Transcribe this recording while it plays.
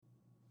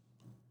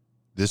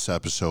This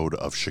episode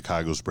of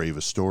Chicago's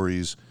Bravest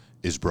Stories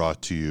is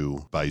brought to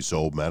you by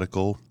Zoll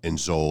Medical and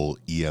Zoll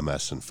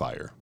EMS and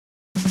Fire.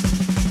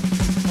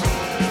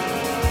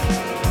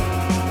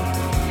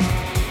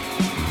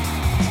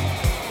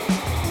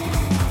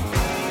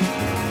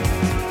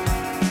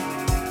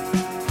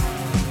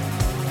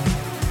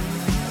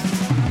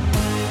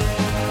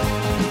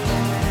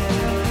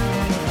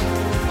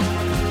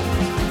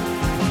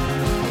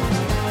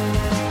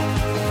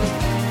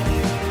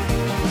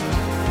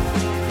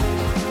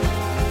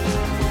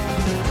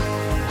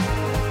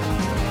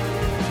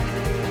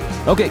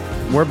 Okay,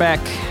 we're back,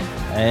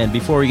 and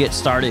before we get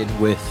started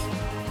with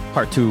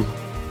part 2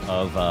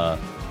 of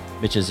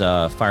Mitch's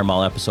Fire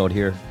Mall episode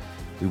here,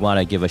 we want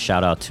to give a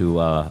shout out to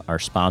our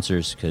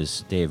sponsors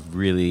because they've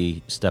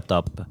really stepped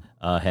up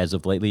as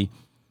of lately.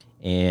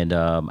 And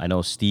I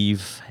know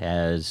Steve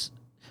has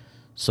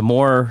some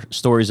more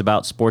stories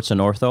about sports and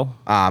ortho.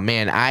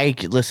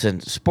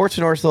 Listen, sports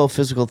and ortho,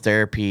 physical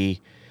therapy.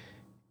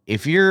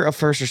 If you're a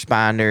first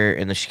responder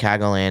in the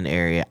Chicagoland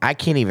area, I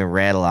can't even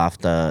rattle off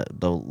the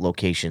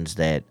locations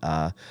that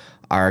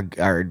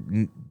our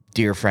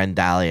dear friend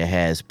Dahlia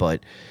has. But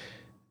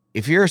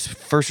if you're a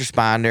first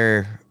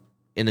responder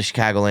in the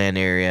Chicagoland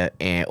area,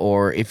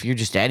 or if you're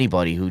just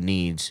anybody who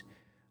needs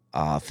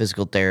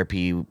physical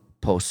therapy,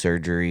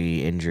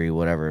 post-surgery, injury,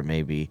 whatever it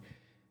may be,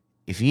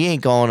 if you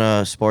ain't going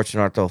to sports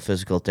and ortho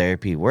physical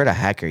therapy, where the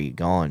heck are you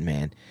going,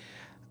 man?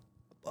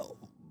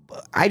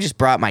 I just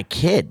brought my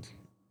kid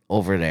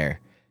over there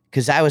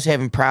because I was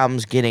having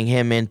problems getting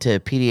him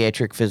into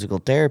pediatric physical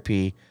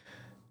therapy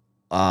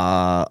in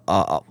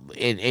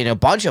a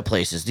bunch of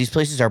places. These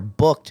places are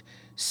booked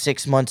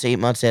 6 months, 8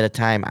 months at a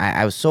time.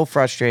 I was so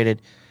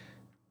frustrated.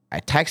 I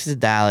texted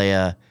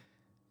Dahlia,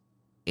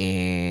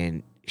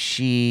 and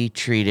she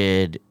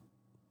treated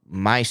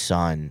my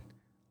son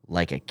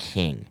like a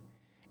king,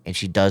 and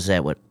she does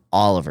that with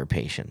all of her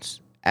patients,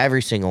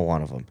 every single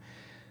one of them.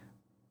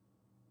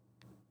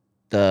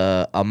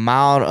 The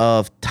amount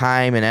of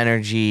time and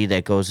energy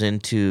that goes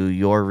into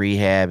your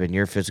rehab and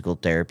your physical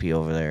therapy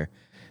over there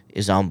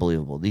is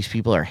unbelievable. These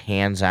people are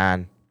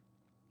hands-on.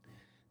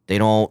 They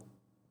don't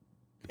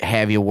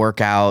have you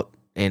work out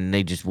and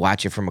they just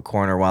watch it from a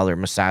corner while they're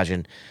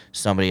massaging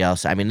somebody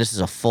else. I mean, this is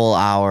a full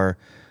hour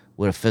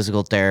with a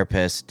physical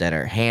therapist that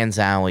are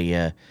hands-on with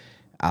you.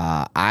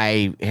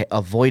 I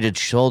avoided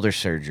shoulder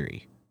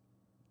surgery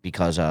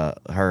because of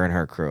her and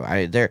her crew.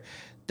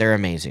 They're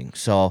amazing.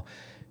 So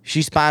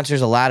she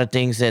sponsors a lot of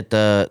things that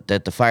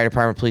the fire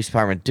department, police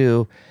department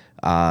do.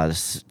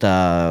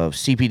 The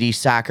CPD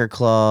soccer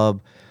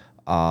club,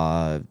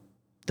 the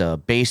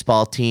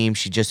baseball team.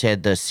 She just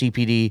had the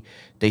CPD.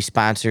 They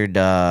sponsored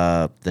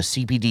the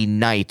CPD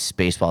Knights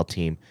baseball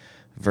team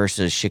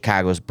versus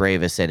Chicago's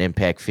Bravest at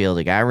Impact Field.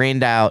 It got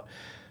rained out,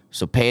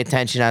 so pay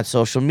attention on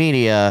social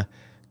media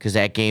because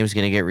that game's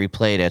going to get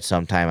replayed at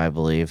some time, I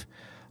believe.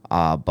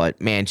 But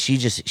man,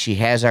 she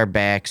has our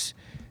backs.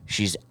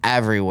 She's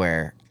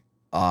everywhere.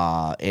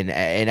 In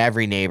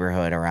every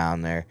neighborhood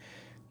around there.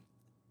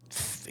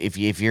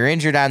 If you're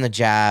injured on the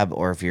job,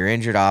 or if you're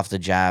injured off the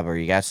job, or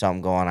you got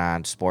something going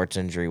on, sports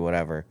injury,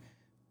 whatever,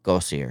 go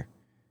see her.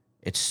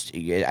 It's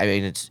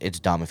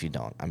dumb if you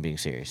don't. I'm being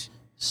serious.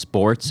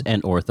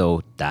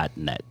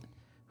 Sportsandortho.net.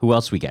 Who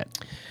else we got?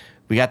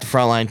 We got the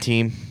frontline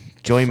team.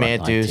 Joey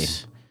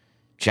Matthews,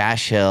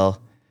 Josh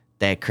Hill,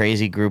 that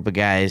crazy group of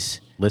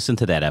guys. Listen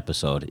to that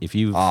episode. If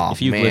you've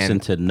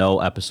listened to no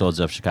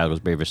episodes of Chicago's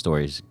Bravest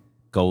Stories,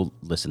 go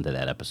listen to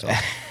that episode.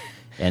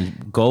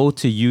 And go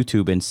to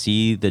YouTube and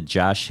see the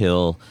Josh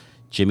Hill,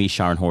 Jimmy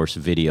Scharnhorst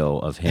video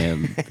of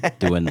him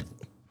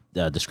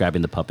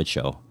describing the puppet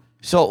show.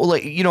 So,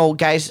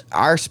 guys,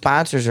 our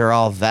sponsors are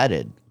all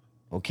vetted.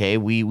 Okay,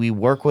 we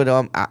work with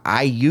them.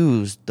 I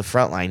used the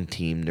frontline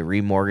team to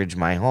remortgage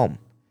my home.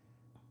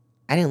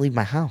 I didn't leave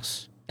my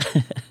house.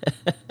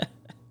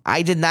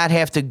 I did not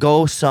have to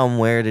go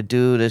somewhere to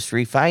do this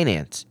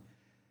refinance.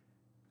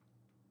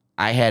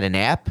 I had an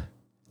app.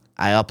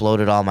 I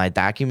uploaded all my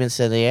documents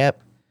to the app.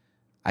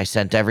 I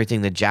sent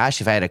everything to Josh.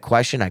 If I had a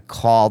question, I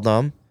called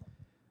them.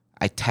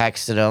 I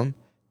texted them.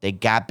 They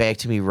got back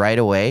to me right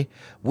away.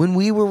 When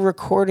we were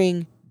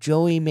recording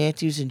Joey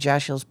Matthews and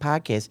Josh Hill's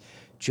podcast,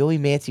 Joey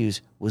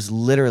Matthews was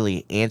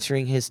literally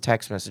answering his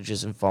text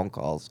messages and phone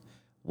calls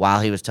while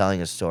he was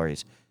telling his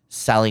stories,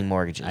 selling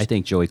mortgages. I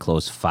think Joey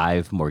closed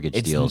 5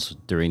 mortgage deals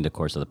during the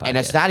course of the podcast. And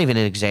it's not even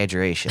an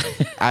exaggeration.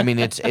 I mean,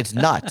 it's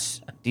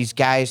nuts. These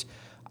guys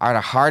are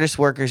the hardest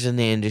workers in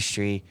the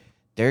industry.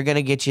 They're going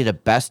to get you the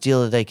best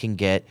deal that they can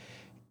get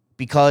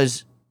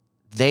because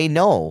they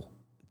know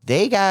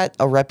they got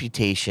a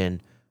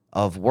reputation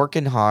of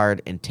working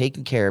hard and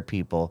taking care of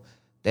people.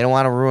 They don't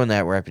want to ruin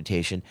that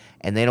reputation,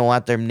 and they don't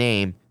want their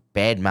name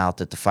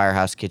bad-mouthed at the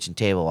firehouse kitchen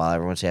table while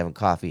everyone's having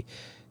coffee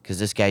because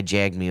this guy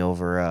jagged me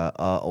over a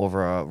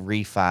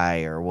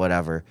refi or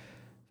whatever.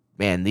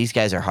 Man, these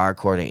guys are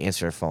hardcore. They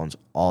answer their phones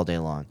all day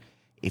long.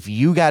 If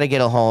you got to get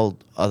a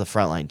hold of the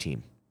frontline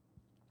team,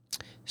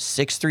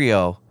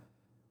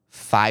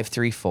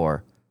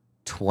 630-534-2900.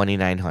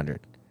 I'm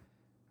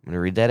going to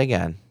read that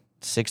again.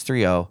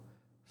 630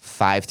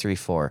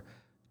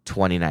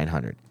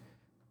 534-2900.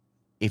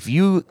 If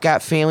you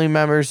got family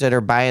members that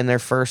are buying their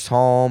first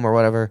home or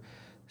whatever,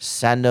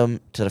 send them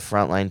to the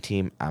Frontline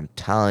team. I'm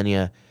telling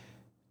you,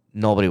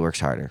 nobody works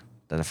harder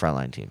than the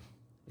Frontline team.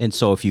 And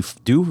so if you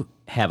do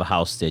have a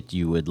house that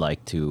you would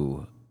like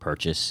to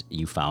purchase,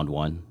 you found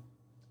one,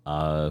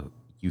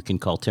 you can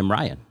call Tim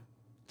Ryan.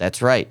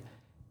 That's right.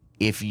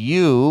 If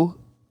you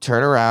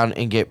turn around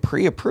and get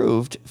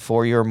pre-approved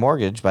for your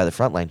mortgage by the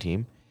Frontline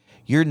team,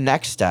 your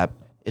next step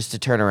is to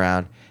turn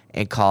around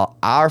and call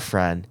our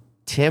friend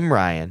Tim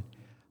Ryan,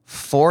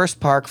 Forest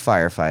Park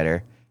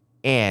firefighter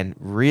and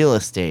real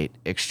estate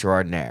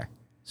extraordinaire.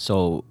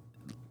 So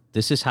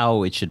this is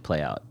how it should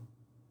play out.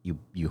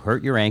 You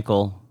hurt your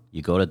ankle,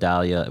 you go to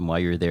Dahlia, and while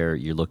you're there,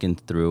 you're looking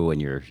through and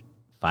you're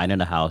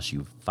finding a house.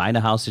 You find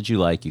a house that you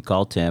like, you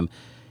call Tim,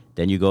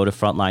 then you go to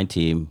Frontline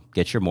team,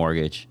 get your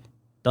mortgage.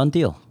 Done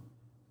deal.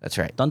 That's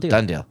right. Done deal.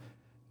 Done deal.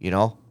 You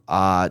know,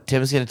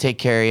 Tim's going to take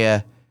care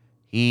of you.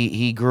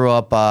 He grew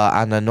up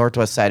on the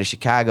northwest side of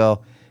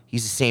Chicago.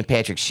 He's a St.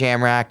 Patrick's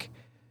Shamrock,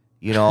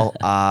 you know,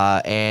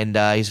 and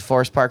he's a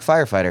Forest Park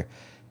firefighter.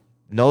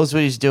 Knows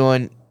what he's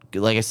doing.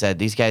 Like I said,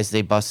 these guys,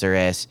 they bust their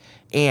ass.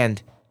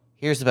 And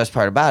here's the best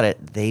part about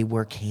it. They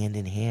work hand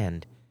in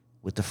hand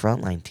with the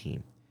Frontline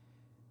team.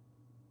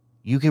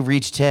 You can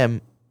reach Tim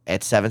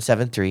at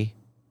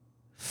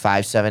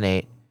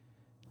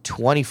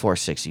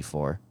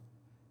 773-578-2464.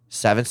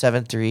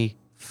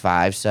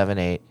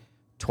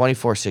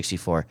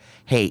 773-578-2464.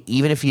 Hey,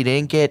 even if you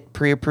didn't get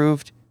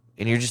pre-approved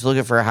and you're just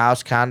looking for a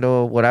house,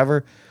 condo,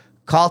 whatever,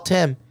 call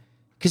Tim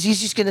because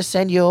he's just going to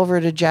send you over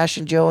to Josh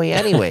and Joey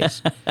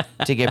anyways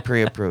to get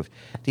pre-approved.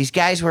 These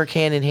guys work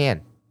hand in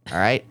hand, all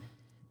right?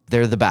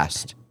 They're the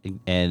best.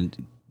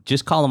 And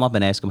just call them up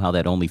and ask them how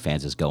that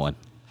OnlyFans is going.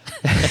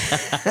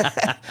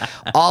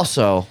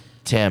 Also,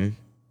 Tim,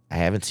 I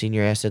haven't seen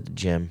your ass at the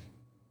gym.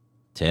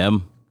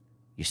 Tim.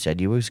 You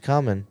said you was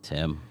coming.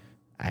 Tim.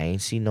 I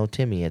ain't seen no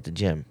Timmy at the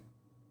gym.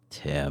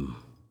 Tim.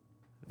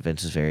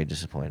 Vince is very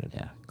disappointed.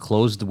 Yeah.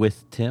 Closed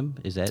with Tim?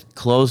 Is that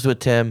Closed with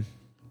Tim.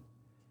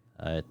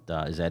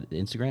 is that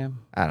Instagram?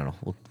 I don't know.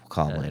 We'll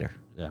call him later.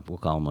 Yeah, we'll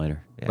call him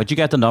later. Yeah. But you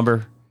got the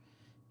number.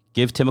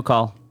 Give Tim a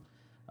call.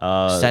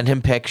 Send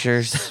him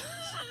pictures.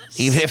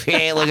 Even if he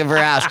ain't looking for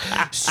a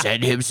house,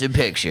 send him some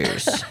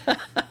pictures.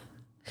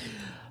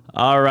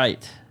 All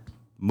right.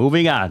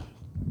 Moving on.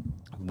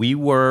 We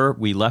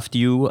left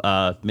you,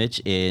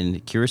 Mitch, in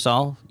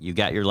Curacao. You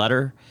got your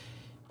letter.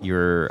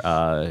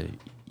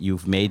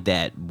 You've made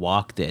that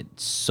walk that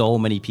so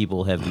many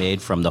people have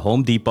made from the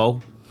Home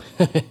Depot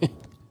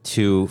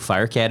to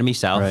Fire Academy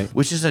South. Right.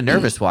 Which is a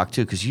nervous walk,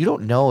 too, because you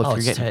don't know if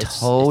you're getting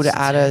towed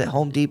out of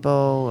Home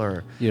Depot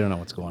or... You don't know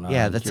what's going on.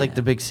 Yeah, that's like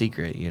the big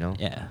secret, you know?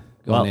 Yeah.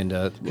 Going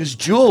into... Because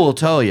Jewel will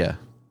tell you.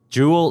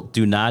 Jewel,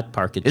 do not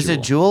park at Jewel. Is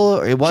it Jewel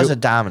or it was a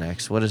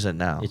Dominic's? What is it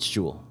now? It's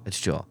Jewel. It's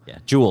Jewel. Yeah,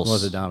 Jewel's.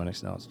 Was it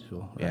Dominic's? No, it's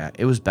Jewel. Right. Yeah,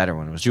 it was better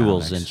when it was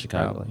Jewel's Dominic's. in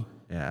Chicago. Probably.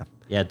 Yeah.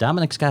 Yeah,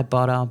 Dominic's got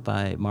bought out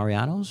by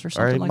Mariano's or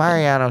something Or like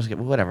Mariano's,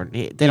 whatever.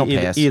 They don't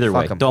pay us. Either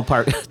Fuck way, 'em. don't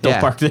park.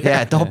 Don't park there.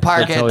 Yeah, don't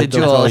park at the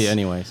They'll tell Jewels. you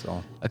anyway,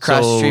 so...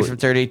 Across the So- street from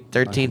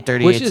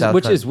 1338 South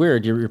Which Park. is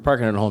weird. You're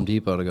parking at Home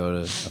Depot to go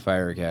to a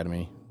fire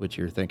academy, which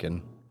you're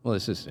thinking, well,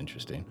 this is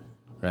interesting,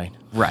 right?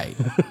 Right.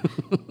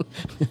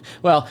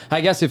 Well,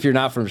 I guess if you're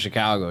not from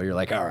Chicago, you're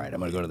like, all right, I'm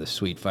going to go to this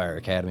sweet fire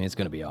academy. It's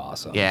going to be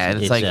awesome. Yeah, and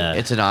it's It's, like, uh,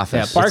 it's an Yeah,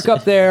 office. park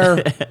up there.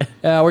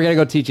 We're going to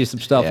go teach you some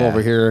stuff Yeah.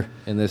 over here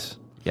in this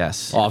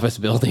Yes. office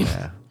building.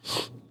 Yeah.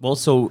 Well,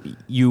 so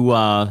you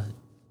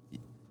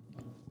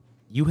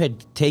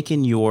had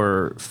taken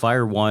your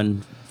Fire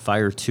 1,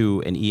 Fire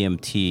 2, and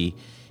EMT,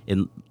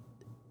 and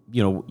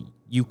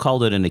you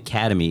called it an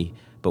academy,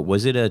 but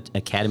was it an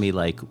academy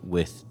like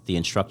with the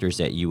instructors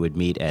that you would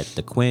meet at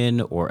the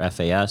Quinn or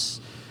FAS,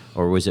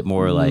 or was it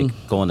more like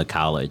going to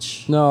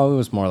college? No, it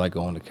was more like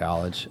going to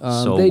college.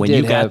 So they when you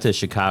did got have- to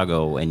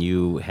Chicago and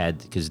you had,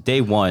 because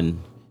day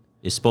one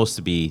is supposed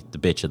to be the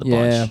bitch of the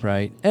Yeah, bunch.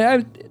 right.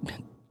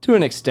 To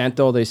an extent,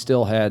 though, they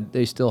still had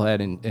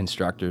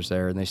instructors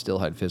there, and they still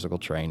had physical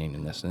training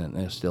in this, and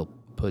they still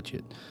put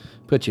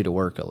you to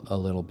work a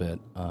little bit.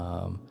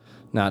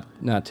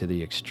 Not to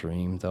the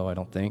extreme, though. I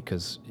don't think,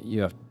 because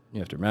you have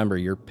to remember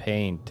you're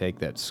paying to take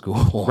that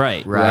school.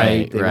 Right.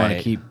 Right. They want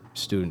to keep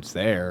students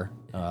there.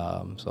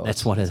 So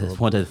That's one of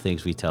the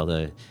things we tell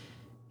the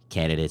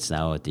candidates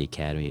now at the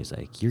academy is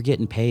like, you're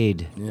getting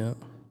paid Yeah.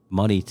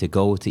 money to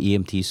go to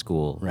EMT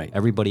school. Right.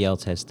 Everybody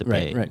else has to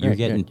pay. Right, You're right,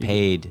 getting right.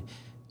 paid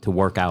to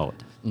work out.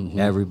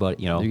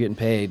 Everybody, You're getting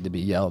paid to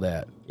be yelled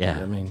at. Yeah.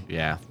 I mean,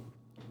 Yeah.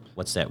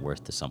 what's that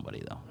worth to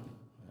somebody though?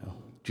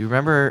 Do you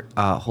remember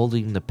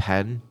holding the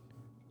pen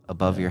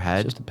above your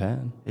head? it's just a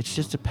pen. It's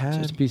just a pen. It's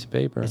just a piece of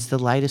paper. It's the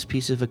lightest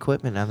piece of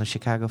equipment on the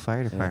Chicago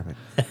Fire Department.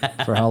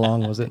 For how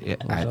long was it? Yeah,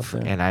 Was it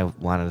up there? and I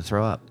wanted to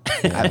throw up.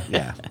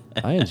 Yeah.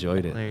 I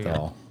enjoyed it, There you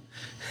go.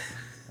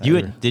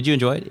 though. Did you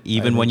enjoy it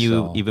even when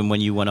think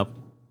you so. went up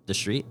the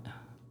street?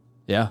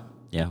 Yeah.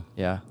 Yeah.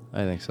 Yeah,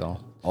 I think so.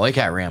 Oh, it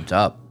got ramped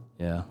up.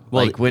 Yeah.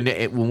 Well, Like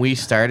when we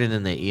started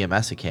in the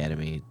EMS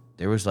academy,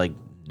 there was like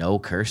no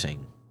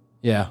cursing.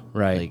 Yeah,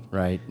 right, Like-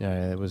 right.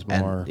 It was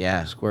And- more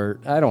yeah.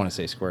 squared. I don't want to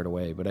say squared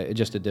away, but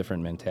just a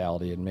different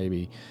mentality, and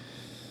maybe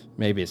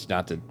it's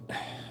not the.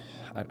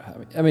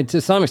 I mean, to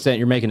some extent,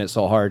 you're making it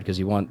so hard because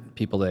you want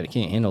people that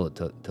can't handle it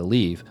to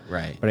leave.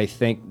 Right. But I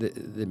think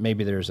that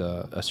maybe there's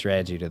a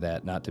strategy to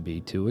that, not to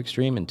be too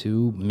extreme and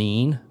too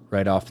mean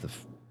right off the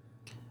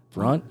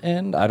front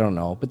end. I don't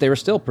know, but they were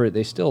still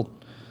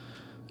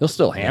they'll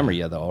still hammer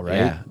you though, right?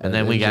 Yeah, and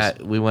then It's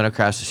we went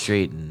across the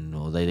street, and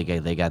well,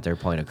 they got their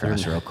point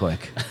across real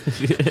quick.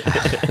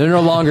 they're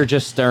no longer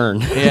just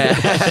stern. Yeah,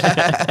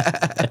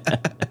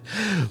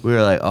 we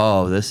were like,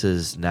 oh, this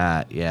is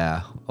not.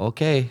 Yeah,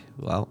 okay,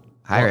 well,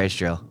 high rise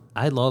drill.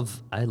 I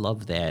love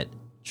that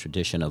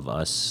tradition of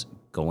us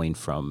going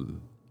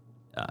from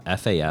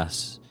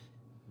FAS,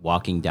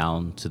 walking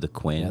down to the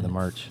Quinn. Yeah, the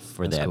march.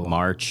 For That's that cool.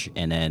 march,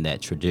 and then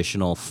that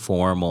traditional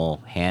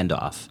formal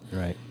handoff.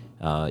 Right.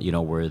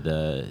 Where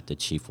the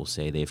chief will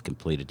say they've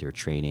completed their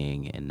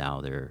training and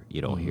now they're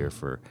here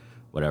for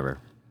whatever,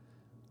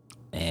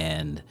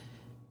 and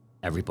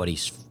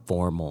everybody's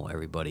formal,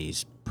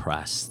 everybody's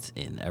pressed,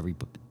 and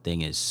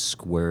everything is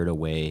squared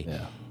away.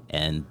 Yeah.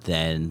 And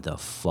then the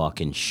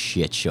fucking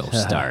shit show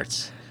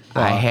starts.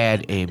 I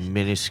had a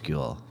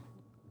minuscule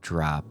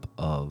drop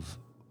of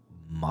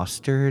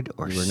mustard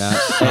or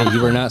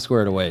You were not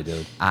squared away,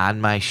 dude.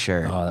 on my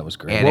shirt. Oh, that was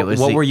great. And What, it was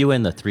what the- were you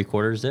in, the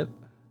 3/4 zip?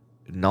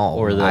 No,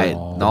 Or the-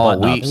 no,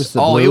 button-up? we. It was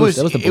the oh, it blues. was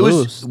That was the it was.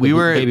 blues. We The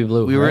were baby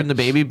blue, We were right? in the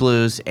baby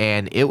blues,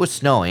 and it was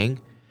snowing.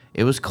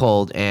 It was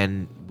cold,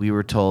 and we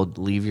were told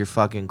leave your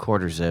fucking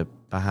quarter zip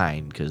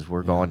behind because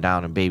we're going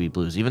down in baby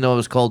blues, even though it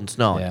was cold and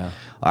snowing. Yeah.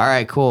 All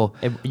right, cool.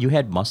 You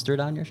had mustard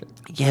on your shirt?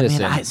 Yeah,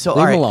 Listen, man. So leave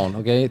all him right. alone,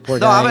 okay? Poor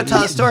No, guy. I'm gonna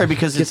tell the story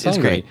because Gets it's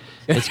great.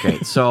 hungry. It's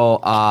great. So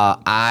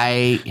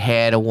I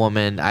had a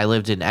woman. I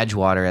lived in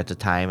Edgewater at the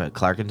time at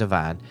Clark and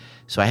Devon.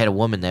 So I had a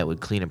woman that would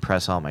clean and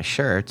press all my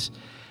shirts,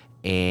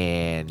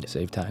 and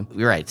Save time.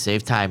 you're right,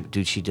 save time,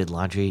 dude. She did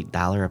laundry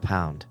 $1 a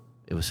pound.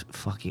 It was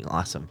fucking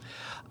awesome.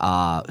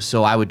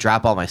 So I would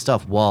drop all my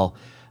stuff. Well,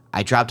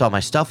 I dropped all my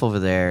stuff over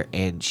there,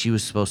 and she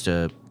was supposed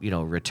to,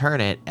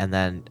 return it. And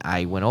then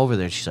I went over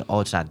there, and she said, "Oh,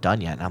 it's not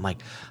done yet." And I'm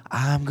like,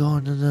 "I'm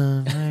going to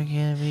the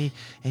academy,"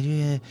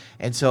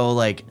 and so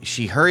like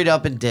she hurried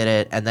up and did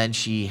it, and then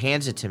she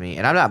hands it to me,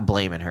 and I'm not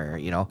blaming her,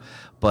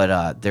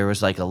 but there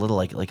was like a little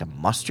like a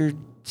mustard,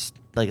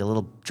 like a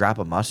little drop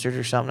of mustard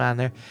or something on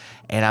there,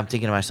 and I'm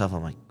thinking to myself,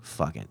 I'm like,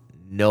 "Fuck it."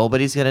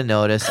 Nobody's gonna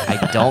notice.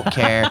 I don't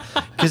care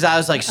because I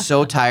was like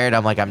so tired.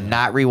 I'm like, I'm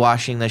not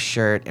rewashing this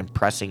shirt and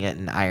pressing it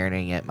and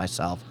ironing it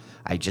myself.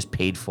 I just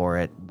paid for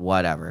it.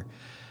 Whatever.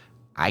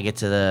 I get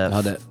to the.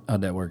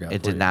 How'd that work out? It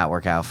for did you? not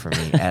work out for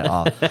me at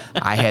all.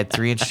 I had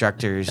 3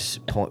 instructors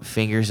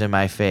fingers in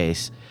my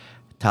face,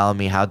 telling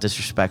me how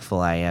disrespectful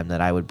I am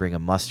that I would bring a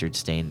mustard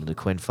stain to the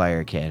Quinn Fire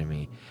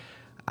Academy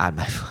on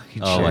my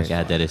fucking Oh shirt. my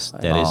god,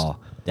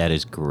 that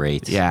is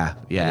great. Yeah,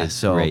 yeah. That is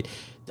So great.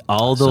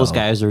 All those so-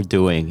 guys are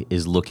doing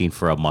is looking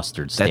for a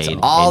mustard That's stain.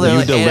 all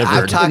and they're. you and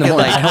I'm delivered. talking In the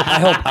morning.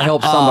 like I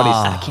hope somebody's.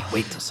 I can't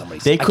wait till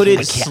somebody's. They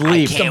couldn't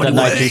sleep the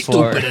night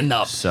before.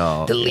 enough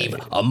So- to leave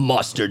a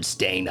mustard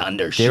stain on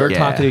their They were shirt. Yeah.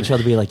 talking to each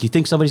other, be like, "You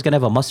think somebody's gonna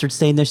have a mustard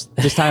stain this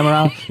time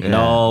around?"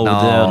 No,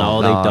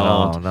 No, they no,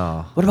 don't.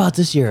 no. What about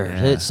this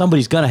year?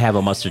 Somebody's gonna have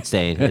a mustard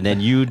stain, and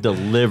then you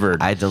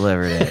delivered. I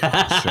delivered it.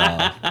 So.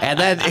 And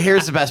then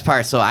here's the best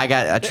part. So I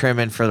got a trim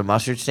in for the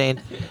mustard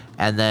stain.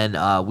 And then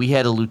we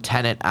had a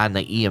lieutenant on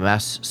the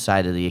EMS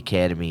side of the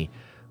academy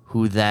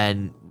who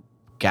then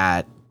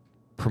got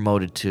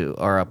promoted to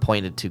or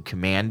appointed to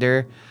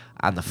commander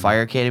on the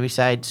fire academy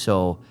side.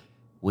 So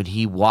when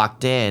he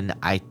walked in,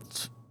 I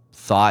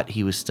thought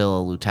he was still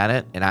a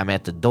lieutenant, and I'm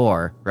at the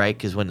door, right?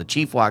 Because when the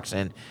chief walks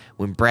in,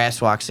 when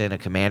brass walks in, a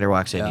commander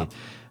walks in.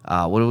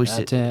 Yeah. What do we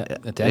say? Attention,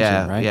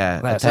 yeah, right? Yeah,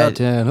 Class atten- out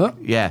 10, huh?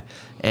 yeah,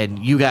 and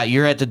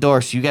you're at the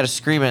door, so you got to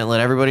scream it and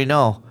let everybody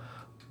know.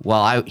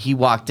 Well, he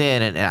walked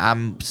in, and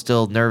I'm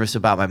still nervous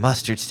about my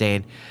mustard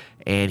stain,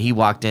 and he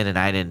walked in, and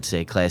I didn't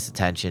say class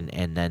attention,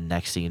 and then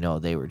next thing you know,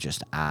 they were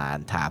just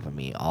on top of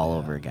me all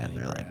over again.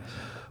 They're like,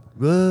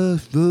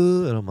 "Russ,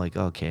 and I'm like,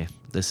 okay,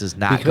 this is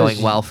not going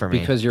well for me.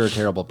 Because you're a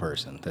terrible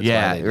person. That's why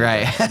Yeah, they did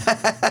right.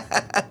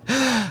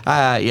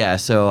 Yeah,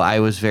 so I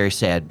was very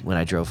sad when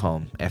I drove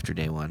home after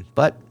day 1.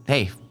 But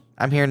hey,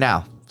 I'm here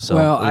now. So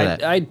Well, look at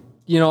that. I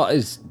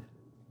is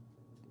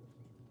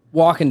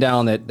walking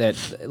down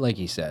that like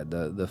you said,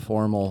 the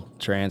formal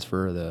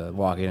transfer, the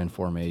walking in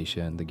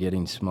formation, the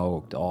getting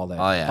smoked, all that,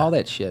 Oh, yeah. all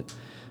that shit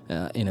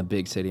in a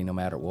big city, no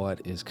matter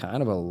what, is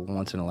kind of a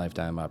once in a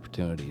lifetime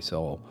opportunity.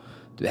 So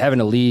having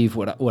to leave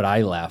what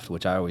I left,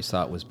 which I always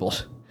thought was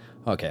bullshit.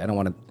 Okay, I don't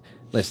want to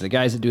listen. The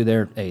guys that do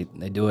they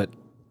do it.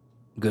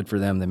 Good for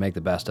them. They make the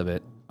best of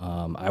it.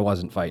 I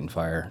wasn't fighting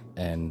fire,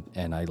 and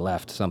I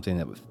left something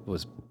that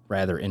was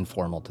rather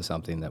informal to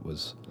something that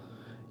was,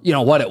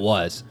 what it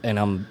was,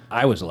 and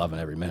I was loving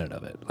every minute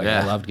of it. Like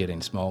Yeah. I loved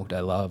getting smoked. I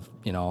loved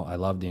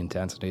the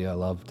intensity. I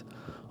loved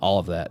all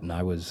of that, and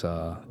I was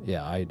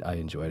I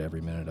enjoyed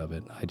every minute of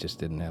it. I just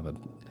didn't have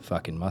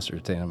fucking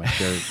mustard stain on my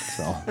shirt.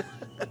 So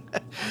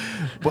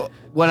But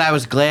what I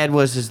was glad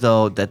was is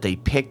though that they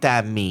picked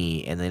on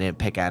me and they didn't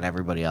pick on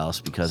everybody else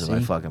because of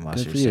my fucking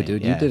mustard good for you, stain.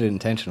 dude. Yeah. You did it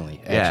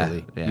intentionally.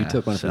 Actually, Yeah, you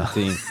took one so. for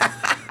the team.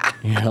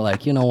 You're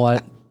like, you know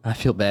what? I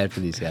feel bad for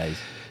these guys.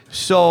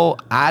 So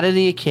out of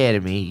the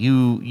academy,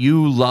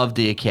 you love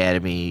the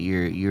academy.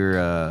 You're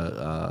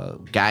a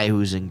guy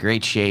who's in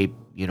great shape.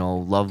 You know,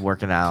 love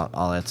working out,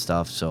 all that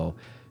stuff. So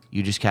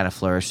you just kind of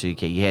flourished.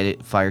 Okay, you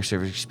had fire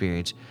service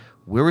experience.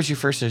 Where was your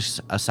first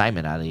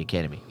assignment out of the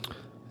academy?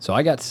 So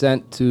I got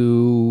sent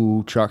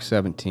to Truck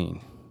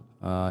 17,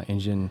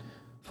 Engine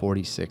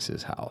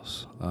 46's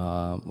house,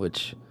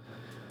 which,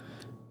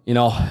 you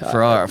know,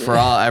 For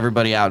all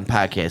everybody out in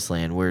podcast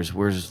land,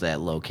 where's that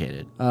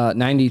located?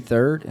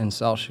 93rd in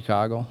South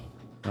Chicago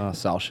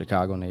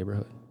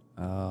neighborhood.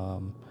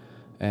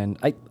 And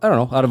I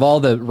don't know, out of all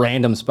the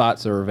random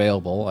spots that are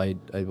available, I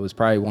was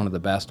probably one of the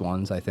best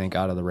ones, I think,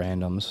 out of the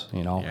randoms,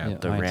 you know. Yeah,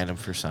 they're random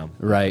for some.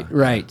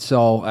 Right.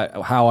 So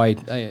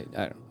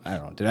I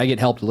don't know. Did I get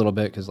helped a little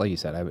bit? Because like you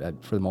said, I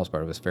for the most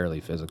part, I was fairly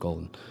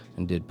physical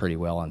and did pretty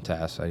well on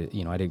tests. I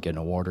didn't get an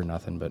award or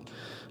nothing, but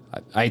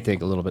I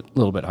think a little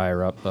bit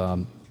higher up.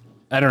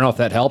 I don't know if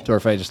that helped or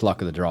if I just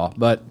luck of the draw,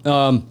 but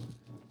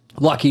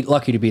lucky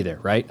to be there.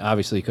 Right.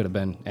 Obviously, could have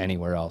been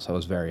anywhere else. I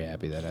was very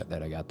happy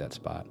that I got that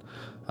spot.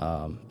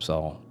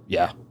 So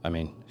yeah, I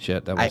mean,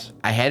 shit. That was.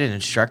 I had an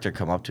instructor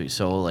come up to me.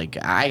 So like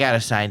I got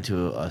assigned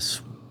to a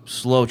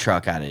slow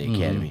truck out of the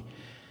academy.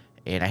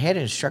 And I had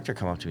an instructor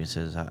come up to me and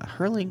says,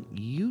 Herling,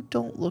 you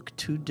don't look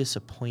too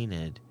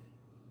disappointed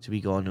to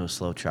be going to a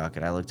slow truck.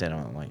 And I looked at him,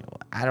 I'm like,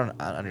 I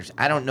don't understand.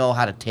 I don't know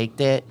how to take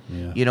that,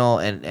 you know,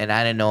 and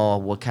I didn't know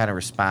what kind of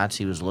response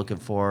he was looking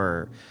for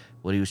or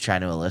what he was trying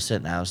to elicit.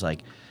 And I was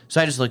like,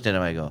 so I just looked at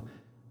him, I go,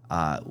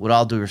 with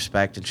all due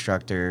respect,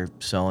 instructor,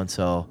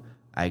 so-and-so,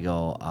 I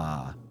go,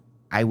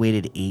 I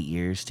waited 8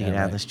 years to get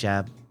on this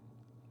job.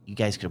 You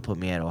guys could have put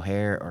me at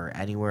O'Hare or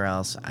anywhere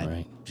else.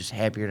 I'm just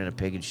happier than a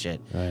pig and shit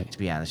to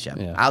be on this job.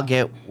 Yeah. I'll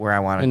get where I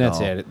want to go.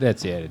 And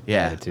that's the attitude.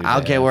 Yeah,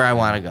 I'll get where I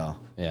want to go.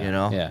 Yeah. You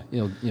know? Yeah,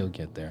 you'll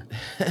get there.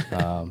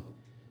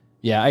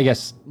 Yeah, I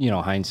guess, you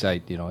know,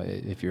 hindsight, you know,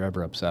 if you're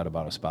ever upset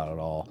about a spot at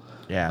all,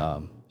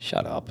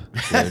 shut up,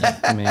 dude.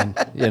 I mean,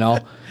 you know,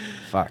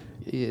 fuck.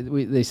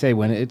 They say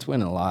it's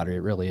winning the lottery.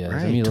 It really is.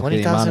 Right. I mean, you look at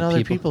the 20,000 amount of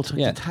other people took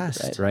the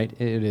test. Right.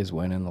 It is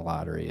winning the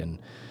lottery.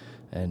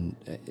 And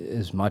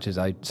as much as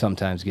I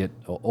sometimes get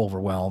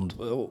overwhelmed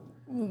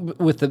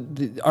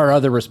with our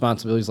other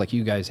responsibilities like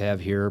you guys have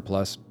here,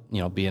 plus,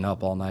 you know, being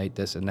up all night,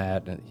 this and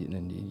that, and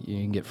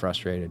you can get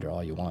frustrated or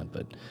all you want,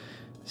 but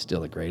it's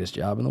still the greatest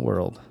job in the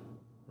world,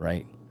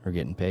 right? We're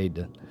getting paid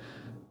to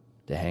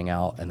hang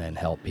out and then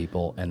help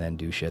people and then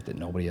do shit that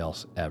nobody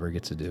else ever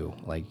gets to do.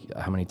 Like,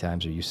 how many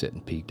times are you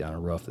sitting peaked on a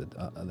roof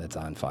that's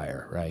on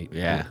fire, right?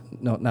 Yeah.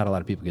 No, not a lot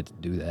of people get to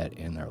do that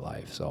in their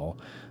life. So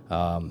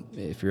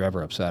if you're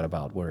ever upset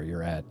about where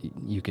you're at,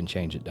 you can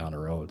change it down the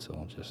road.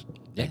 So just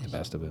make the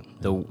best of it.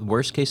 The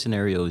worst case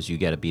scenario is you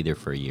got to be there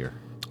for a year.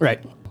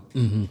 Right.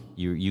 Mm-hmm.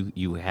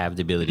 You have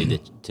the ability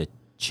to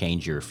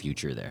change your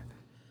future there.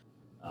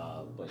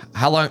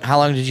 How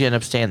long did you end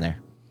up staying there?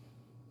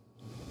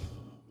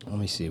 Let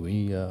me see.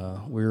 We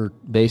were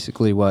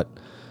basically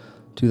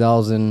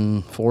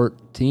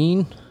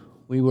 2014.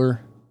 We were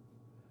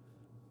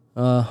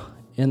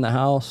in the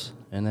house,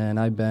 and then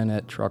I've been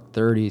at Truck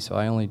 30. So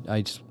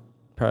I just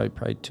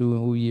probably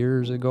 2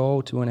 years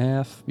ago,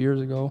 2.5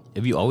 years ago.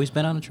 Have you always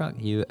been on a truck?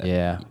 I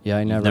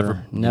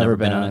never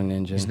been on an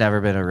engine. He's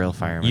never been a real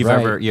fireman. You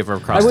ever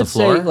crossed I would the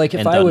floor? say, like, if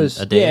and I done was,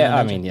 a day on an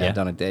I engine? mean, I've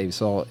done a day.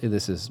 So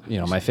this is, you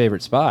know, my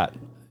favorite spot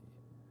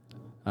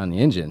on the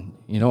engine.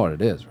 You know what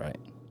it is, right?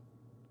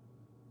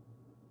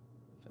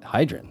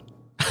 Hydrant.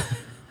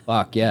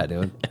 Fuck yeah,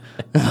 dude.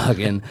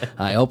 Again,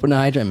 I open the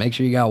hydrant, make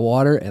sure you got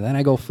water, and then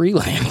I go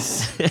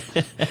freelance.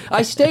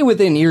 I stay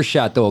within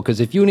earshot though,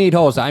 because if you need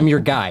hose, I'm your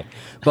guy.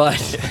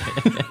 But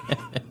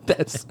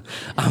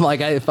I'm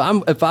like, if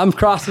I'm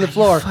crossing the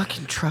floor,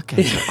 Fucking truck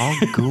guys are all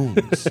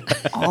goons,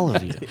 all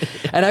of you.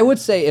 and I would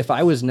say if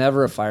I was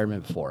never a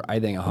fireman before,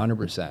 I think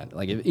 100%.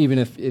 Like even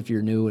if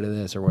you're new to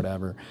this or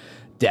whatever,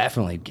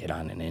 definitely get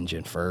on an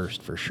engine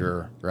first for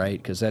sure,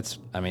 right? Because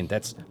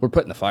we're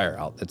putting the fire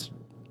out.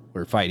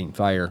 We're fighting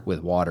fire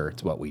with water.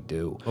 It's what we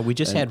do. Well, we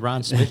just had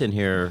Ron Smith in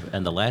here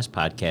in the last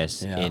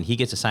podcast, and he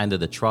gets assigned to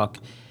the truck,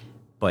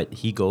 but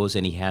he goes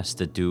and he has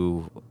to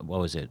do, what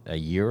was it, a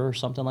year or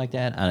something like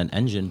that on an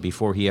engine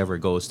before he ever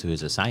goes to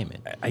his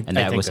assignment. And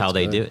that was how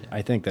they do it.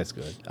 I think that's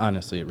good.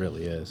 Honestly, it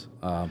really is.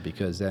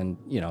 Because then,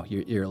 you know,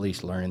 you're at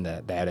least learning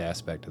that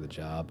aspect of the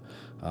job,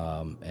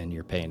 and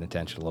you're paying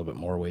attention a little bit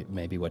more,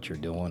 maybe what you're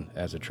doing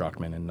as a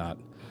truckman and not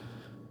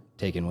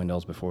taking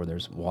windows before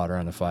there's water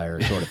on the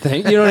fire sort of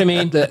thing. You know what I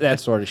mean?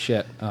 That sort of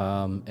shit.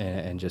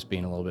 And just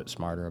being a little bit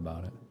smarter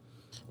about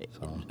it.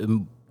 So.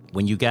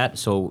 When you've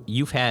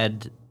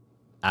had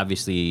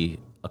obviously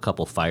a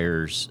couple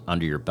fires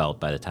under your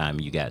belt by the time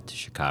you got to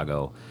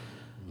Chicago,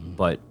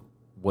 but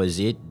was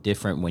it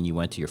different when you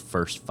went to your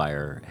first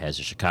fire as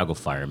a Chicago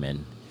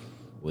fireman?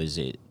 Was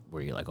it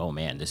where you're like, oh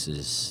man, this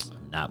is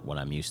not what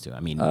I'm used to? I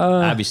mean,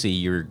 obviously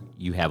you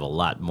have a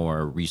lot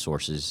more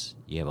resources.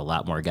 You have a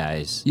lot more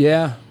guys.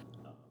 Yeah.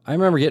 I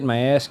remember getting my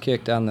ass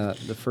kicked on the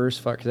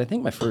first fuck, because I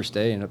think my first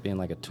day ended up being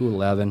like a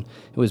 211.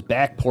 It was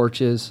back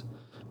porches,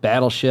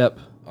 battleship,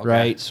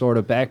 right? Sort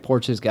of back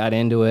porches, got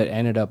into it,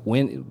 ended up,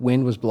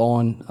 wind was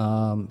blowing.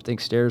 I think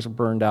stairs were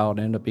burned out,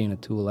 ended up being a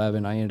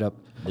 211. I ended up.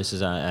 This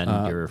is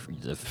on your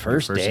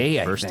first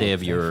day. First day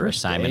of your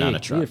assignment on a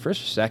truck. Yeah,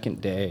 first or second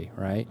day,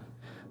 right?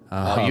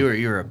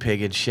 You were a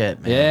pig in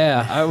shit, man.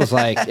 Yeah, I was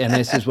like, and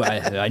this is why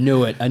I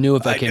knew it. I knew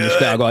if I came to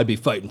Chicago, I'd be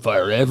fighting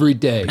fire every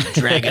day.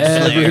 Dragon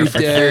Slayer for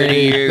 30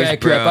 years,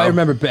 Backtrap. bro. I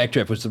remember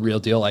Backtrap was the real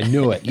deal. I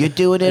knew it. You're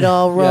doing it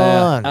all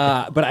wrong.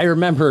 But I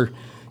remember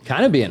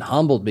kind of being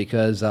humbled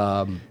because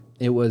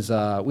it was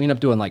we ended up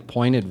doing like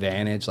point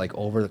advantage, like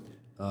over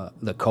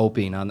the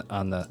coping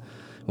on the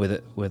with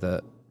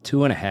a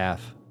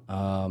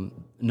 2.5,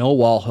 no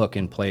wall hook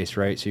in place,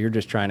 right? So you're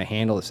just trying to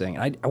handle this thing.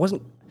 I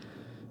wasn't.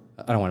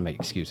 I don't want to make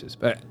excuses,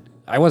 but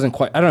I wasn't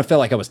quite. I don't feel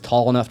like I was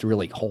tall enough to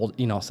really hold.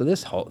 So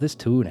this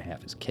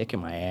 2.5 is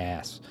kicking my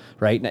ass,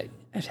 right? And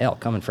hell,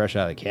 coming fresh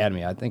out of the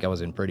academy, I think I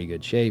was in pretty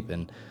good shape,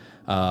 and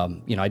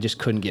I just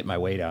couldn't get my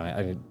weight on it.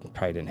 I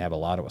probably didn't have a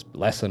lot. It was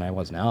less than I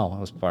was now.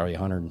 I was probably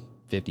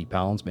 150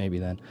 pounds maybe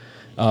then,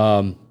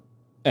 and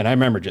I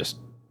remember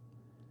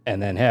and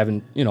then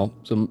having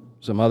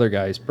some other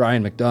guys,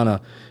 Brian McDonough,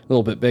 a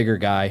little bit bigger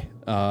guy,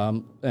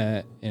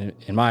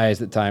 in my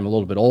eyes at the time, a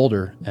little bit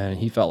older, and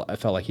I felt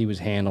like he was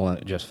handling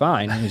it just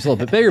fine. He's a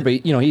little bit bigger, but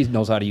he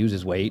knows how to use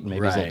his weight, and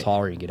maybe he's a little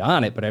taller, you get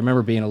on it. But I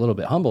remember being a little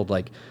bit humbled,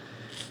 like,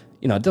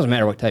 it doesn't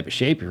matter what type of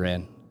shape you're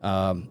in.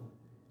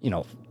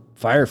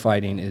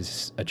 Firefighting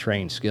is a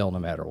trained skill no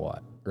matter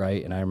what,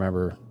 right? And I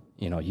remember,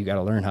 you got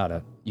to learn how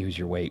to use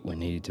your weight when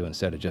needed to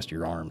instead of just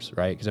your arms,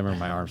 right? Because I remember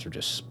my arms were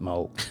just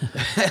smoke,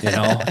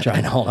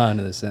 trying to hold on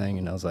to this thing.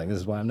 And I was like, this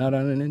is why I'm not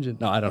on an engine.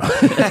 No, I don't know.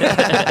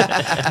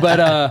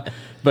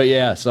 but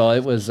yeah, so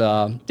it was,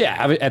 at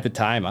the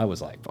time I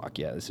was like, fuck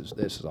yeah, this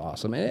is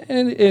awesome.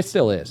 And it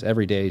still is.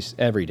 Every day's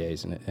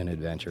an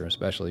adventure,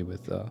 especially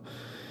with,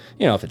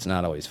 if it's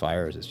not always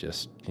fires, it's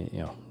just,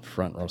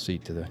 front row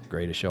seat to the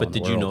greatest show in the world.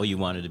 But did you know you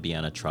wanted to be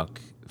on a truck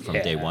from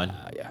day one?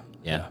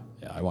 Yeah,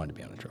 I wanted to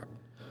be on a truck.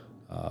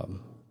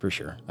 For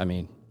sure. I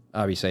mean,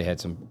 obviously I had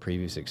some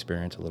previous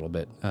experience a little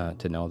bit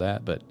to know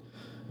that, but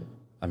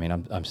I mean,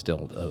 I'm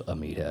still a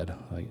meathead.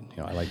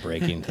 I like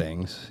breaking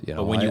things.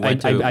 But when you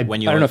went I don't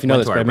know if you know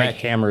this, but I make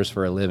hammers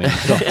for a living.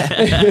 So.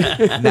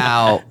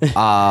 Now,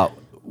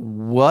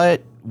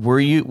 what were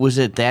you? Was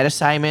it that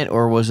assignment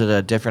or was it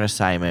a different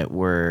assignment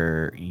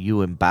where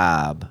you and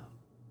Bob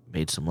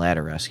made some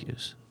ladder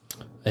rescues?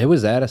 It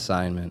was that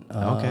assignment.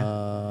 Okay.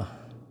 I'm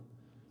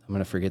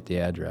gonna forget the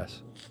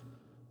address.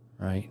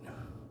 Right.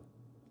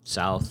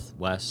 South,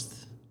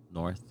 west,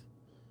 north.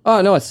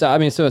 Oh no, it's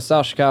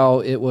South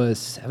Chicago. It was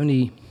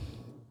 70.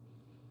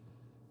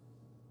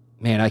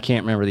 Man, I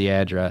can't remember the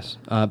address.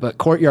 But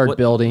Courtyard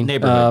Building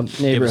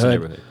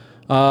neighborhood.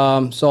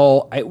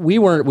 So we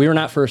were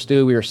not first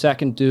due. We were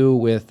second due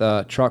with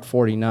truck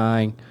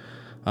 49.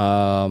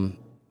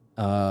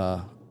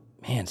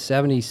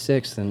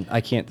 76th, and I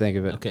can't think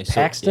of it. Okay,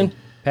 Paxton.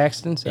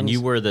 Paxton. And you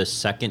were the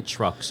second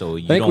truck, so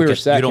you think we were you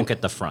second. don't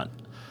get the front.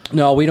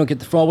 No, we don't get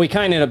the front. We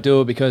kind of ended up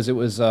doing it because it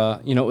was,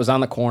 it was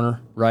on the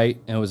corner, right?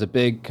 And it was a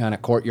big kind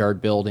of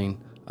courtyard building.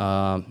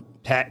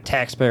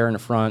 Taxpayer in the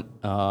front,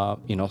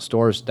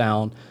 stores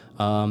down.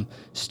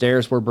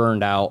 Stairs were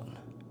burned out,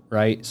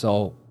 right?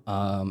 So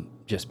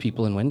just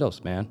people in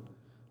windows, man.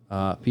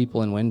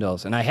 People in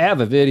windows. And I have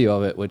a video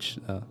of it, which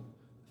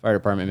fire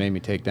department made me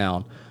take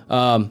down.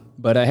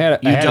 But I had a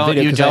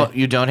video.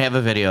 You don't have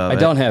a video of it? I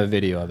don't have a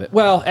video of it.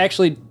 Well,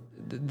 actually,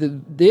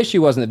 the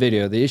issue wasn't the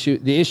video. The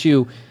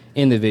issue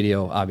in the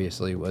video,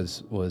 obviously,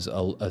 was a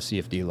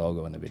CFD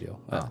logo in the video.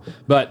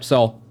 But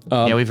so...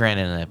 yeah, we've ran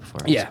into that before.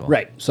 Yeah,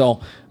 right.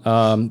 So,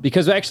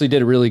 because we actually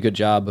did a really good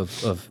job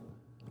of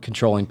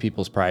controlling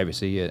people's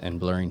privacy and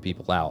blurring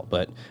people out.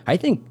 But I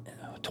think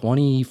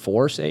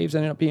 24 saves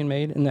ended up being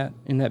made in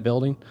that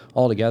building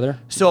altogether.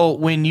 So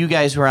when you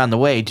guys were on the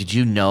way, did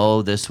you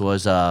know this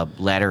was a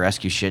ladder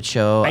rescue shit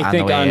show? I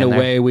think on the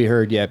way we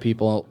heard,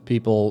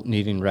 people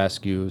needing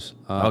rescues,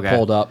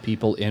 pulled up,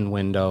 people in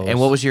windows. And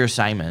what was your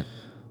assignment?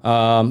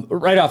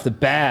 Right off the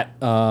bat,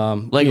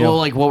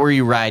 what were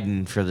you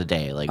riding for the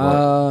day? Like,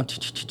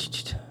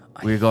 what?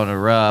 Were you going to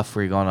roof?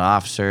 Were you going to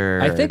officer?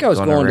 I think I was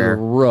going to the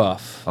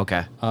roof.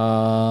 Okay.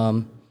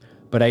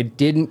 But I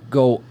didn't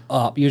go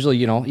up. Usually,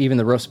 even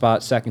the roof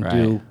spot, second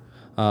due,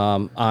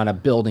 on a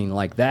building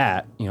like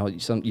that,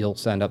 you'll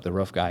send up the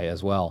roof guy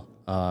as well,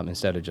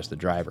 instead of just the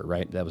driver,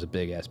 right? That was a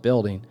big ass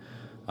building.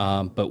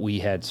 But we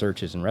had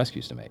searches and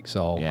rescues to make.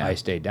 So I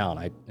stayed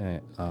down.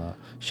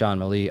 Sean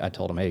Malee, I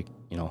told him, hey,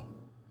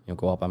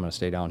 go up. I'm going to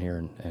stay down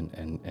here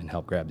and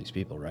help grab these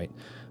people, right?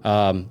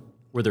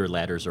 Were there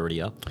ladders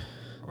already up?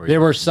 Or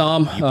there were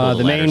some.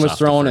 The main was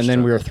thrown, and then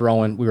truck? we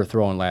were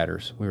throwing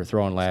ladders. We were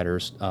throwing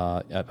ladders,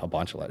 a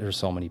bunch of ladders. There's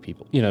so many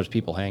people. There's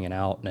people hanging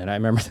out. And I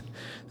remember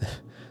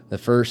the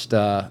first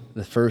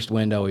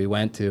window we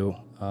went to,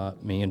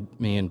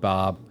 me and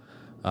Bob.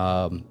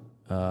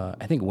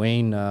 I think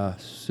Wayne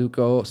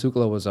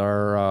Sukla was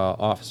our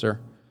officer.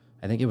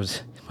 I think it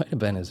might have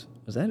been was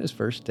that his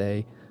first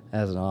day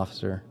as an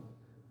officer?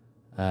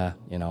 I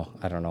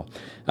don't know.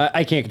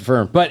 I can't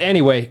confirm. But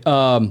anyway,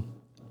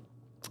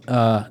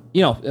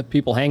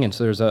 people hanging.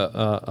 So there's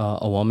a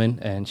woman,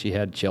 and she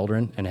had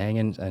children and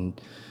hanging, and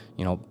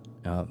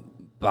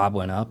Bob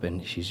went up,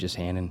 and she's just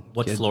handing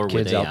What floor were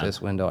kids they out on?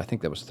 this window. I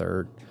think that was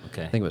third.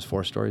 Okay. I think it was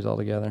 4 stories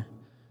altogether.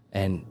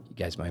 And you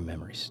guys, my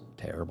memory's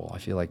terrible. I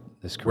feel like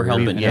this We're career,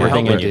 helping- and we're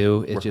everything I helping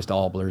do, it just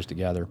all blurs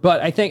together.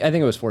 But I think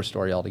it was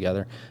 4-story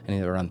altogether, and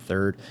they were on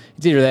third.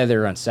 It's either that or they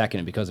were on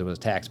second, and because it was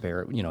a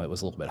taxpayer, it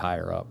was a little bit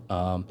higher up.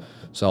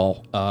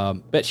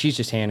 But she's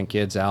just handing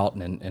kids out,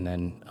 and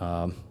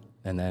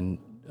then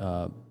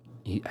I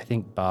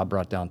think Bob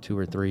brought down 2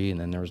 or 3, and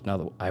then there was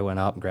another. I went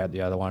up and grabbed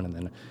the other one,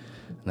 and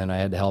then I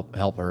had to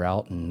help her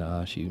out,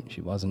 and she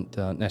wasn't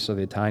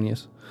necessarily the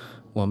tiniest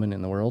woman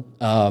in the world.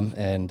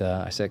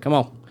 I said, "Come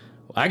on,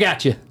 I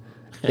got you.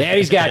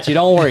 Daddy's got you.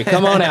 Don't worry.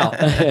 Come on out."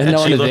 And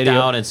She looked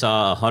down and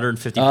saw a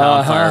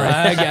 150-pound fire.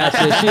 I got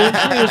you. She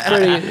was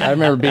pretty. I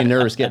remember being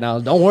nervous getting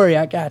out. Don't worry,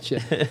 I got you.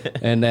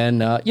 And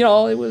then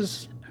it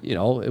was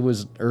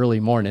early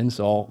morning,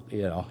 so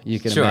you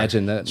can Sure,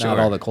 imagine that sure. not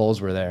all the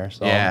clothes were there.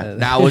 So Yeah.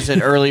 Now, was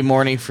it early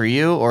morning for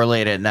you or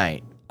late at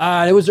night?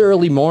 it was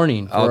early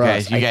morning for Okay,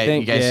 us. so you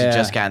guys had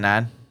just gotten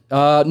on?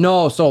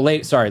 No, so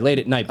late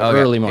at night, but Okay,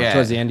 early morning, yeah.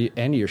 towards the end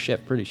of your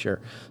shift, pretty sure.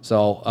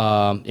 So,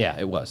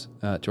 it was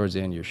towards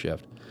the end of your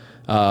shift.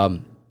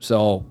 And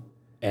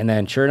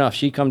then sure enough,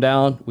 she come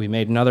down, we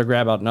made another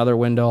grab out another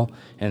window,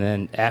 and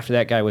then after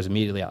that guy was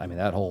immediately out. I mean,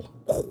 that whole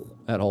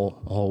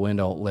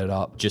window lit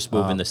up. Just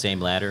moving the same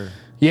ladder.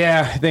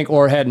 Yeah, I think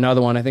Orr had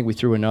another one. I think we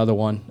threw another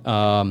one.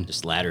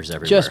 Just ladders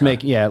everywhere. Just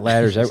huh?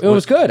 ladders. It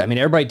was good. I mean,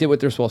 everybody did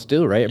what they're supposed to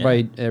do, right?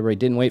 Everybody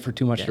didn't wait for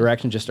too much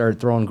direction. Just started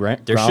throwing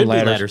ground There ladders. should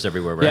be ladders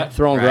everywhere, right? Yeah,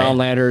 throwing Right. ground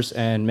ladders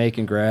and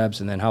making grabs,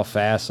 and then how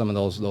fast some of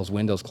those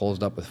windows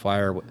closed up with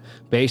fire.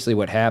 Basically,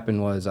 what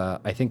happened was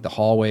I think the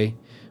hallway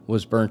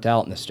was burnt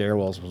out and the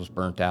stairwells was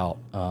burnt out,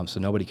 so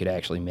nobody could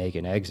actually make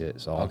an exit.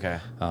 So Okay.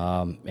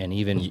 and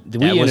even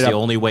That was the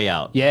only way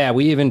out. yeah,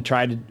 we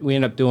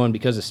ended up doing,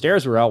 because the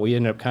stairs were out, we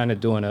ended up kind of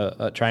doing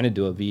trying to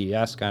do a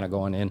VES, kind of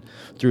going in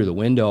through the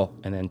window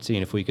and then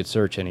seeing if we could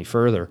search any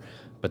further.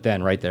 But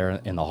then right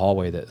there in the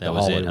hallway, the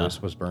was hallway it, huh?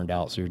 was burned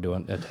out. So you're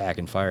doing attack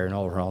and fire and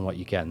overhauling what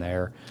you can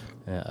there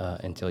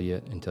until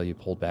you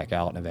pulled back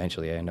out. And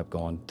eventually I ended up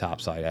going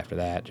topside after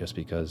that, just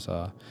because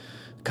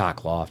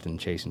cock loft and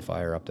chasing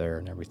fire up there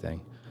and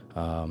everything.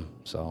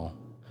 So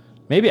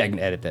maybe I can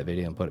edit that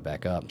video and put it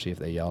back up and see if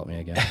they yell at me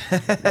again.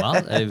 Well,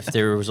 if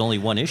there was only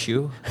one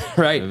issue,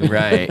 Right.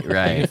 Right. you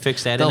can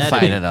fix that They'll in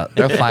find editing. it.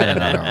 They'll find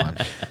another one.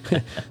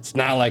 It's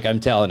not like I'm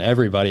telling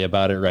everybody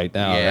about it right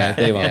now. Yeah, Right?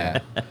 They won't. yeah.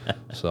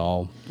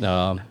 So,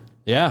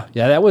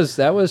 that was.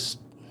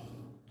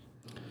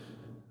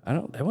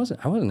 I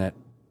wasn't at.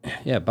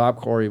 Yeah, Bob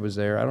Corey was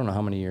there. I don't know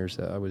how many years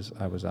I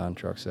was on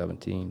Truck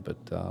 17, but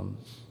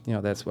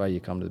that's why you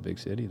come to the big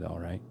city, though,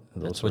 right?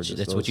 That's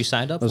what you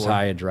signed up those for.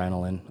 high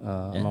adrenaline.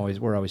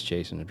 We're always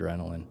chasing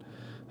adrenaline.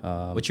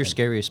 What's your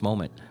scariest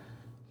moment?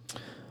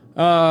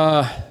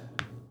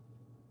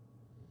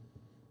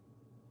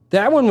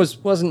 That one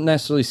wasn't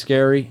necessarily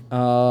scary.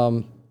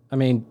 I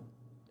mean,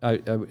 I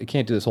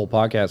can't do this whole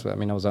podcast, but I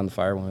mean, I was on the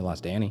fire when we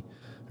lost Danny,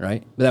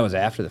 right? But that was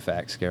after the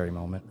fact scary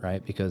moment,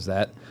 right? Because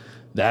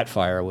that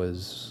fire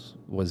was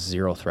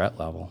zero threat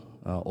level.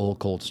 Old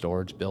cold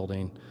storage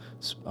building,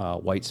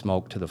 white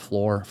smoke to the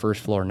floor.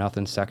 First floor,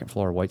 nothing. Second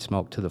floor, white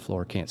smoke to the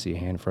floor. Can't see a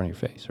hand in front of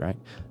your face, right?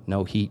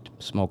 No heat,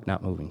 smoke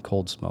not moving,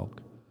 cold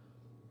smoke.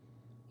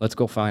 Let's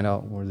go find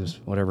out where this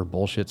whatever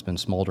bullshit's been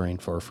smoldering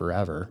for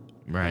forever.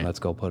 Right. And let's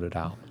go put it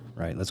out.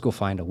 Right. Let's go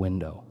find a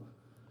window.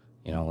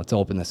 Let's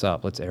open this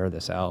up. Let's air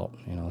this out.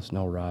 It's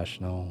no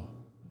rush. No.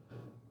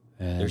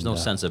 There's no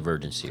sense of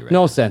urgency, right?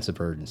 No sense of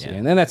urgency, Yeah.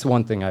 and then that's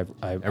one thing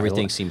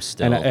Everything seems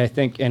still. And I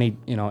think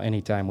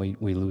anytime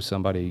we lose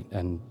somebody,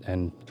 and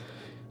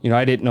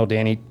I didn't know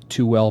Danny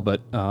too well,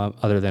 but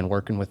other than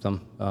working with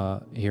them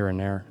here and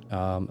there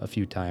a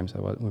few times,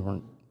 we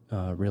weren't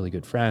really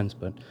good friends,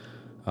 but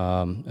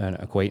an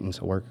acquaintance,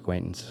 a work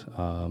acquaintance.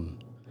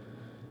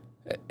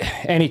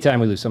 Anytime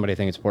we lose somebody, I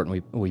think it's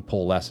important we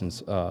pull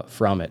lessons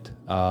from it.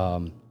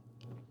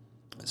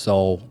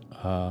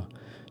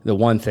 The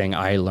one thing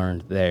I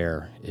learned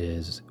there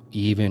is,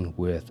 even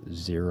with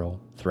zero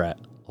threat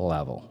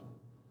level,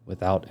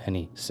 without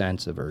any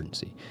sense of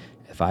urgency,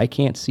 if I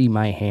can't see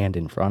my hand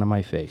in front of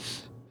my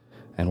face,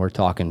 and we're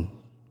talking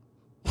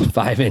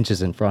 5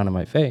 inches in front of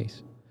my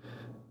face,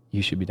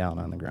 you should be down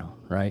on the ground,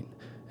 right?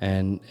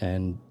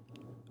 And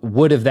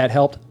would have that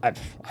helped?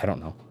 I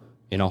don't know.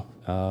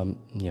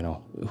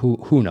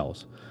 Who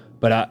knows?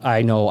 But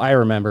I know, I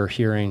remember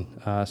hearing,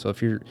 so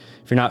if you're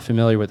not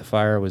familiar with the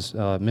fire, it was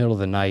middle of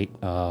the night.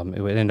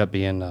 It would end up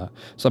being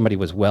somebody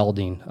was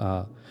welding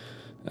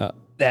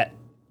that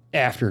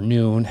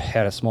afternoon,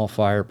 had a small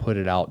fire, put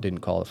it out,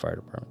 didn't call the fire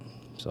department.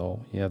 So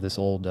you have this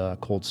old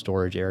cold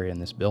storage area in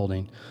this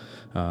building,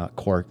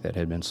 cork that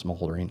had been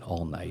smoldering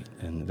all night,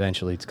 and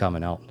eventually it's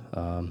coming out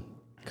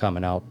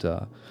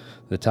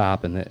the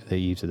top and the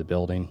eaves of the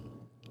building,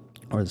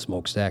 or the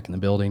smokestack in the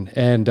building,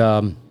 and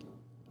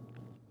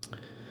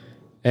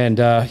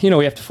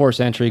we have to force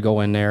entry,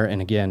 go in there,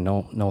 and again,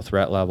 no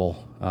threat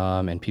level,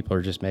 and people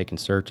are just making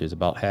searches.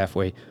 About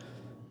halfway,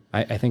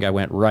 I think I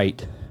went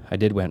right. I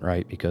did went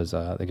right because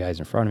the guys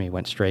in front of me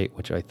went straight,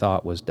 which I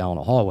thought was down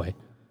a hallway.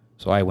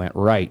 So I went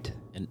right.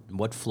 And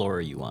what floor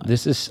are you on?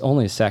 This is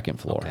only a second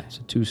floor. Okay. It's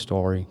a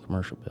 2-story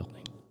commercial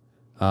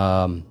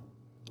building.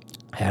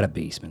 Had a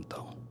basement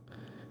though,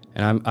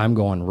 and I'm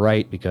going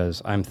right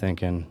because I'm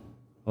thinking,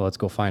 well, let's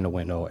go find a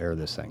window, air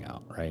this thing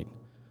out, right?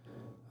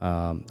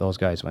 Those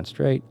guys went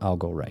straight. I'll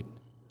go right.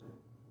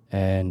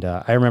 And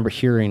I remember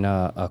hearing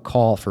a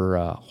call for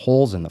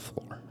holes in the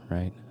floor,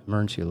 right?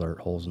 Emergency alert,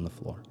 holes in the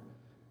floor.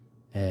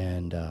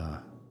 And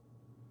I'm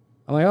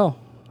like, oh,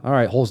 all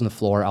right, holes in the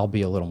floor. I'll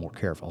be a little more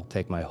careful. I'll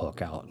take my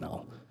hook out and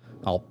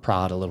I'll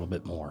prod a little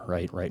bit more,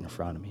 right in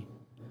front of me.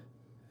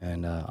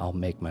 And I'll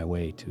make my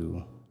way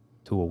to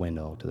a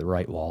window, to the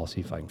right wall,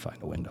 see if I can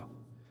find a window.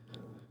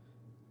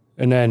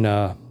 And then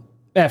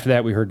after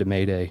that, we heard the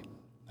Mayday.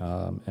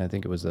 And I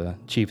think it was the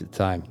chief at the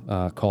time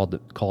called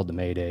the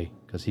Mayday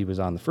because he was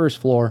on the first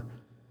floor,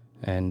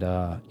 and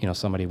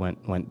somebody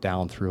went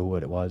down through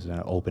what it was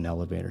an open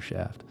elevator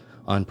shaft,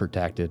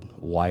 unprotected,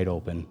 wide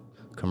open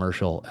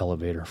commercial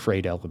elevator,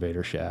 freight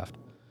elevator shaft,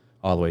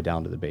 all the way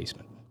down to the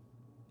basement.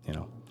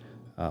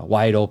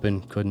 Wide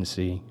open, couldn't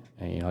see.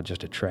 And,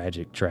 just a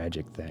tragic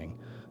thing.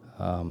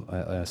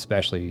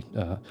 Especially,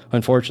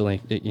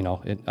 unfortunately,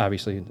 it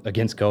obviously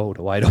against code,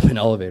 a wide open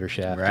elevator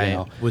shaft.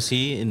 Right. Was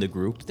he in the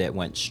group that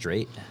went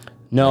straight?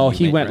 No,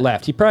 he went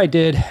left. He probably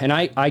did, and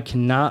I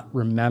cannot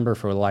remember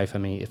for the life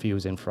of me if he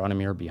was in front of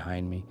me or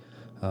behind me.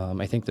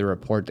 I think the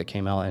report that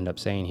came out ended up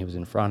saying he was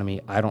in front of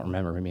me. I don't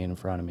remember him being in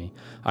front of me.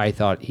 I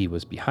thought he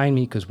was behind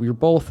me because we were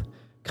both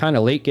kind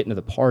of late getting to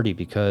the party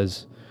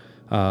because,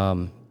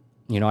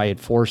 I had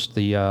forced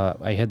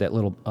I had that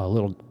little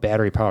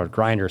battery-powered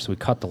grinder, so we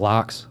cut the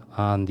locks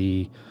on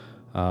the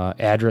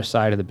address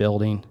side of the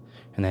building,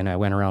 and then I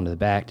went around to the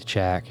back to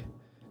check.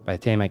 By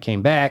the time I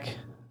came back,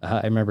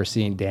 I remember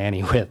seeing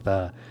Danny with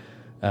the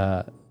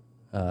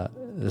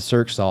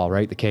Cirque saw,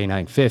 right, the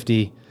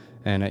K950,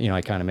 and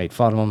I kind of made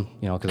fun of him,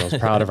 because I was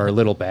proud of our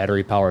little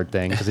battery-powered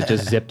thing because it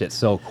just zipped it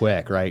so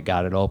quick, right?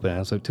 Got it open. And I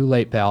was like, too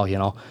late, pal,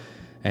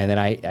 And then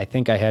I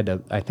think I had to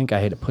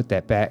put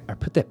that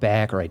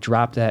back, or I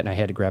dropped that, and I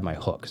had to grab my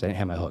hook because I didn't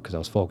have my hook because I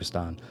was focused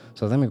on.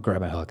 So let me grab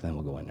my hook, and then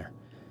we'll go in there.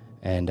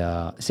 And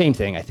same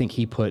thing, I think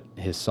he put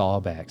his saw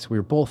back. So we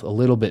were both a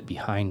little bit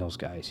behind those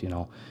guys,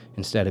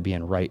 instead of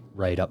being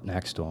right up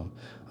next to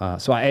them.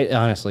 So I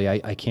honestly,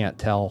 I can't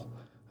tell.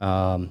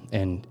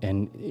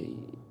 And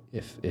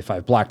if I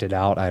blocked it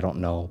out, I don't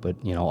know. But,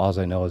 all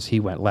I know is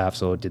he went left.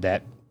 So did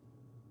that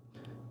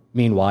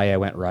mean why I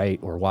went right,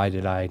 or why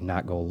did I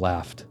not go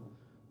left?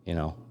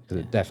 Because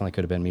it definitely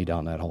could have been me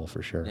down that hole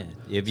for sure.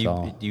 Yeah.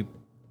 Do you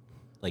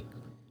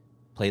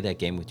play that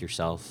game with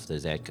yourself?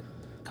 Does that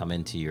come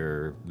into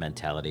your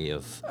mentality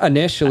of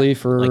initially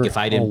if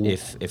I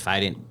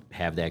didn't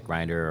have that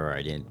grinder, or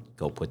I didn't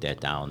go put that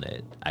down,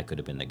 that I could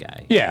have been the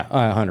guy? Yeah,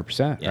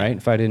 100%. Right.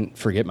 If I didn't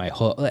forget my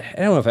hook, I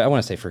don't know if I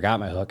want to say forgot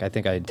my hook. I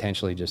think I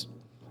intentionally I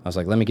was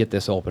like, let me get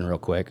this open real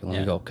quick and let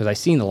me go, because I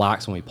seen the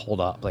locks when we pulled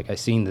up. Like I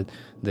seen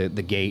the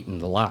gate and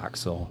the lock,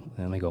 so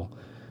let me go.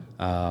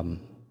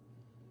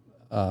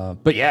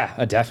 But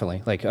yeah,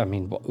 definitely.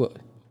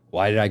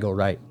 Why did I go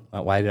right?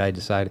 Why did I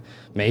decide?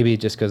 Maybe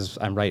just because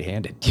I'm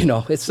right-handed.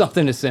 It's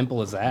something as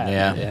simple as that.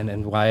 Yeah.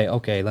 And why?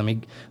 Okay, let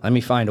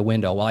me find a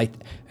window. Well,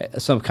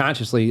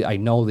 subconsciously I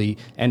know the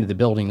end of the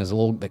building is a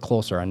little bit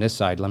closer on this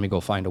side. Let me go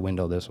find a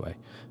window this way,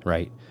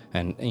 right?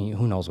 And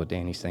who knows what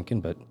Danny's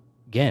thinking? But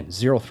again,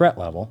 0 threat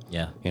level.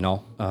 Yeah.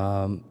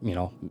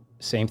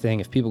 Same thing.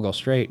 If people go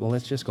straight, well,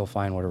 let's just go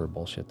find whatever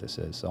bullshit this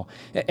is. So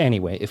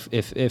anyway,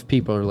 if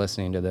people are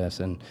listening to this,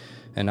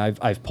 and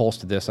I've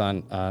posted this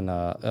on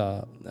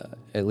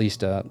at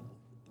least on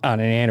an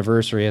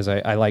anniversary, as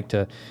I like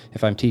to,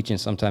 if I'm teaching,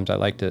 sometimes I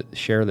like to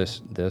share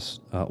this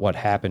what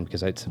happened,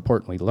 because it's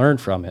important we learn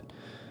from it.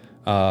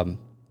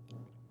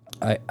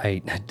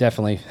 I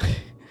definitely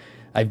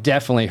I've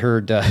definitely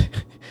heard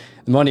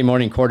Monday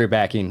morning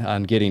quarterbacking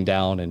on getting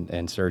down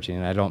and searching,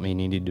 and I don't mean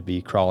you need to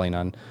be crawling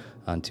on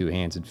 2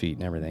 hands and feet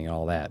and everything and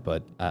all that,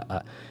 but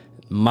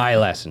my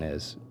lesson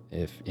is,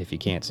 if you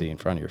can't see in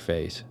front of your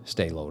face,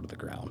 stay low to the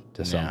ground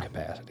to some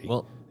capacity.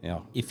 Well,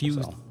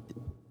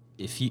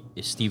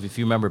 Steve, if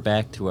you remember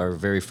back to our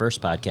very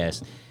first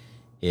podcast,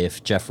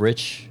 if Jeff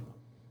Rich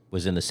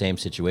was in the same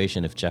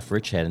situation, if Jeff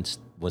Rich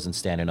wasn't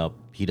standing up,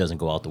 he doesn't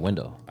go out the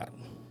window.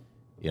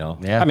 Yeah.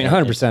 I mean,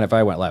 100%. If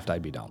I went left,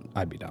 I'd be down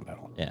that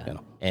hole. Yeah.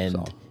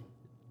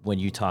 When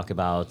you talk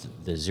about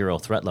the 0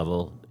 threat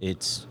level,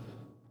 it's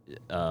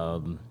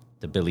the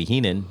Billy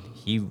Heenan.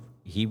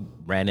 He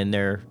ran in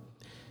there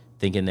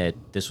thinking that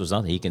this was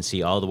nothing. He can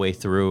see all the way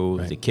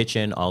through the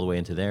kitchen, all the way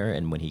into there,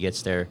 and when he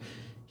gets there,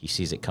 he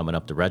sees it coming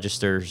up the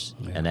registers,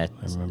 and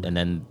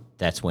then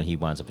that's when he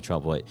winds up in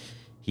trouble. But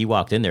he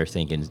walked in there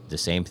thinking the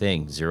same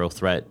thing: zero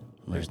threat.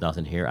 There's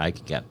nothing here. I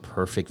got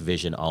perfect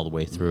vision all the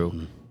way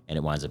through, and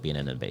it winds up being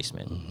in the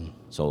basement.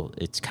 So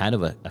it's kind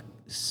of a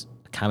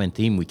common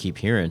theme we keep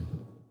hearing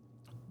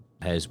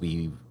as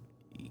we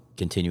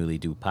continually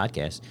do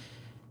podcasts.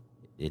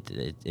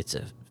 It's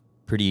a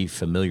pretty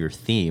familiar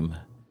theme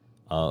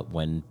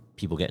when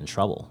people get in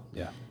trouble.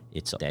 Yeah.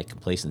 It's that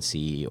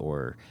complacency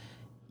or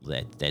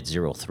that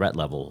zero threat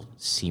level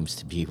seems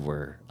to be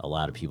where a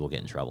lot of people get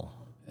in trouble.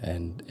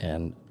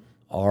 And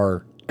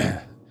our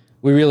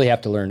we really have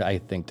to learn, I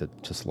think,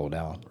 to slow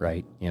down,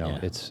 right?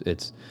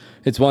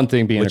 It's one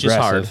thing being Which is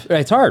aggressive.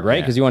 hard. It's hard, right?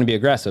 Yeah. Because you want to be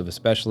aggressive,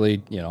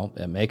 especially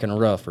at making a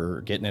roof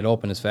or getting it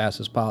open as fast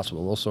as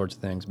possible. Those sorts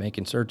of things,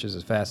 making searches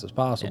as fast as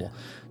possible.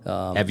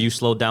 Have you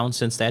slowed down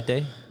since that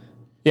day?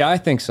 Yeah, I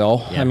think so.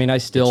 Yeah. I mean, I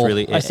still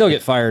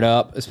get fired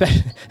up,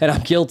 especially, and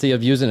I'm guilty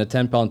of using a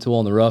 10-pound tool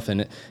on the roof.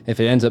 And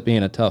if it ends up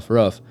being a tough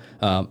roof,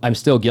 I'm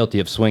still guilty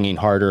of swinging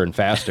harder and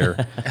faster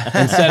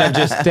instead of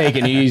just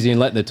taking it easy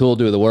and letting the tool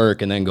do the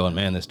work and then going,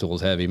 man, this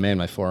tool's heavy. Man,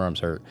 my forearms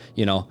hurt.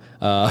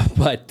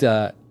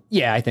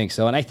 Yeah, I think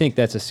so, and I think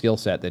that's a skill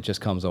set that just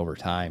comes over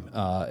time.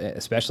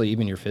 Especially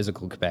even your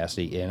physical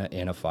capacity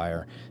in a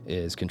fire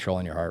is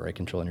controlling your heart rate,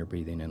 controlling your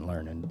breathing, and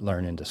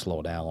learning to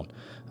slow down.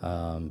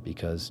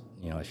 Because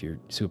if you're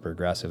super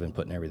aggressive and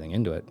putting everything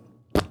into it,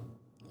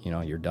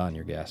 you're done,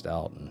 you're gassed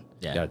out, and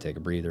you got to take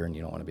a breather, and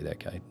you don't want to be that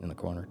guy in the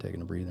corner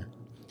taking a breather.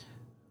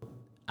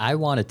 I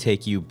want to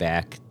take you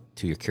back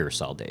to your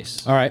Curacao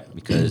days. All right,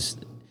 because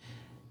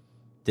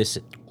this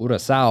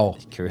Curacao,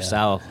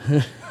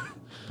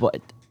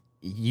 but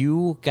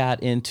you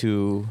got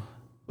into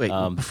Wait,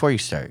 before you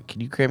start,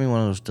 can you grab me one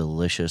of those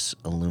delicious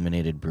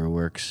Illuminated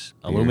Brewworks?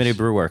 Illuminated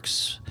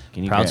Brewworks,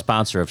 proud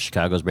sponsor of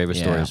Chicago's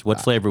Bravest Stories.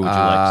 What flavor would you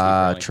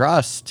like, Steve?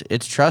 Trust.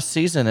 It's Trust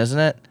season, isn't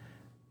it?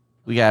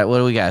 What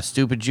do we got?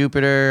 Stupid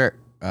Jupiter,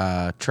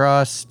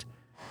 Trust.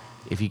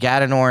 If you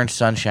got an orange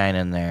sunshine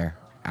in there,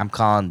 I'm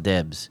calling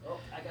dibs.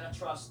 I got a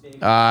Trust,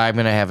 baby. I'm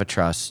going to have a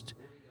Trust.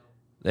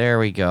 There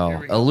we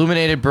go.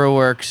 Illuminated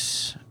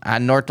Brewworks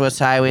on Northwest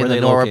Highway in the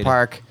Nora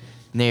Park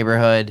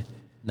neighborhood.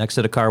 Next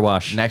to the car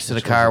wash. Next to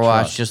the car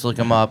wash. Just look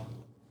them up.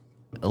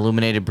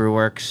 Illuminated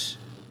Brewworks.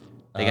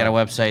 They got a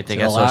website. They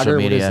got social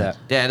media. What is that?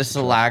 Yeah, this is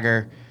a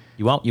lager.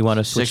 You want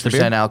to switch the 6%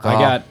 beer? alcohol.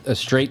 I got a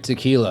straight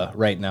tequila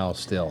right now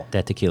still.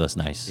 That tequila's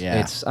nice. Yeah.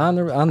 It's on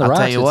the I'll rocks.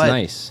 tell you It's what,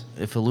 nice.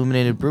 if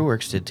Illuminated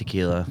Brewworks did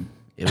tequila,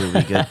 it would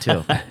be good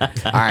too.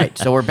 All right,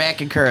 so we're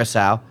back in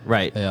Curacao.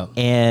 Right. Yeah.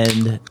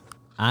 And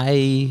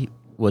I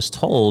was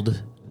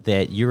told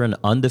that you're an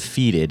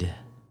undefeated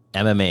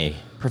MMA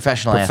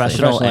Professional athlete.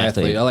 Professional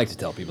athlete. I like to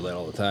tell people that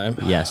all the time.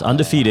 Yes,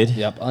 undefeated.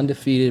 Yep,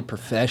 undefeated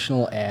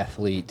professional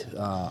athlete.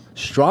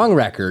 Strong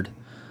record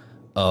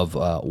of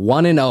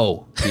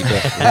 1-0, people.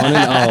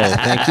 1-0.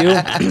 Thank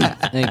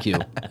you. Thank you.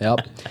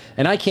 Yep.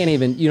 And I can't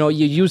even, you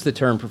use the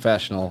term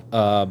professional,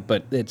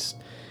 but it's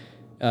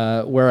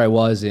where I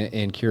was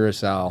in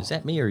Curacao. Is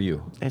that me or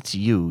you? That's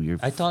you.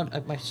 I thought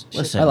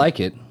Listen. I like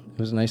it. It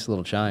was a nice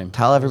little chime.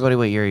 Tell everybody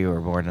what year you were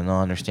born, and they'll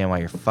understand why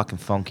your fucking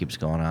phone keeps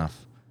going off.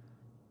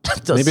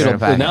 Maybe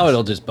Certified. now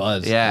it'll just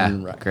buzz. Yeah,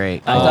 And-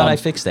 great. I thought I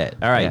fixed that.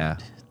 All right. Yeah.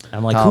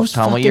 I'm like, Tell whose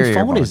them what fucking year you're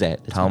phone born. is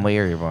that? Tell them what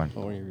year you're born.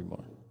 Oh, you're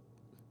reborn.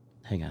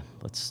 Hang on.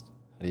 Let's.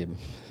 How do you,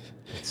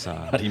 How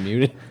how do you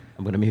mute it?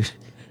 I'm gonna mute.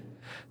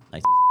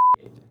 Like,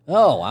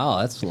 Oh,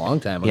 wow. That's a long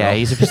time ago. Yeah,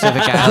 he's a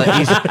Pacific Island.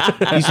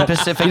 He's a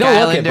Pacific You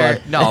don't look it,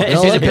 Islander. bud. No, You don't he's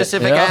a look it.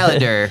 Pacific Yeah.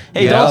 Islander.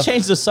 hey, don't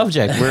change the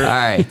subject. We're All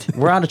right.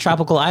 We're on a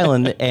tropical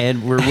island,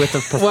 and we're with a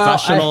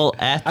professional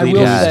athlete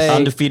will who's say-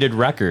 undefeated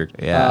record.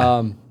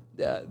 Yeah.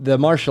 The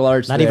martial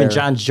arts. Not there, even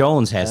John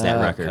Jones has that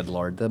record. Good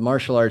Lord, the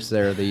martial arts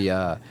there.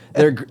 Their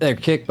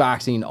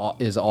kickboxing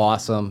is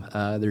awesome.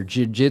 Their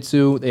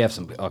jiu-jitsu, they have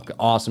some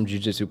awesome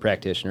jiu-jitsu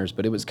practitioners,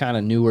 but it was kind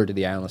of newer to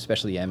the island,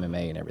 especially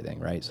MMA and everything,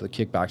 right? So the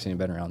kickboxing had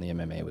been around, the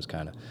MMA was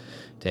kind of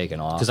taken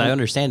off. Because I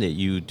understand that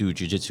you do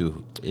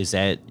jiu-jitsu. Is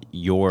that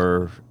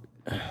your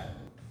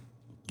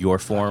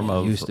form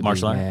of used to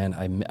martial be, art?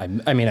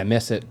 man. I mean, I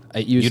miss it.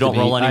 It used You to don't be.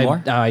 roll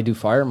anymore? I do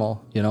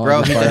fireball. Bro,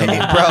 I do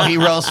fireball. he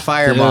rolls Dude,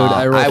 fireball.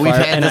 I roll We've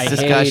fire- had and this I hate-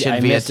 discussion I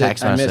via miss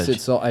text it, I message.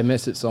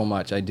 miss it so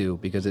much. I do,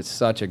 because it's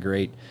such a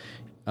great.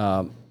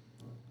 I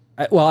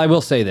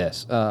will say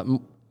this: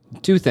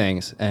 two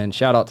things, and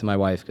shout out to my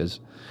wife,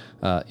 because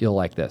you'll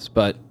like this.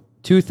 But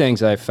two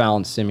things I've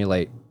found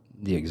simulate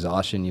the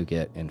exhaustion you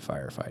get in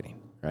firefighting.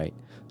 Right?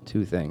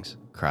 Two things.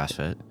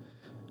 CrossFit.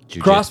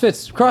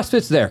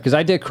 CrossFit's there, because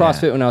I did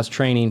CrossFit when I was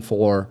training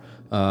for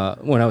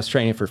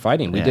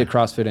fighting. We Yeah. did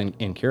CrossFit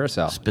in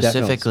Curacao.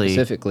 Definitely,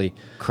 specifically.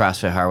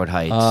 CrossFit Harwood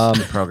Heights.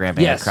 The program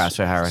at yes.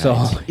 CrossFit Harwood So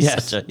Heights.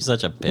 yes, He's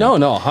such a pimp. no,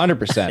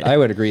 100%. I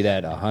would agree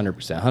that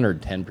 100%,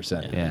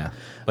 110%. Yeah.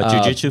 But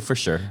jiu-jitsu for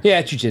sure.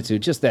 Yeah, jiu-jitsu,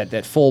 just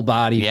that full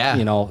body,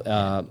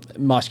 Yeah.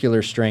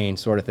 muscular strain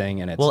sort of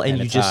thing. And it's Well, and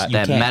you it's just hot. you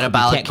That can't,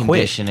 metabolic you can't quit.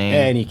 conditioning.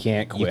 And you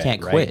can't quit.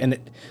 can't right? quit. And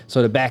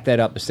so to back that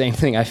up, the same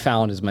thing I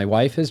found is my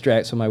wife has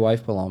dragged. So my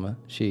wife Paloma,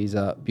 she's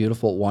a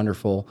beautiful,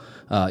 wonderful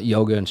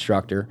yoga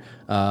instructor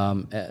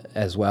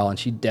as well, and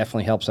she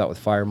definitely helps out with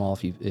Fire Mall.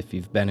 If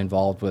you've been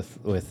involved with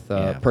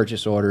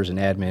purchase orders and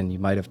admin, you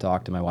might have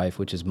talked to my wife,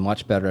 which is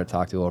much better to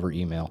talk to over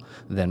email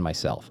than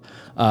myself.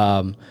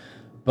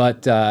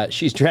 But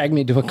she's dragged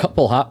me to a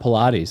couple hot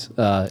Pilates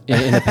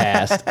in the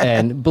past,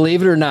 and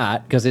believe it or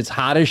not, because it's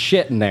hot as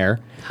shit in there.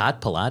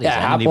 Hot Pilates. Yeah,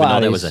 I hot didn't even know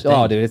that Pilates. was a thing.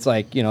 Oh, dude, it's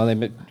like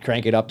they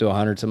crank it up to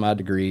 100 some odd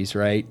degrees,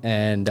 right?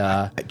 And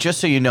Just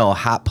so you know,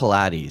 Hot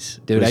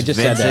Pilates. Dude, was I just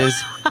said that.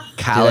 Vince's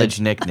college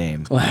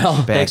nickname. Well,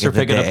 back Thanks for in the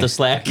picking up day. the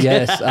slack.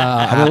 yes, I'm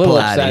a Hot little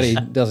Pilates. upset he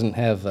doesn't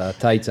have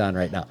tights on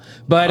right now.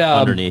 But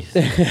Underneath.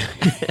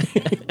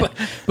 but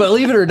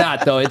believe it or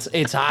not, though,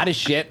 it's hot as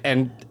shit,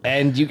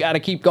 and you got to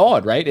keep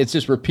going, right? It's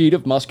just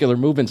repeated muscular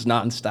movements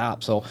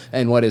nonstop. So,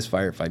 and what is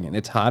firefighting?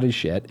 It's hot as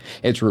shit.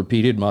 It's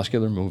repeated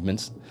muscular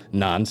movements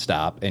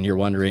nonstop, and you're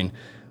wondering,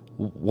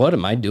 what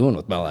am I doing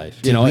with my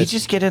life? Did we it's-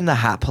 just get in the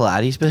Hot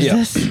Pilates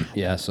business?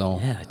 yeah. So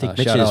Yeah, I think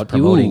Mitch shout is out-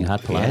 promoting Ooh.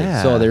 Hot Pilates.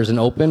 Yeah. So there's an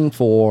open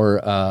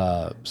for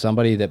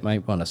somebody that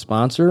might want to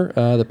sponsor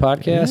the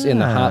podcast in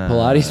the hot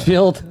Pilates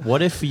field.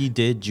 What if you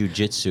did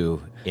jiu-jitsu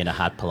in a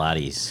hot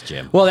Pilates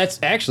gym? Well, that's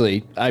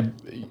actually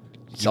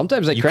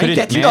sometimes I You crank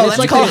couldn't- it. man, Man, it's it's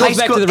like like it high goes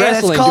back school- to the yeah, it's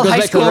wrestling. called It goes high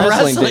back to the school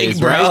wrestling wrestling, days,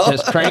 bro. right?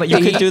 Just crank But you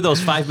the could heat. do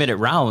those 5-minute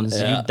rounds.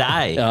 You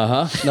die.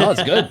 No,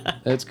 it's good.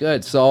 It's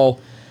good. So,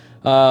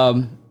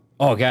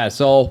 oh god.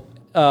 So,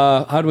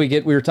 how do we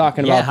get? We were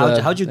talking Yeah,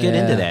 about how'd you get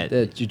into that?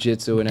 the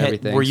jiu-jitsu and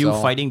everything. Were you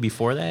so. fighting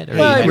before that? Or Well,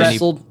 you I had any-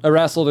 wrestled. I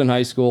wrestled in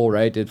high school,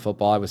 right? Did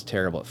football. I was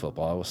terrible at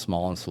football. I was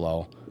small and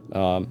slow.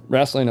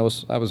 Wrestling, I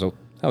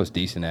was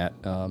decent at.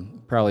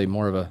 Probably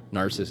more of a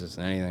narcissist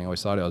than anything. I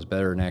always thought I was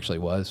better than I actually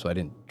was, so I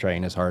didn't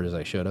train as hard as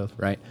I should have,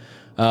 right?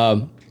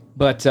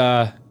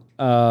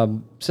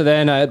 So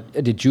then I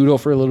did judo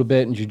for a little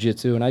bit and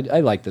jiu-jitsu, and I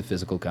like the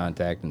physical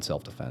contact and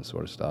self-defense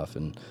sort of stuff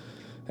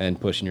and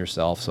pushing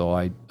yourself. So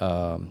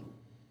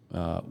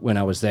when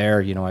I was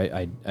there,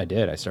 I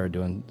did. I started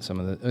doing some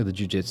of the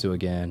jiu-jitsu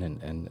again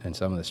and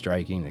some of the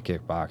striking, the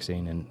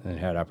kickboxing, and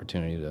had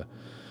opportunity to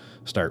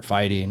start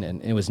fighting.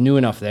 And it was new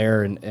enough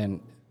there. And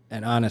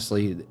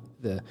honestly,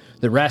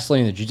 the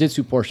wrestling, the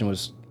jiu-jitsu portion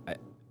was,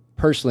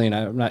 personally, and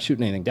I'm not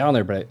shooting anything down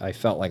there, but I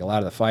felt like a lot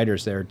of the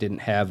fighters there didn't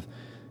have,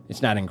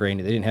 it's not ingrained.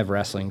 They didn't have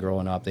wrestling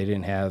growing up. They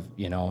didn't have,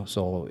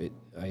 so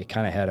I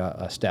kind of had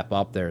a step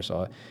up there.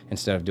 So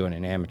instead of doing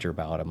an amateur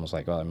bout, I was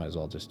like, well, I might as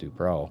well just do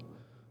pro.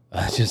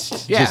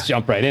 Just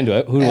jump right into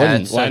it. Who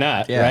wouldn't? Why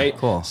not? yeah, right?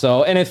 cool.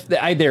 So, and if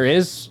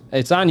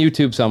it's on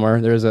YouTube somewhere.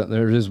 There is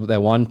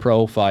that one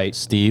pro fight.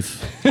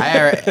 Steve. We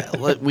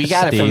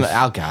got it from Steve.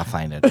 I'll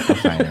find it. I'll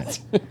find it.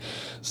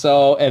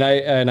 So,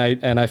 and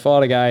I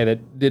fought a guy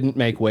that didn't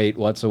make weight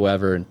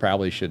whatsoever and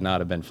probably should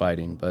not have been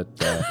fighting, but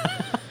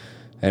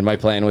and my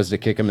plan was to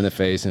kick him in the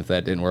face, and if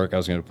that didn't work, I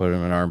was going to put him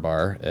in an arm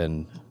bar,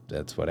 and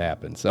that's what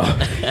happened. So,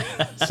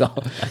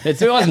 it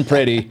wasn't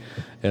pretty,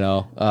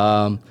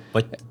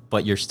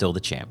 But you're still the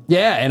champ.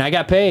 Yeah, and I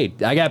got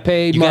paid. I got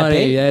paid You got money.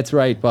 paid? That's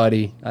right,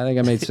 buddy. I think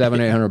I made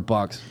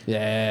 $700-800.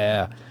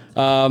 Yeah.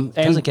 And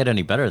Doesn't get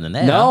any better than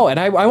that. no, and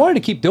I wanted to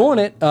keep doing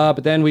it,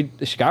 but then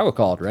Chicago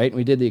called, right? And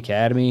we did the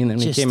academy, and then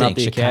we Just came think, out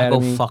the Chicago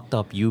academy. fucked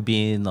up you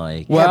being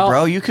like. Well, Yeah,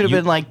 bro, you could have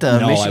been like the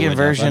No, I Michigan wouldn't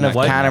version have. of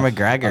I'm not Conor good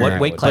McGregor. What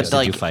weight class But,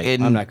 did you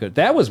fight? I'm not good.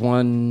 That was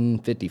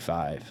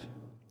 155.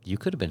 You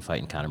could have been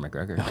fighting Conor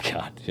McGregor. Oh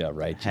God, yeah,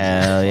 right. Jesus.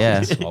 Hell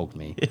yeah. Smoke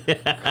me,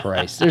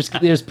 Christ.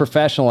 There's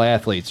professional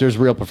athletes. There's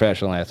real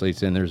professional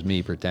athletes, and there's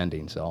me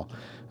pretending. So,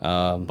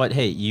 But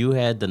hey, you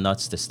had the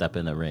nuts to step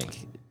in the ring.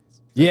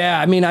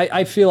 yeah. I mean,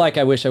 I feel like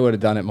I wish I would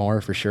have done it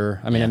more for sure.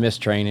 I mean, Yeah. I missed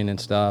training and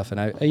stuff, and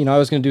I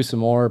was going to do some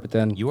more, but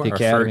then You were the our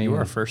academy. you were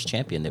our first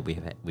champion that we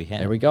had.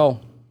 There we go.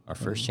 Our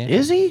first champion.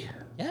 Is he?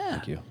 Yeah.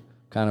 Thank you.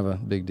 Kind of a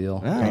big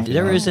deal. Oh.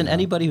 There isn't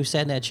anybody who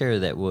sat in that chair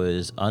that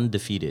was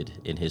undefeated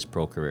in his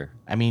pro career.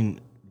 I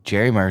mean,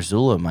 Jerry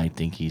Marzullo might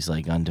think he's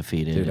like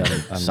undefeated Dude, or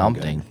I'm no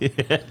something.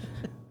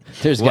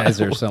 There's guys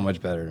that are so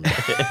much better than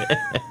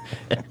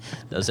me.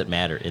 Doesn't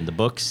matter. In the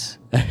books,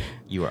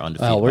 you are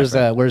undefeated. Well, my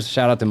friend. where's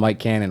shout out to Mike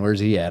Cannon? Where's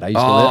he at? I used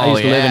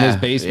to live in his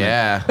basement.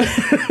 Yeah.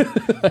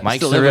 Mike's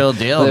Still the live real in-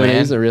 deal, live in- man.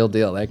 He's the real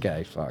deal. That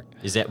guy, fuck.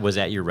 Was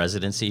that your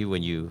residency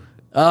when you?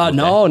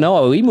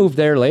 No, we moved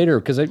there later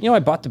because I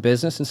bought the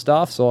business and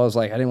stuff. So I was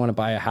like, I didn't want to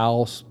buy a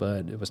house,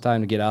 but it was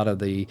time to get out of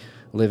the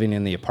living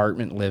in the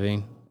apartment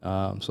living.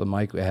 So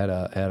Mike had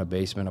a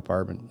basement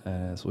apartment,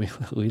 so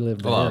we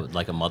lived there. Oh,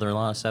 like a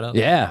mother-in-law setup?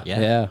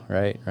 Yeah,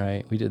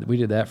 right. We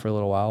did that for a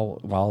little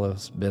while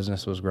this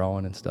business was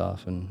growing and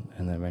stuff, and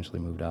then eventually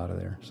moved out of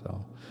there.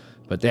 So,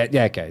 but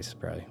that guy's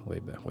probably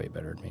way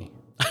better than me.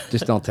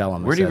 Just don't tell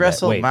him. I Where do you said that.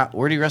 wrestle? Wait.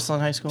 Where do you wrestle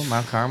in high school?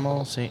 Mount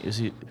Carmel? Is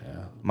he?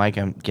 Mike,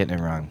 I'm getting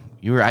it wrong.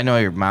 I know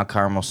you're Mount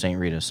Carmel, St.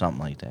 Rita,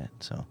 something like that.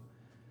 So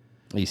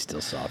He's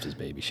still soft as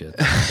baby shit.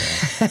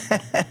 So.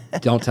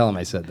 Don't tell him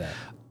I said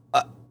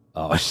that.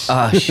 Oh,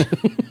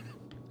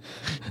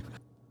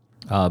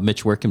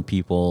 Mitch, where can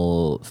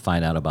people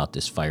find out about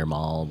this Fire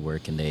Mall? Where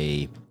can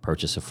they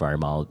purchase a Fire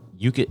Mall?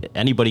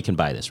 Anybody can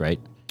buy this, right?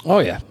 oh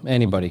yeah,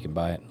 anybody can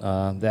buy it.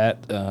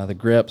 The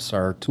grips,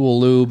 our tool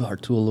lube. Our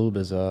tool lube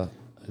is a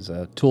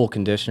tool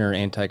conditioner,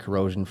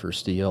 anti-corrosion for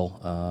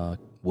steel,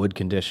 wood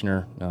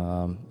conditioner.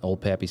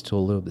 Old Pappy's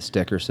tool lube. The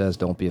sticker says,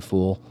 "Don't be a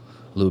fool,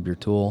 lube your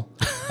tool."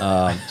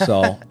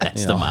 So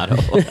That's the motto.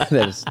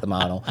 that is the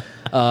motto.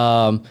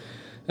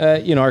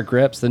 Our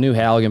grips, the new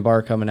Halligan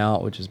bar coming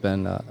out, which has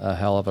been a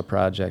hell of a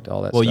project.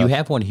 All that. Well, stuff. you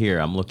have one here.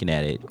 I'm looking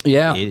at it.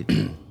 Yeah.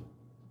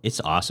 It's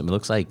awesome. It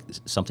looks like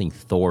something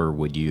Thor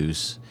would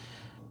use.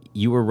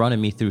 You were running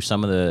me through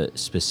some of the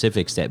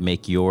specifics that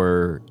make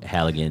your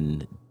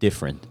Halligan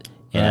different,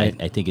 and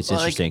Right. I think it's Well,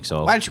 interesting.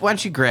 So why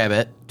don't you grab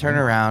it, turn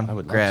around,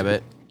 grab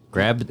it,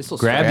 grab This'll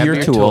grab grab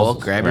your tool,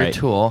 grab right. your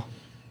tool,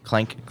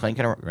 clank it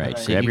around. Right,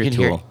 So grab you your can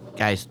hear- tool.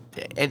 guys.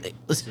 And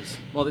listen,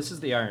 Well, this is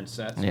the iron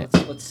set. So Yeah.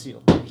 let's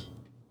seal.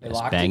 They Just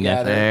lock bang that.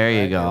 together. There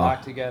you They go.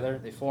 lock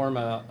together. They form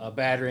a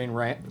battering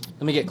ram.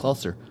 Let me get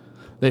closer.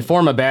 They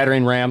form a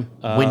battering ram.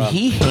 when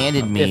he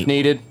handed me, if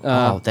needed.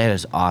 oh, that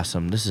is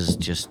awesome. This is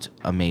just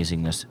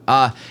amazingness.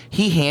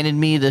 He handed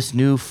me this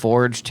new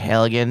forged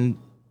Halligan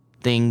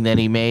thing that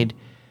he made.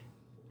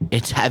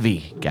 It's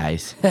heavy,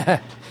 guys.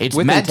 It's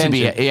With meant to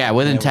be, intention. yeah, with Yeah,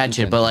 with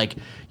intention. But like,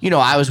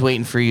 I was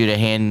waiting for you to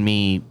hand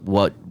me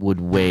what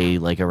would weigh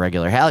like a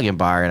regular Halligan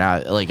bar, and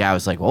I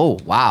was like, oh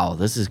wow,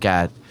 this has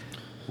got.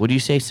 What do you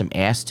say? Some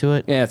ass to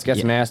it? Yeah, it's got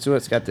some ass to it.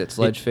 It's got that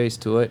sledge face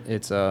to it.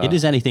 It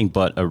is anything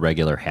but a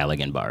regular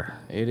Halligan bar.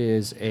 It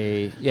is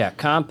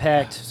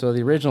compact. So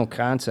the original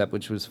concept,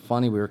 which was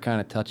funny, we were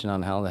kind of touching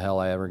on how the hell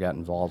I ever got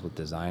involved with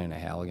designing a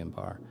Halligan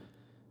bar.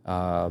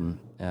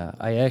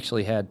 I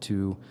actually had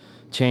to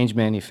change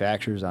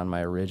manufacturers on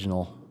my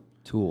original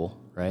tool.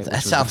 Right. That which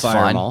was the sounds Fire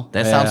fun. Mall.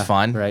 That sounds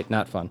fun. Right.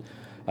 Not fun.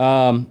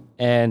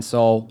 And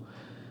so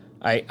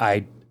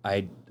I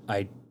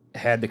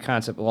had the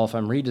concept. Well, if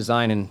I'm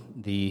redesigning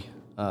the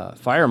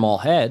Fire Mall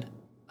head,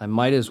 I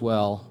might as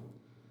well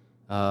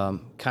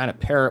kind of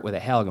pair it with a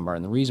Halligan bar.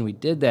 And the reason we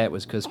did that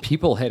was because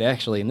people had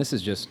actually, and this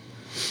is just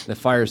the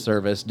fire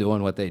service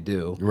doing what they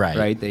do. Right.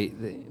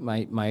 Right.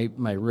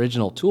 My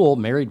original tool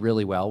married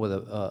really well with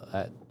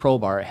a Pro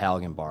Bar, a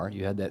Halligan bar.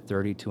 You had that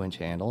 32-inch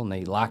handle, and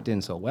they locked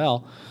in so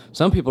well.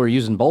 Some people are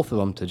using both of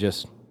them to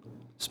just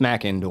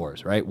smack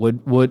indoors, right?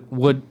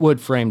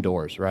 Wood frame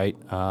doors, right?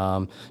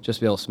 Just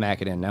to be able to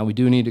smack it in. Now we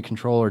do need a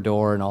controller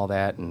door and all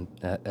that, and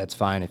that's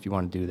fine if you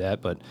want to do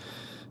that. But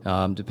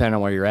depending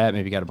on where you're at,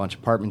 maybe you got a bunch of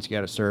apartments you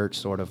got to search,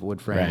 sort of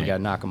wood frame. Right. You got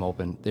to knock them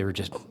open. They were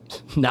just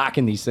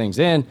knocking these things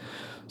in.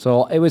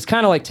 So it was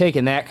kind of like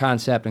taking that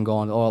concept and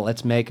going, oh,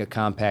 let's make a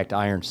compact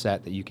iron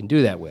set that you can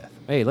do that with.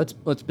 Hey, let's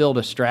build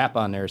a strap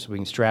on there so we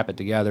can strap it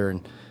together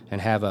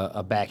and have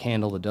a back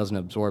handle that doesn't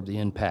absorb the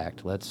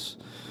impact. Let's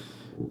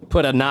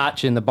put a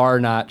notch in the bar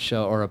notch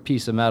or a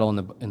piece of metal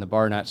in the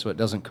bar notch so it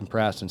doesn't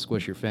compress and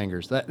squish your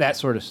fingers. That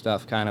sort of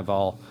stuff kind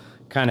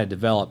of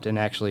developed and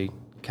actually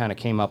kind of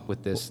came up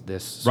with this Run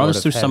sort us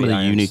of through some of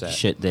heavy the iron unique set.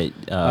 shit that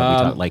we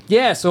talked like.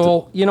 Yeah,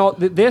 so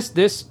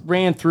this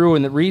ran through,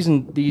 and the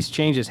reason these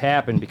changes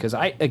happened because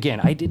I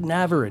did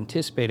never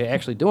anticipate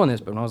actually doing this,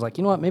 but when I was like,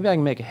 you know what, maybe I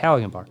can make a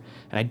Halligan bar,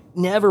 and I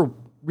never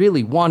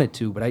really wanted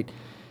to, but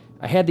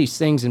I had these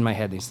things in my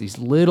head, these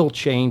little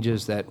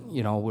changes that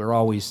we're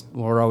always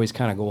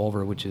kind of go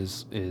over, which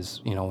is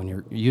when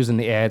you're using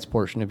the adds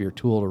portion of your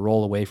tool to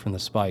roll away from the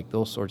spike,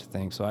 those sorts of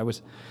things. So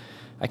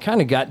I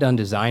kind of got done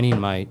designing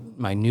my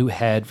new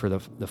head for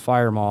the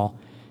Fire Mall,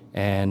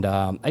 and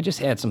I just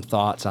had some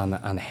thoughts on the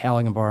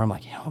Halligan bar. I'm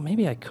like,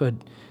 maybe I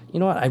could. You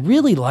know what? I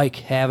really like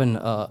having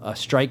a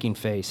striking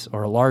face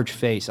or a large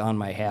face on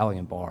my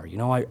Halligan bar.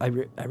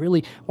 I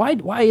really.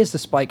 Why is the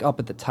spike up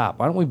at the top?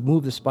 Why don't we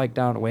move the spike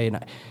down away?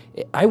 And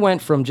I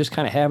went from just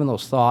kind of having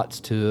those thoughts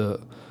to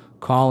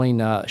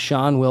calling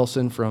Sean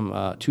Wilson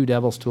from Two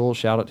Devils Tools.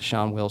 Shout out to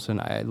Sean Wilson.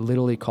 I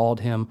literally called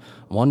him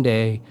one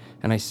day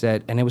and I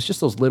said, and it was just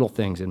those little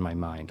things in my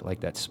mind, like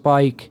that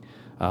spike.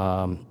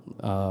 Why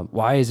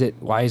is it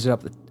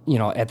up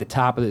at the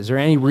top of it? Is there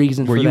any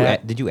reason for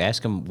that? Did you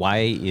ask him why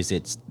is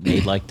it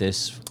made like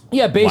this?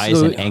 Yeah, basically.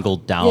 Why is it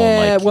angled down?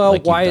 Yeah,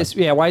 why is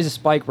is the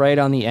spike right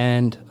on the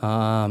end?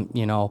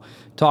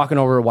 Talking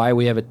over why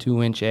we have a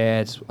 2-inch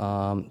adds.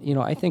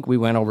 I think we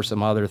went over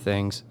some other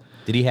things.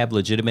 Did he have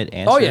legitimate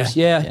answers? Oh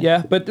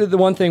yeah. But the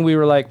one thing we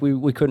were like,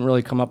 we couldn't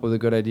really come up with a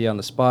good idea on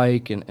the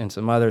spike and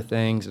some other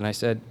things. And I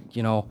said,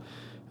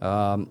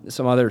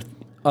 some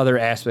other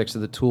aspects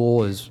of the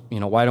tool is,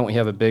 why don't we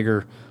have a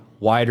bigger,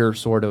 wider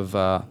sort of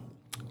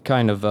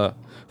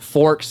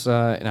forks?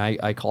 And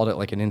I called it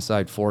like an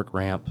inside fork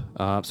ramp.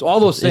 So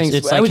all those things.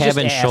 It's I like was just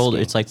having shoulder.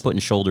 asking. It's like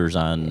putting shoulders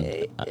on.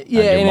 Yeah, on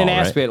your in an maul,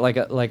 right? aspect,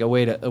 like a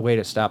way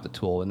to stop the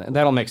tool, and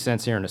that'll make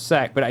sense here in a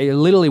sec. But I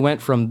literally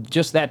went from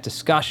just that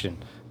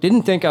discussion.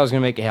 Didn't think I was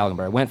going to make a Halligan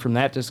bar. I went from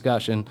that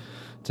discussion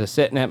to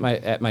sitting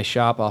at my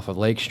shop off of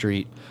Lake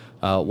Street,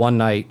 one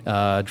night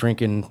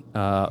drinking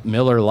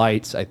Miller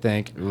Lights, I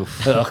think.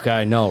 Ugh,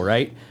 I know,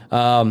 right?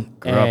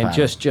 And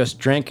just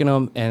drinking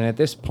them. And at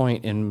this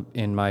point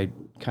in my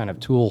kind of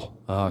tool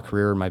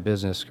career, my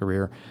business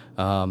career,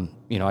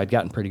 I'd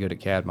gotten pretty good at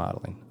CAD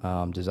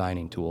modeling,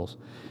 designing tools.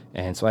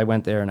 And so I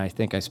went there, and I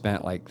think I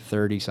spent like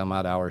 30 some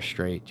odd hours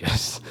straight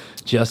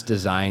just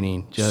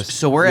designing.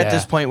 So we're at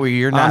this point where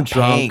you're not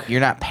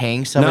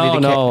paying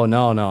somebody to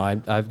No.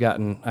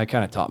 I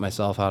kind of taught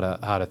myself how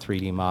to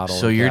 3D model.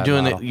 So you're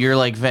doing it. You're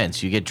like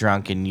Vince. You get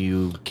drunk and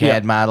you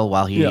CAD model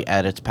while he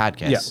edits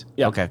podcasts.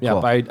 Yeah. Okay. Yeah.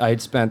 Cool.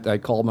 I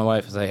called my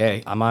wife and say,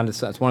 hey, I'm on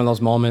to. It's one of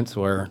those moments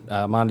where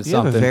I'm on to something.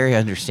 You have a very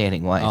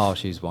understanding wife. Oh,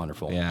 she's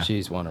wonderful. Yeah.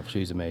 She's wonderful.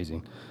 She's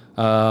amazing.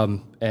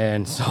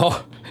 And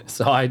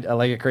so I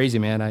like it crazy,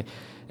 man.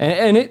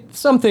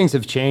 Some things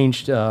have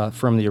changed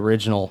from the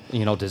original,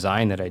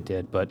 design that I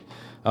did, but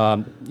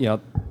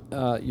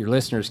your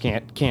listeners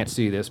can't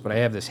see this, but I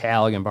have this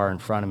Halligan bar in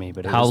front of me.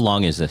 But how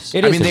long is this?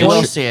 They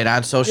will see it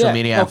on social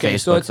media, on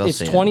Facebook. So it's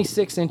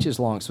 26 inches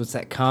long, so it's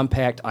that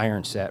compact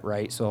iron set,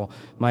 right? So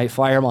my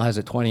Firemaul has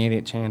a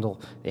 28-inch handle.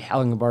 The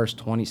Halligan bar is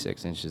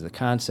 26 inches. The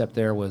concept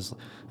there was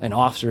an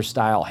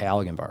officer-style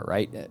Halligan bar,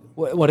 right?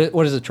 What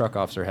does a truck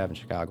officer have in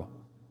Chicago?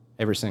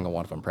 Every single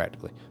one of them,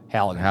 practically.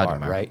 Halligan bar,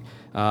 right?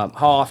 How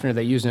often are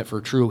they using it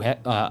for true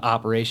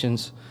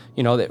operations?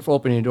 That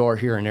opening a door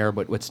here and there,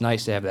 but it's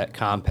nice to have that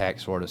compact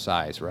sort of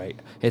size, right?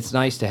 It's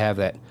nice to have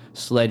that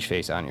sledge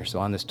face on here. So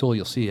on this tool,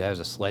 you'll see it has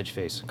a sledge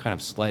face, kind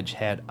of sledge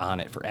head on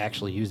it for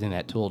actually using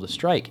that tool to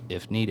strike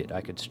if needed.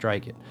 I could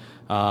strike it.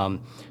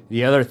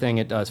 The other thing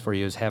it does for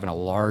you is having a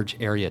large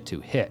area to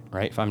hit,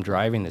 right? If I'm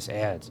driving this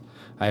adze,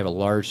 I have a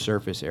large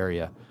surface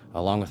area.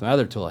 Along with my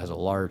other tool, it has a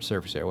large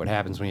surface area. What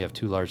happens when you have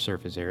two large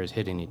surface areas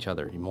hitting each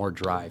other? More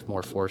drive,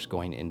 more force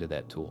going into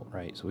that tool,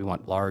 right? So we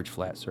want large,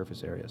 flat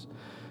surface areas.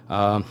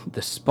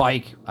 The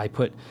spike I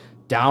put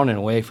down and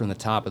away from the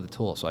top of the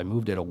tool, so I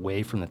moved it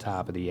away from the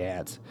top of the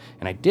adze.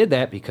 And I did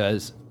that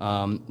because,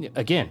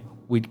 again,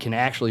 we can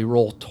actually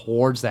roll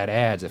towards that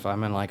adze. If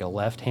I'm in like a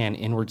left-hand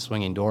inward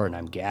swinging door and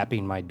I'm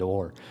gapping my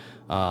door,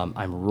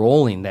 I'm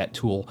rolling that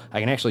tool.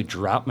 I can actually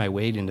drop my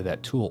weight into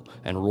that tool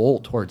and roll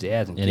towards the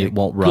adze. And it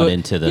won't run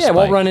into the spike. Yeah, it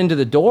won't run into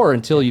the door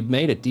until you've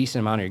made a decent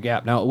amount of your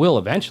gap. Now, it will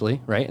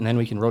eventually, right? And then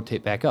we can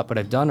rotate back up. But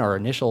I've done our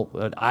initial,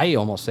 I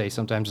almost say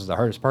sometimes is the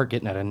hardest part,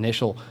 getting that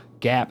initial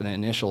gap and the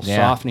initial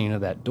softening of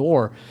that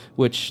door,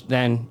 which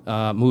then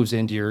moves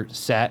into your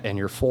set and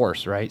your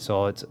force, right?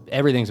 So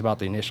everything's about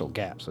the initial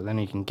gap. So then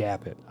you can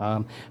gap it.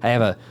 I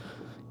have a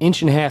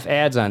 1.5-inch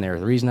adze on there.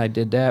 The reason I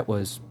did that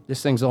was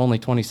this thing's only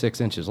 26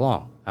 inches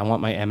long. I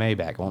want my MA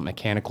back. I want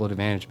mechanical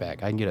advantage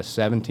back. I can get a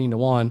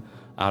 17-to-1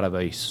 out of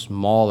a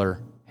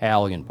smaller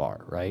Halligan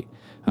bar, right?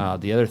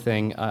 The other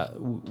thing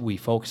we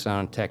focus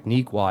on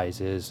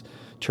technique-wise is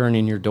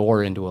turning your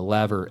door into a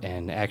lever,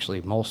 and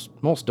actually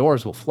most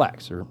doors will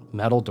flex, or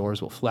metal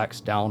doors will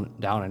flex down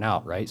and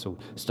out, right? So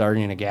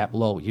starting in a gap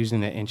low, using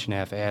the 1.5-inch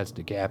adze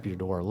to gap your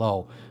door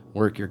low,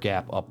 work your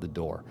gap up the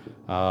door.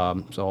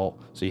 So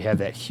you have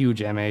that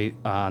huge MA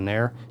on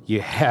there.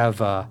 You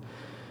have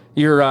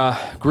your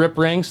grip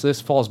rings.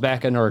 This falls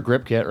back into our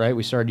grip kit, right?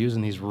 We started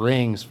using these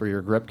rings for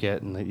your grip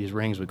kit, and these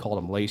rings, we call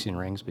them lacing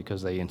rings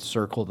because they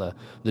encircle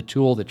the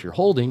tool that you're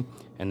holding,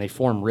 and they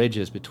form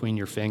ridges between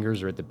your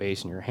fingers or at the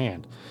base of your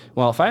hand.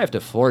 Well, if I have to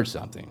forge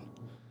something,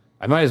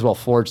 I might as well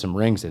forge some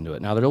rings into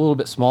it. Now, they're a little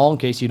bit small in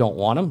case you don't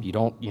want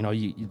them.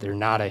 They're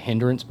not a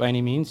hindrance by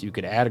any means. You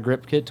could add a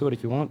grip kit to it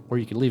if you want, or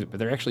you could leave it, but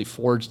they're actually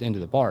forged into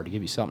the bar to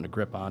give you something to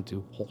grip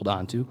onto, hold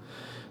onto.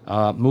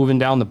 Moving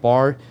down the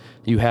bar,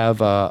 you have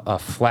a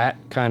flat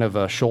kind of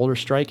a shoulder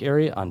strike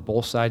area on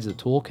both sides of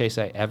the tool in case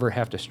I ever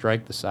have to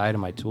strike the side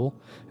of my tool.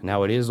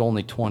 Now, it is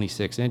only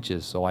 26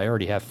 inches, so I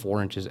already have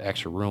 4 inches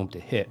extra room to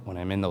hit when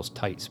I'm in those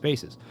tight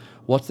spaces.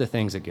 What's the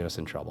things that get us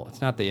in trouble?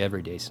 It's not the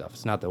everyday stuff.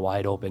 It's not the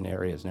wide open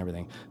areas and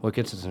everything. What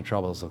gets us in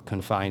trouble is the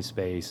confined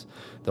space,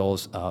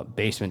 those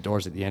basement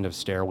doors at the end of a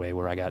stairway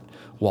where I got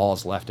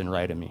walls left and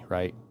right of me,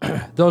 right?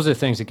 Those are the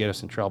things that get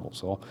us in trouble.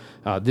 So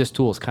this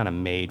tool is kind of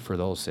made for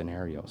those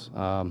scenarios.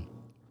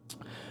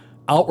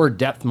 Outward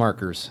depth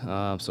markers.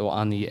 So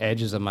on the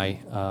edges of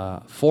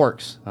my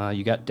forks,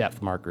 you got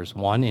depth markers.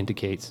 One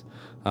indicates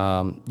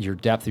your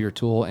depth of your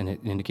tool, and it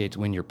indicates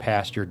when you're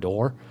past your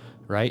door,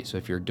 right? So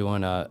if you're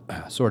doing a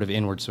sort of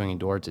inward swinging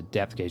door, it's a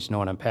depth gauge. Know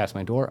when I'm past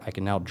my door, I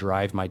can now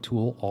drive my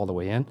tool all the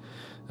way in.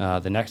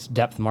 The next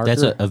depth marker.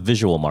 That's a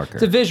visual marker.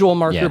 It's a visual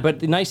marker, but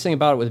the nice thing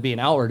about it with being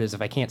outward is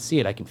if I can't see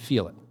it, I can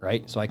feel it,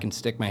 right? So I can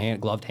stick my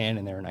gloved hand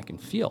in there and I can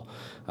feel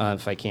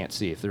if I can't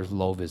see, if there's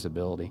low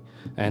visibility.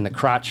 And the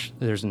crotch,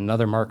 there's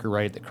another marker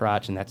right at the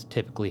crotch, and that's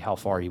typically how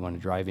far you want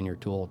to drive in your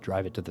tool,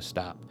 drive it to the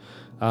stop.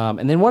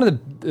 And then one of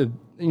the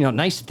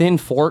nice thin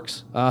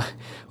forks.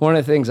 One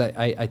of the things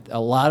a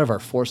lot of our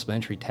forcible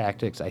entry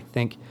tactics, I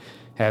think,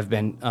 have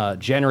been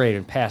generated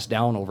and passed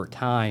down over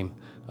time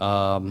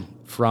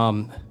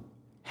from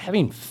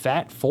having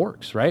fat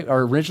forks, right?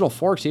 Our original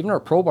forks, even our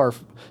Pro Bar,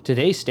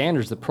 today's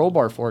standards, the Pro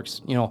Bar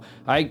forks,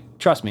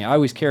 trust me, I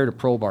always carried a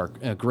Pro Bar,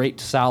 a great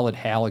solid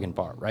Halligan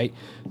bar, right?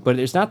 But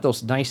it's not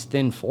those nice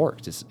thin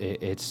forks.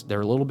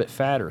 They're a little bit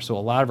fatter. So a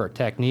lot of our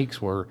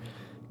techniques were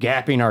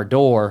gapping our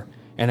door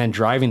and then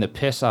driving the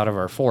piss out of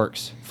our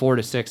forks 4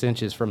 to 6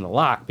 inches from the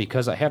lock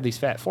because I have these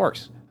fat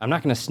forks. I'm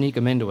not going to sneak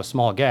them into a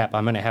small gap.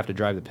 I'm going to have to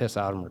drive the piss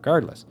out of them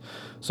regardless.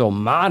 So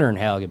modern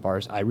Halligan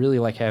bars, I really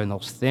like having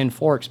those thin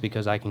forks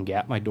because I can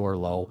gap my door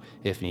low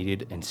if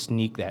needed and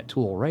sneak that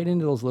tool right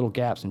into those little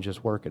gaps and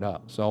just work it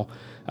up. So,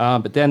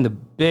 but then the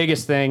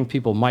biggest thing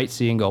people might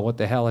see and go, what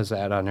the hell is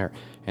that on there?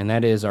 And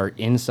that is our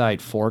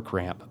inside fork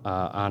ramp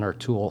on our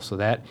tool. So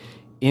that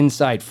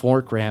inside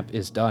fork ramp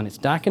is done.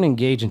 It's not going to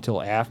engage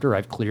until after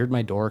I've cleared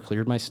my door,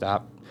 cleared my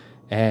stop,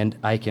 and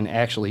I can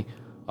actually...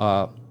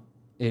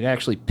 it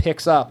actually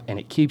picks up and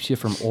it keeps you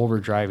from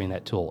overdriving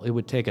that tool. It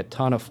would take a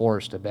ton of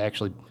force to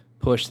actually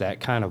push that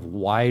kind of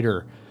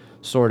wider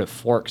sort of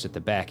forks at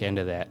the back end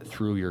of that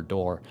through your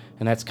door.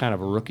 And that's kind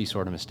of a rookie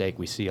sort of mistake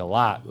we see a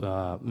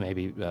lot,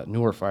 maybe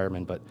newer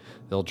firemen, but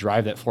they'll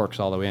drive that forks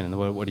all the way in. And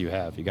what do you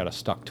have? You got a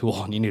stuck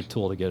tool and you need a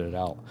tool to get it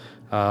out.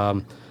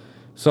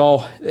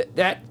 So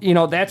that,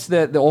 that's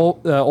the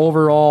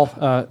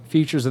overall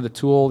features of the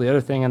tool. The other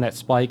thing on that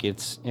spike,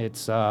 it's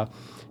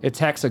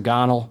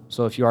hexagonal,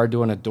 so if you are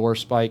doing a door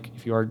spike,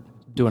 if you are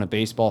doing a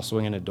baseball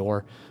swing in a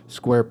door,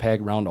 square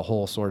peg, round a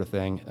hole sort of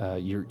thing,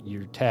 your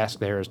task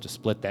there is to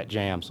split that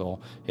jam. So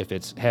if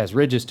it has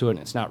ridges to it and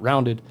it's not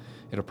rounded,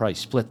 it'll probably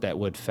split that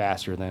wood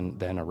faster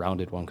than a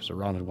rounded one, because a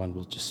rounded one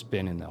will just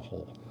spin in the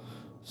hole.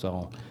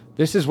 So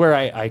this is where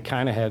I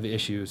kind of have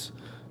issues.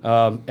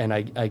 And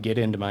I get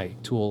into my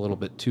tool a little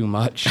bit too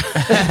much. And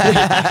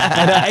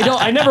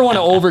I never want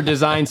to over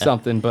design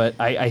something, but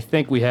I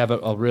think we have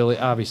a really,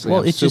 obviously,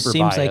 well, I'm it just super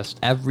seems biased,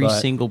 like every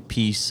single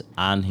piece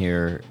on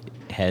here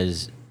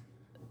has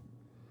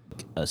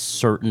a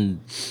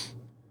certain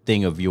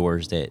thing of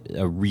yours,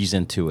 a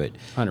reason to it.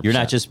 100%. You're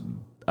not just,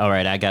 all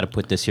right, I got to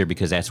put this here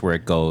because that's where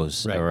it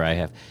goes, right. Or I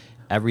have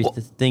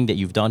everything that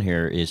you've done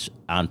here is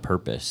on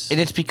purpose. And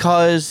it's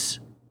because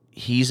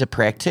he's a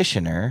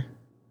practitioner,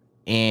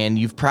 and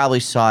you've probably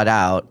sought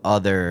out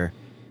other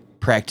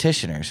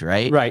practitioners,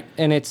 right? Right,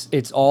 and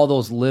it's all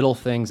those little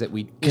things that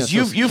we, because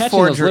you've you've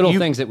forged those little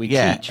things that we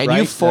teach, and right?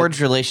 you've forged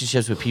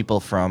relationships with people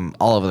from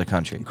all over the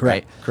country,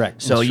 Correct, right?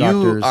 correct. So you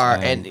Instructors are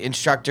and-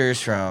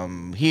 instructors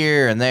from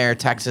here and there,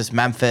 Texas,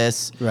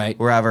 Memphis, Right.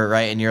 wherever,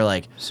 right? And you're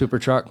like, Super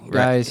truck right,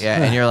 guys.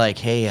 yeah, and you're like,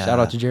 hey, Shout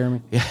out to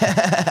Jeremy.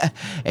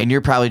 and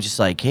you're probably just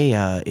like, hey,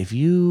 if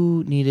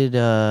you needed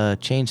to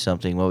change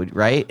something, what would,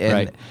 right? And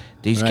Right.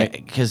 these Right.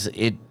 because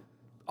it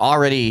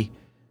already,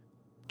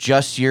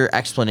 just your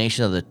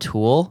explanation of the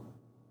tool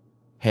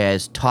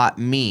has taught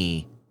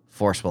me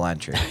forcible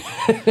entry.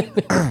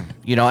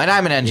 And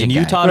I'm an engine and guy.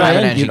 you taught, I'm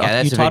an an, engine you, guy.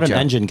 That's you a taught big an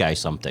jump. engine guy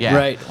something. Yeah.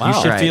 Right. You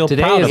should Wow. feel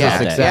Today proud is of a that.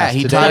 success. Yeah,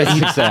 he Today taught is he,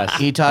 success.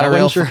 he taught I a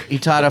real wasn't sure. he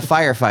taught a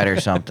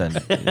firefighter something,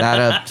 not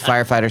a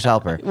firefighter's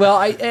helper. Well,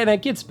 and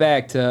it gets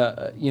back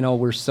to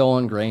we're so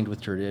ingrained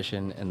with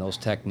tradition and those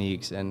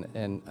techniques, and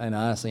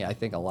honestly, I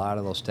think a lot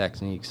of those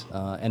techniques,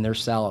 and they're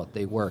solid,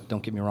 they work.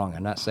 Don't get me wrong.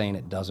 I'm not saying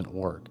it doesn't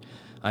work.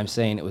 I'm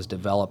saying it was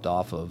developed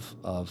off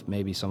of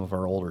maybe some of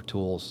our older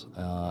tools,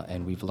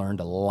 and we've learned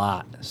a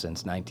lot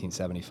since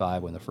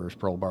 1975 when the first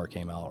Pro Bar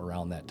came out,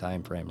 around that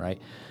time frame, right?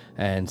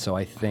 And so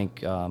I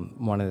think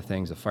one of the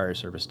things the fire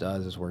service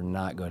does is we're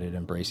not good at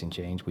embracing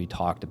change. We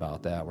talked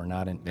about that. We're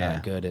not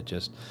good at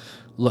just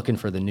looking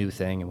for the new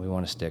thing, and we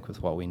want to stick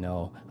with what we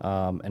know.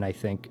 And I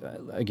think,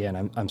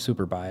 again, I'm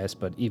super biased,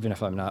 but even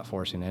if I'm not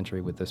forcing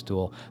entry with this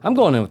tool, I'm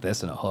going in with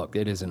this and a hook.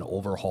 It is an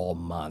overhaul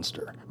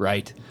monster,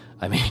 right?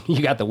 I mean,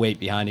 you got the weight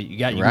behind it. You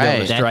can be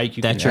able to strike.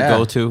 That's your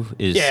go-to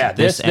is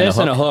this and a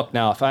hook? and a hook.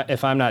 Now,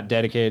 if I'm not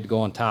dedicated to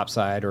going top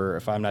side, or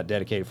if I'm not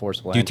dedicated to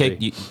forcible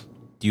entry.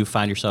 Do you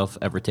find yourself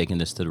ever taking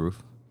this to the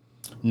roof?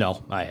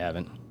 No, I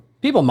haven't.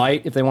 People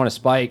might if they want to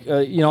spike.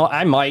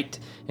 I might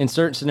in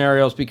certain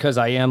scenarios, because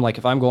I am, like,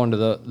 if I'm going to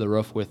the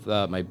roof with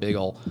my big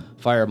old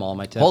fire maul,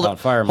 my 10-pound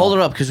fire maul. Hold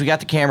it up, because we got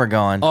the camera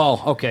going.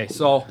 Oh, okay.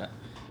 So,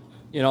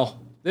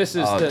 this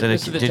is the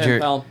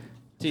 10-pound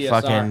TSR.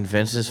 Fucking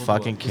Vince's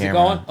fucking Is camera. it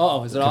going?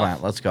 Oh, is it Come off?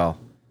 on, let's go.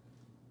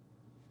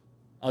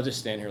 I'll just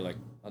stand here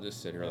I'll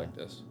just sit here like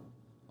this.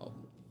 Oh,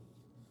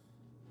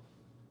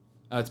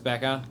 it's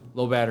back on.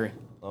 Low battery.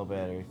 Low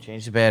battery.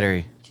 Change the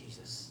battery.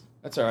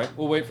 That's all right.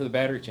 We'll wait for the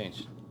battery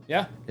change.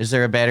 Yeah, Is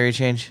there a battery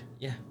change?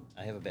 Yeah,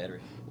 I have a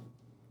battery.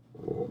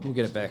 we'll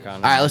get it back on.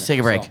 All right, let's take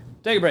a break.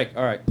 Take a break.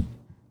 All right.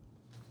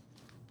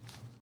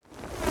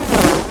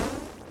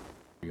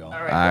 All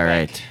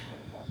right.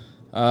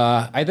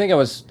 I think I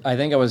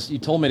was. You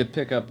told me to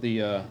pick up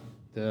the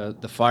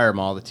fire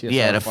maul, the TSR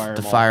Yeah,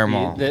 the fire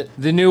maul.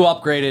 the new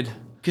upgraded.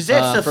 Because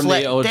that's from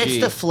the OG. that's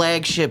the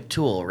flagship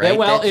tool, right? Yeah,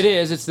 well, That's- it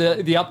is. It's the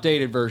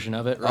updated version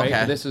of it, right?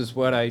 Okay. This is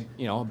what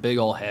big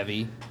old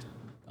heavy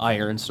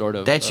iron sort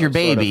of. That's your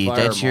baby. Sort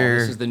of fire That's maul. your-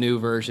 This is the new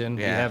version.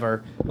 We Yeah. have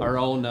our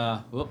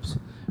own.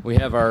 We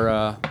have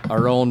our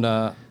own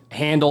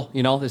handle.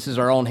 This is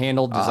our own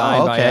handle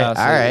designed by okay. us.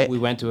 All right. We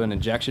went to an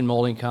injection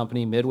molding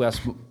company,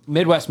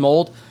 Midwest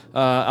Mold,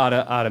 out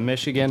of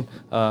Michigan,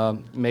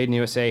 made in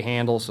USA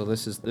handle. So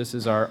this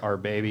is our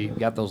baby.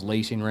 Got those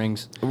lacing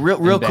rings.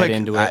 Real quick,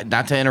 into it.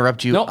 not to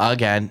interrupt you Nope.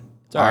 again.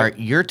 all right.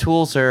 Your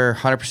tools are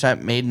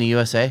 100% made in the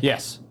USA?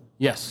 Yes.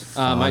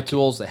 My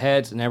tools, the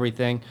heads, and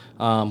everything.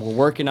 We're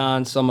working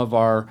on some of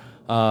our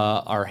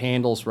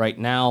handles right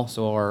now.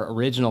 So our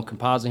original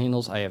composite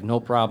handles, I have no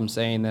problem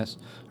saying this.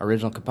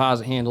 Original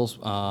composite handles,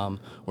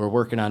 we're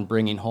working on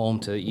bringing home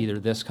to either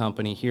this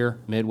company here,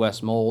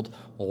 Midwest Mold,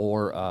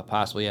 or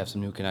possibly have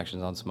some new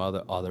connections on some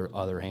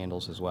other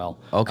handles as well.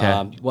 Okay.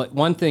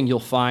 One thing you'll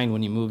find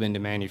when you move into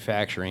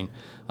manufacturing,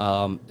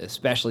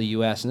 especially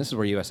U.S., and this is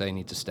where USA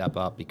needs to step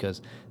up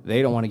because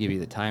they don't want to give you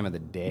the time of the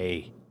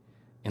day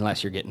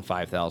unless you're getting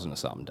 5,000 of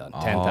something done,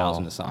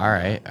 10,000 of something. all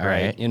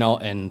right.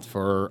 And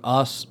for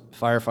us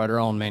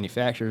firefighter-owned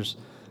manufacturers,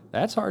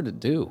 that's hard to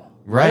do.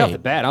 Right. Off the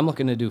bat, I'm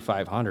looking to do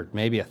 500,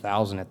 maybe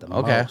 1,000 at the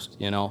Okay. most.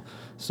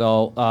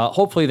 So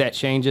hopefully that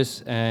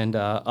changes, and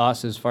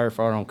us as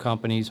firefighter-owned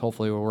companies,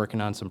 hopefully we're working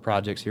on some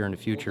projects here in the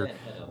future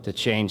to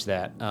change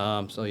that.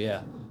 So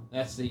yeah,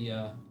 that's the.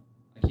 I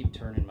keep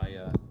turning my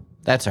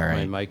That's all my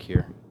right. mic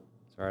here.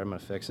 Sorry, I'm gonna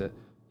fix it.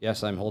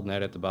 Yes, I'm holding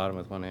that at the bottom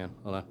with one hand.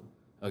 Hold on.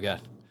 Oh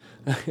god.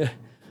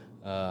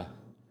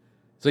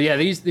 So yeah,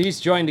 these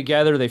join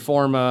together. They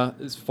form the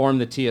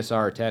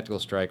TSR, Tactical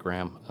Strike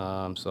Ram.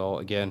 So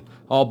again,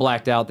 all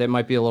blacked out. That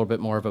might be a little bit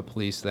more of a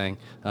police thing,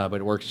 but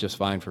it works just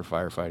fine for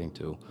firefighting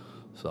too.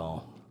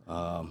 So.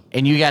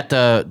 And you got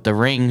the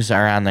rings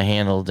are on the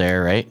handle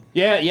there, right?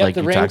 Yeah, Like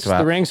the you talked rings. about.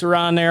 The rings are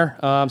on there.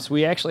 So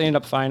we actually end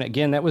up finding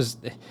again. That's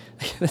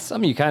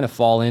something you kind of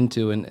fall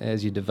into, and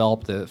as you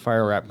develop the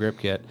Fire Wrap grip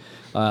kit,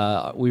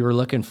 we were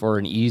looking for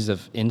an ease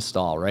of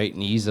install, right?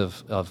 An ease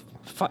of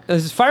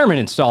this is fireman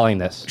installing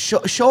this.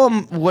 Show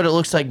him what it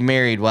looks like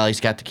married while he's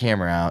got the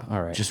camera out.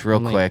 All right, Just real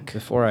let me- quick.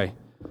 before I.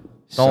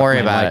 Don't worry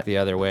suck my about mic it. The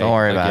other way. Don't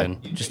worry again.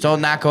 about it. Just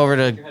don't knock over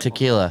to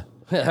tequila.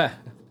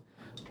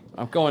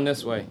 I'm going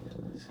this way.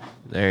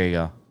 There you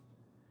go.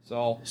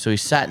 So So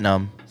he's setting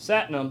them.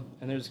 setting them,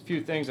 and there's a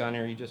few things on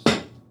here. You just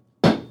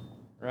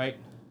right,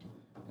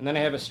 and then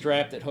I have a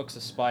strap that hooks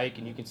a spike,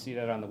 and you can see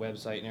that on the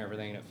website and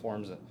everything. And it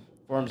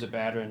forms a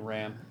battering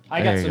ram.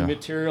 I There got you some go.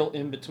 material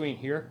in between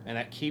here, and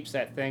that keeps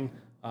that thing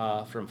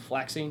from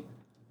flexing.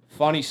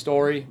 Funny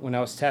story: when I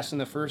was testing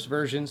the first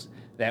versions,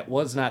 that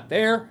was not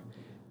there.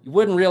 You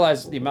wouldn't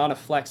realize the amount of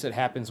flex that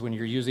happens when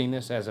you're using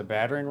this as a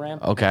battering ram.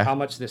 Okay. How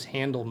much this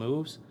handle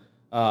moves.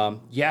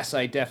 Yes,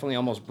 I definitely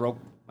almost broke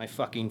my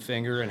fucking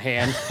finger and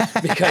hand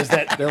because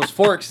those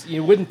forks,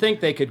 you wouldn't think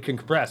they could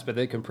compress, but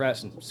they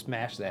compress and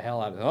smash the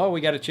hell out of it. Oh,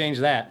 we got to change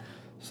that.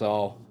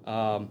 So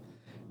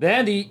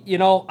then,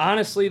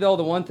 honestly though,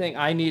 the one thing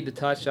I need to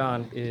touch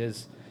on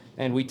is,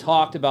 and we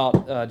talked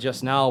about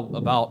just now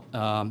about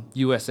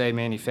USA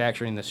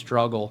manufacturing, the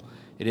struggle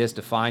it is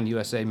to find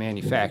USA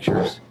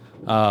manufacturers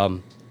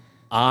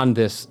on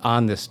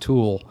this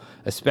tool,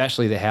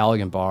 especially the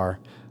Halligan bar.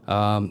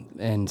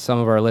 And some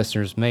of our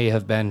listeners may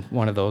have been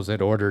one of those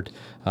that ordered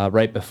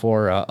right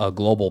before a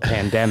global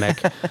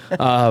pandemic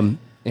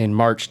in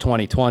March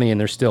 2020, and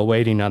they're still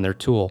waiting on their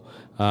tool.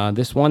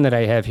 This one that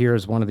I have here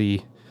is one of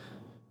the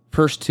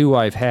first two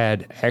I've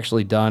had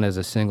actually done as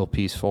a single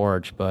piece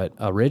forge, but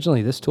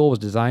originally this tool was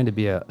designed to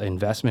be an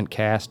investment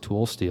cast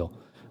tool steel.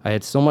 I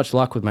had so much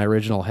luck with my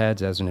original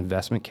heads as an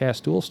investment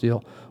cast tool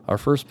steel. Our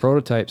first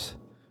prototypes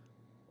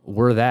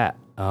were that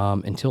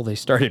until they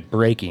started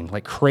breaking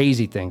like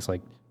crazy things,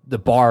 like the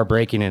bar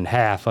breaking in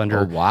half under,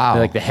 Oh, wow.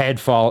 like the head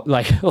fall,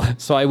 like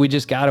so. We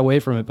just got away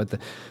from it. But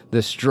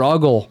the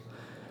struggle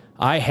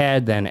I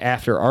had then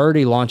after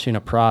already launching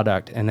a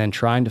product and then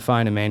trying to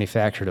find a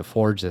manufacturer to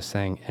forge this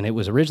thing, and it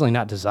was originally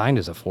not designed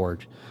as a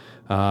forge,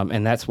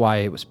 and that's why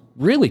it was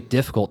really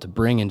difficult to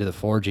bring into the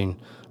forging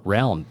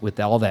realm with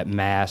all that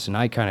mass. And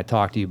I kind of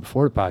talked to you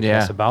before the podcast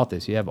Yeah. about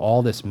this. You have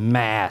all this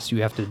mass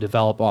you have to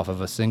develop off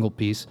of a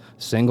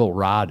single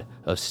rod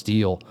of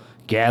steel,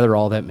 gather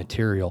all that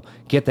material,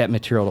 get that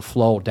material to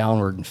flow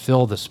downward and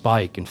fill the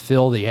spike and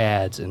fill the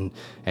adze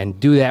and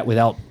do that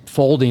without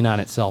folding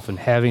on itself and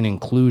having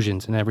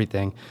inclusions and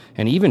everything.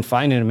 And even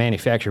finding a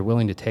manufacturer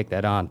willing to take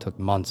that on took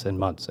months and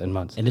months and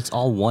months. And it's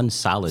all one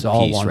solid It's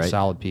all piece, one right?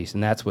 solid piece,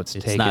 and that's what's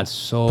taken not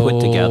so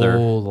put together.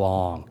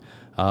 long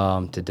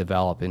to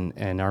develop.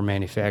 And our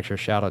manufacturer,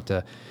 shout out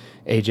to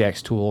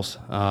Ajax Tools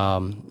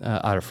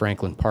out of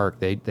Franklin Park.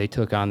 They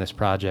took on this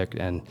project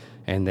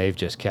and they've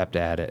just kept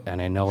at it. And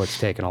I know it's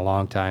taken a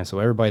long time. So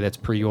everybody that's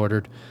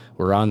pre-ordered,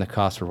 we're on the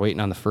cusp. We're waiting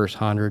on the first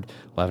 100.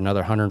 We'll have another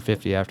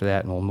 150 after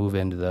that, and we'll move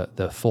into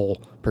the full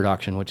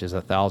production, which is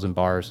 1,000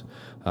 bars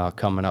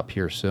coming up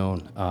here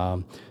soon.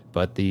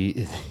 But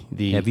the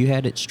Have you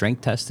had it strength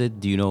tested?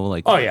 Do you know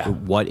Oh, yeah.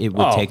 what it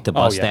would take to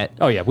bust yeah. that?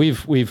 Oh yeah,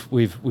 we've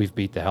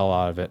beat the hell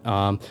out of it.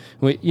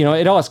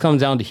 It always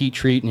comes down to heat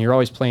treat, and you're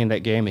always playing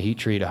that game of heat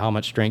treat of how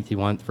much strength you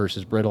want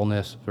versus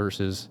brittleness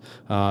versus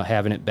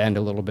having it bend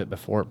a little bit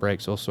before it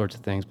breaks, those sorts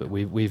of things. But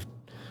we've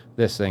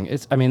this thing.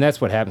 I mean,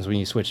 that's what happens when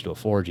you switch to a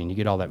forging. You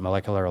get all that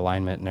molecular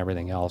alignment and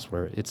everything else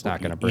where it's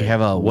not going to break. You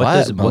have a What what?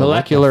 does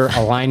molecular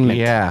alignment.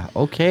 Yeah.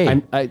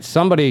 Okay.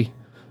 Somebody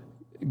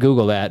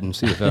Google that and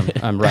see if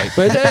I'm right.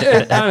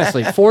 But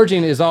honestly,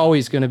 forging is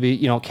always going to be,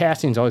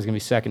 casting is always going to be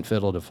second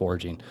fiddle to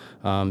forging,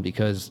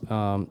 because,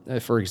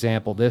 for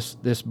example,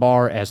 this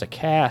bar as a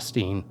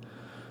casting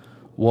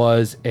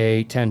was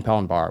a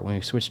 10-pound bar. When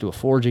we switched to a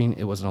forging,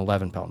 it was an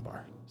 11-pound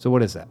bar. So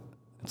what is that?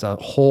 It's a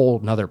whole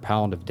another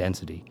pound of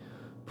density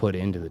put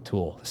into the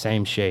tool.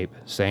 Same shape,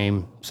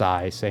 same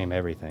size, same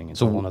everything.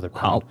 It's a whole another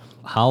pound.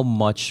 How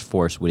much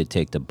force would it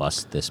take to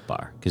bust this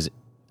bar? Because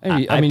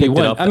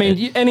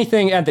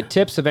anything at the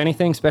tips of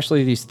anything,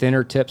 especially these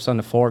thinner tips on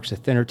the forks, the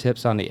thinner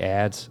tips on the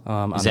adze,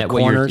 on the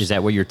corners. Is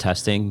that what you're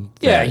testing?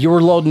 Yeah,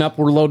 we're loading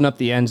up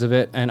the ends of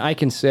it, and I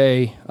can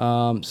say,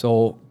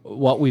 so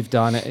what we've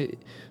done,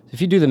 if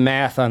you do the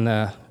math on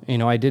the,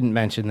 I didn't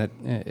mention that,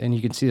 and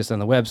you can see this on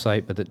the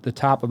website, but the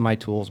top of my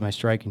tools, my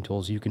striking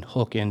tools, you can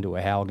hook into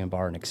a Halligan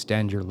bar and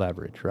extend your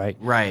leverage, right?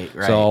 Right.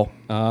 So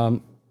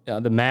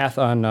the math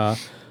on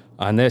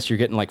this, you're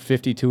getting like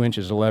 52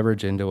 inches of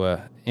leverage into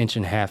a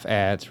 1.5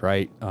 adze,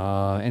 right?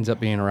 Ends up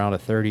being around a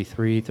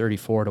 33,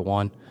 34 to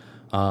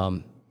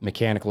 1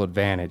 mechanical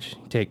advantage.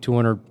 You take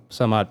 200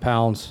 some odd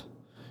pounds,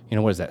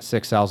 what is that?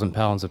 6,000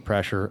 pounds of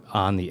pressure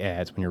on the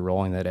adze when you're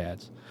rolling that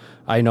adze.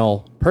 I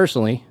know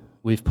personally,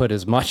 we've put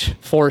as much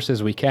force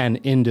as we can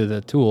into the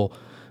tool.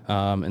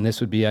 And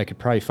this would be, I could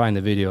probably find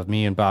the video of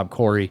me and Bob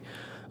Corey,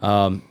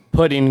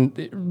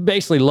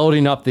 basically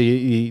loading up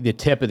the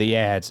tip of the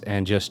adze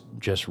and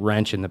just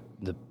wrenching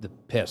the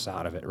piss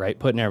out of it, right?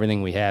 Putting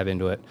everything we have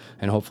into it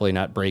and hopefully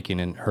not breaking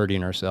and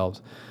hurting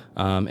ourselves.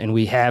 And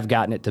we have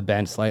gotten it to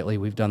bend slightly.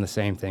 We've done the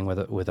same thing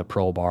with a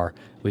Pro bar.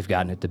 We've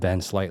gotten it to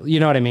bend slightly.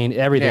 You know what I mean?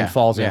 Everything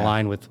falls in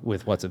line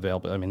with what's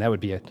available. I mean, that would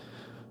be a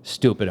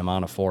stupid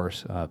amount of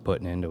force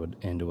putting into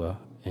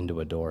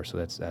a door. So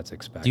that's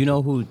expected. Do you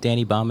know who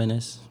Danny Bauman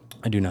is?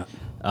 I do not.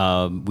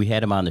 We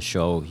had him on the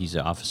show. He's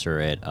an officer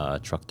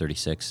at Truck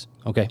 36.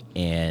 Okay.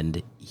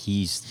 And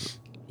he's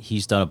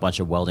done a bunch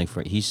of welding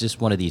he's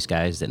just one of these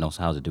guys that knows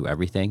how to do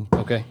everything.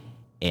 Okay.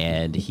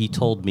 And he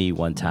told me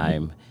one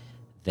time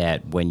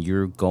that when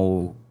you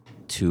go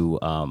to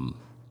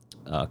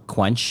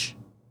quench,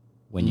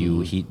 when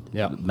you heat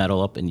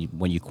metal up and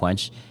when you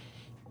quench,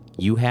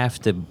 you have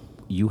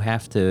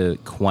to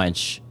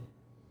quench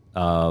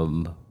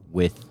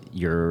with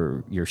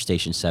your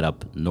station set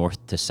up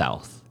north to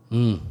south.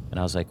 And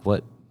I was like,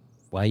 what?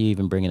 Why are you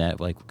even bringing that?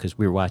 Like, because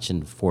we were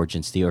watching Forge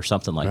and Steel or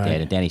something like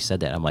that. And Danny said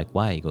that. I'm like,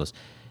 why? He goes,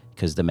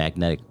 because the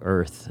magnetic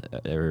earth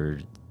or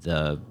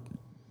the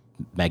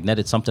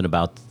magnetic something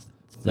about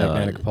the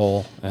magnetic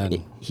pole.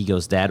 And he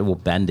goes, that will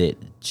bend it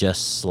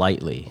just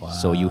slightly. Wow.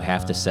 So you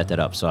have to set that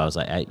up. So I was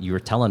like, you were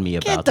telling me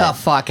about that. Get the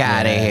fuck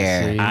out of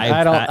here. See,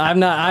 I'm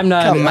not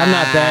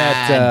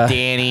that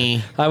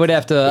Danny. I would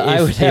have to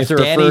If Danny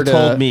refer to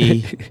told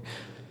me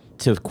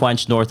to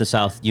quench north to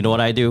south, you know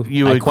what I do?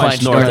 You would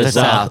quench north to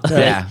south.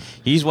 Yeah.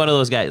 He's one of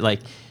those guys, like,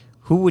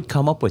 who would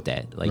come up with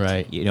that? Like,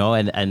 right.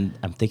 And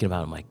I'm thinking about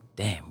it, I'm like,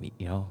 damn,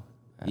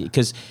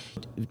 because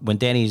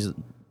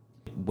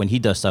when he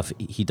does stuff,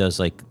 he does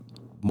like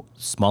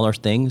smaller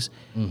things.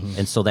 Mm-hmm.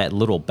 And so that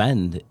little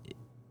bend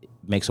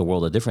makes a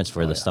world of difference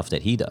for the stuff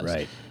that he does.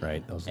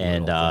 Right.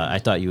 And I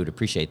thought you would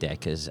appreciate that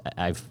because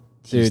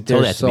Dude,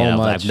 told that to me,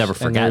 much, I've never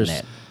forgotten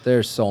that.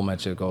 There's so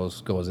much that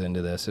goes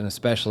into this, and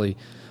especially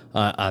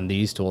on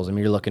these tools. I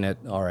mean, you're looking at,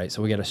 all right,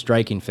 so we got a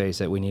striking face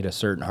that we need a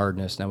certain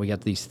hardness. Now we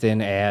got these thin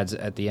adze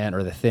at the end,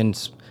 or the thin,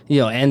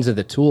 ends of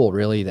the tool,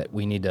 really, that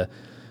we need to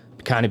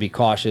kind of be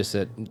cautious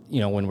that,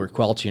 when we're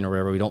quelching or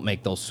whatever, we don't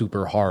make those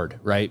super hard,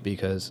 right?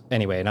 Because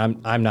anyway, and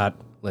I'm not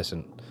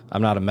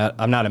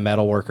a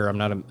metal worker. I'm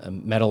not a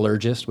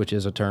metallurgist, which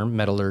is a term,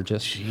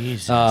 metallurgist.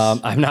 Jesus.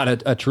 I'm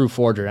not a true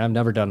forger. I've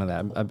never done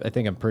that. I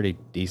think I'm pretty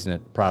decent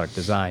at product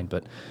design,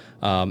 but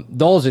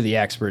those are the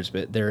experts.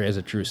 But there is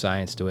a true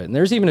science to it, and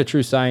there's even a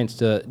true science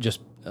to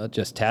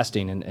just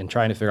testing and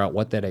trying to figure out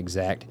what that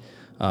exact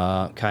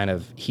kind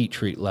of heat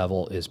treat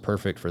level is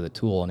perfect for the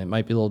tool. And it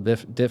might be a little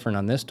different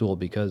on this tool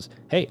because,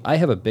 hey, I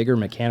have a bigger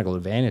mechanical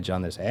advantage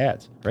on this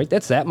adze, right?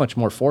 That's that much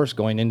more force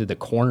going into the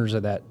corners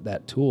of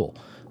that tool.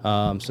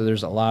 So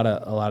there's a lot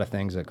of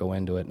things that go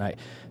into it. And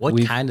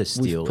what kind of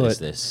steel is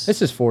this?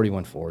 This is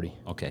 4140.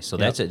 Okay, so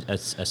that's a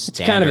standard. It's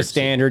kind of a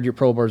standard. Your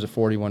Pro Bar's a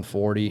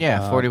 4140.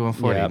 Yeah,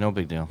 4140. No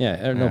big deal.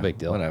 Yeah, no big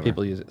deal. Whatever.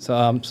 People use it.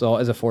 So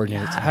as a forging,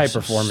 it's high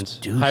performance.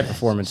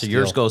 So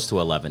yours goes to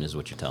 11, is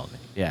what you're telling me.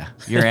 Yeah,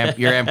 your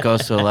amp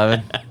goes to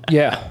 11.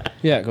 Yeah,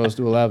 it goes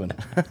to 11.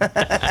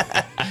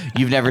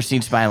 You've never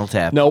seen Spinal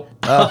Tap? Nope.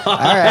 All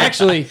right.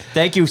 Actually,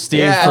 thank you, Steve,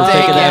 Yeah, for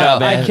thank picking that you. up,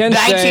 man. I can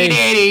say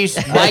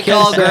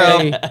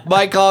 1980s.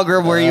 Mike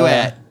Algrim, where you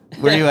at?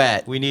 Where you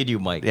at? We need you,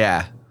 Mike.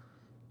 Yeah.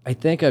 I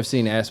think I've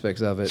seen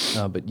aspects of it,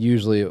 but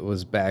usually it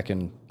was back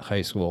in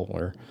high school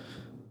where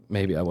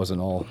maybe I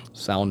wasn't all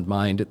sound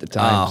mind at the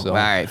time. Oh, so. all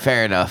right.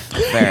 Fair enough.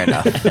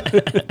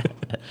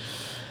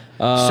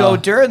 So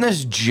during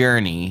this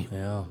journey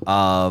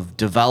of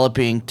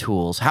developing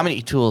tools, how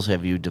many tools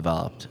have you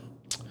developed?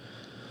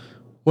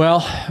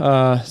 Well,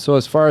 so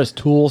as far as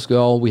tools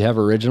go, we have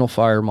original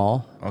Fire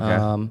Maul.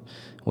 Okay.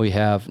 We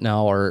have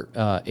now our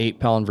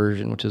 8-pound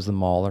version, which is the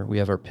Mauler. We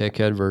have our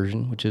pickhead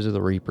version, which is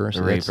the Reaper.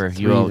 The Reaper.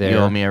 You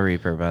owe me a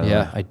Reaper, by the way.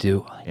 Yeah, I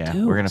do. Yeah,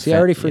 do. we're gonna. See, I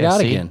already forgot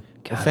see? again.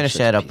 We'll God, finish such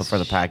that a up piece before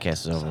the of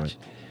podcast is over. with.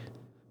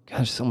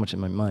 Gosh, so much in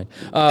my mind.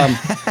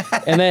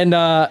 And then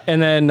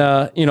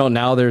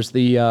now there's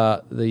the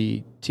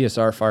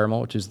TSR Fire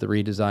Maul, which is the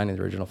redesign of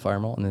the original Fire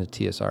Maul, and then the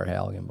TSR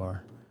Halligan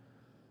bar.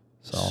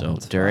 So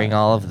during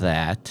all of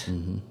that,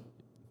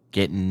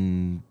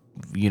 getting,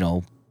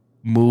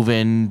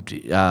 moving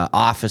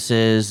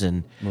offices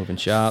and moving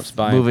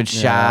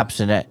shops,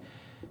 and that,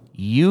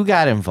 you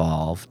got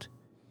involved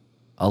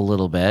a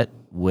little bit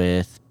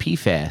with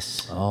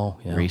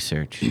PFAS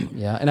research.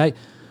 Yeah, and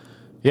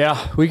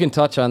we can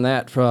touch on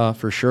that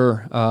for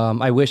sure.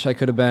 I wish I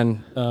could have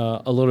been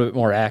a little bit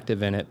more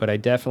active in it, but I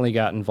definitely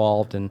got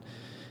involved. And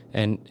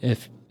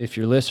if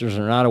your listeners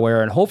are not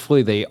aware, and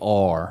hopefully they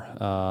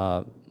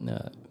are,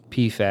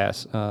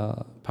 PFAS,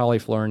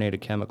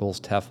 polyfluorinated chemicals,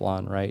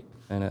 Teflon, right?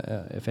 And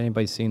if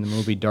anybody's seen the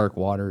movie Dark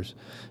Waters,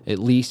 at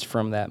least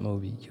from that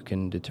movie, you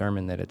can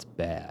determine that it's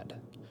bad.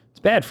 It's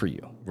bad for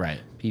you. Right.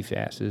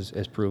 PFAS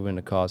is proven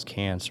to cause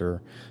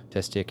cancer,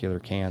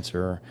 testicular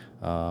cancer,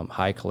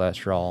 high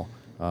cholesterol,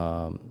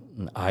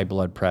 high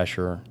blood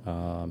pressure,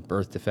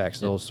 birth defects,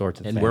 those sorts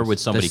of things. And where would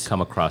somebody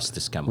come across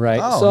this chemical? Right.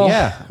 Oh,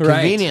 yeah.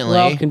 Right. Conveniently.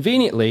 Well,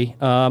 conveniently,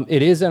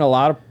 it is in a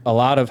lot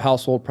of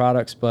household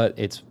products, but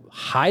it's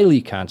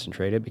highly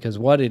concentrated because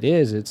what it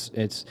is,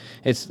 it's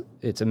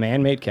a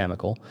man-made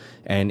chemical,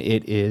 and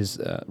it is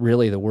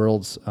really the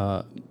world's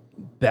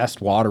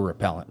best water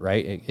repellent.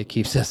 Right. It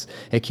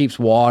keeps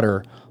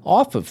water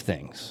off of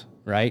things.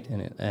 Right.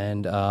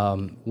 And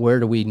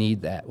where do we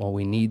need that? Well,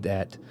 we need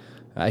that.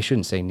 I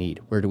shouldn't say need.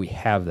 Where do we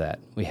have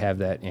that? We have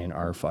that in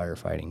our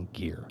firefighting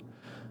gear.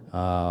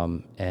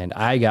 And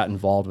I got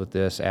involved with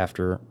this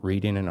after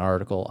reading an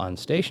article on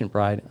Station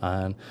Pride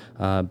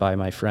by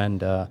my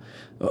friend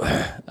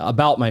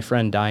about my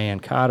friend Diane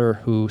Cotter,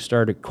 who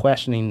started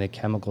questioning the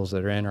chemicals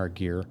that are in our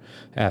gear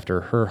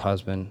after her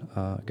husband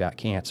got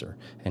cancer,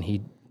 and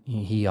he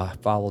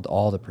followed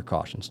all the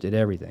precautions, did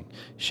everything,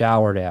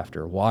 showered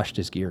after, washed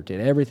his gear, did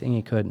everything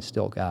he could, and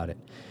still got it.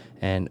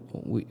 And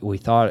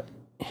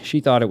she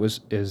thought it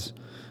was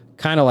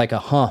kind of like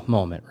a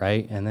moment,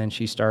 right? And then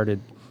she started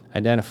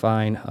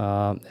identifying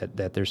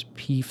that there's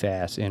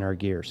PFAS in our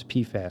gears,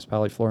 PFAS,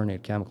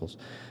 polyfluorinated chemicals,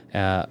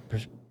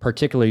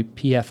 particularly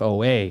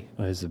PFOA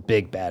is a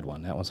big bad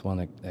one. That was one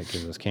that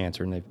gives us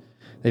cancer, and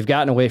they've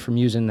gotten away from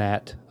using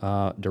that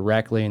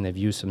directly, and they've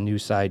used some new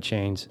side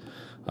chains.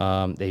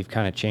 They've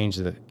kind of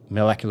changed the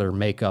molecular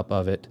makeup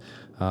of it,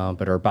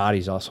 but our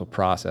bodies also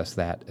process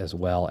that as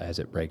well as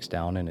it breaks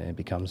down, and it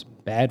becomes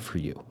bad for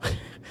you.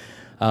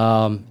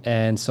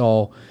 And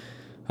so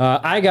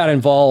I got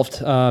involved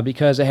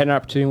because I had an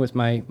opportunity with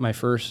my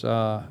first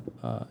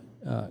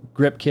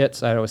grip kits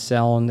that I was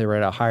selling. They were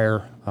at a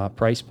higher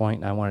price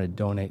point, and I wanted to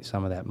donate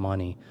some of that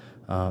money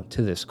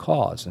to this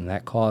cause. And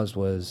that cause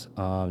was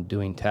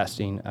doing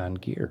testing on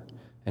gear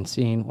and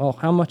seeing, well,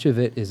 how much of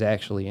it is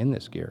actually in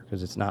this gear,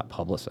 because it's not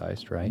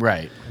publicized, right?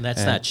 Right. And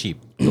that's not cheap.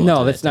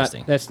 No, that's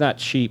not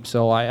cheap.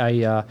 So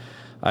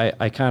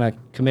I kind of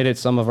committed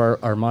some of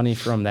our money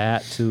from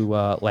that to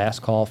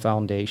Last Call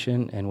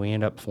Foundation, and we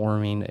ended up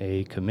forming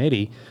a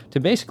committee to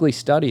basically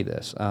study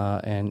this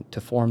and to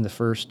form the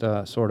first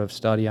sort of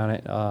study on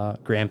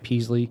it. Graham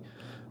Peasley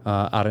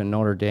out of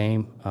Notre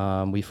Dame,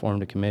 we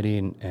formed a committee,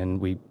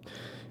 and we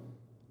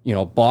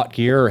bought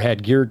gear or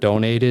had gear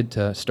donated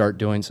to start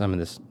doing some of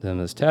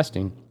this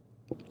testing.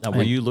 Now,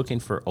 were you looking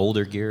for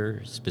older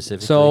gear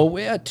specifically? So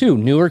we had two,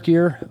 newer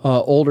gear,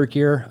 older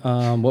gear.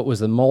 What was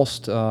the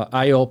most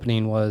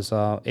eye-opening was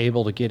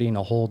able to getting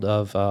a hold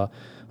of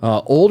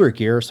older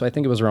gear. So I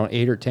think it was around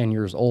 8 or 10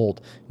 years old.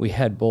 We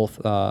had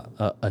both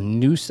a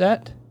new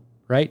set,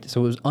 right?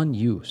 So it was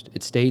unused.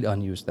 It stayed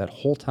unused that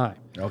whole time.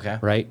 Okay.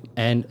 Right?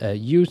 And a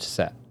used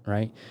set,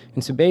 right?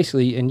 And so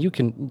basically, and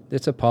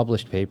it's a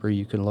published paper.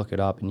 You can look it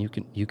up, and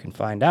you can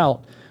find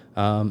out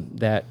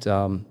that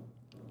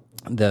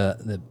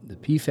the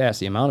PFAS,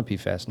 the amount of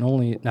PFAS,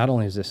 not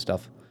only is this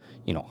stuff,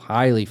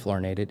 highly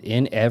fluorinated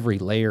in every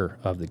layer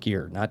of the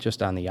gear, not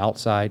just on the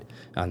outside,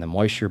 on the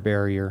moisture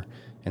barrier,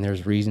 and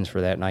there's reasons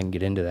for that, and I can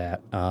get into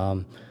that.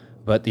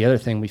 But the other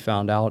thing we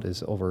found out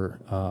is over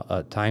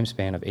a time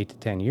span of 8 to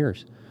 10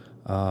 years,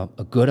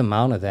 a good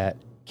amount of that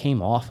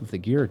came off of the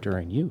gear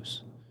during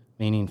use,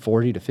 meaning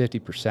 40 to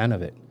 50%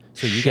 of it.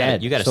 So you got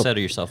to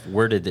settle yourself.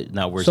 Where's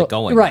it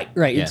going? Right.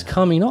 Yeah. It's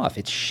coming off.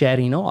 It's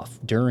shedding off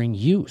during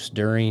use,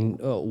 during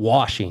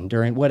washing,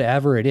 during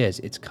whatever it is.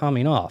 It's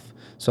coming off.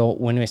 So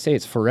when they say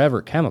it's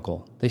forever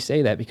chemical, they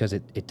say that because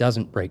it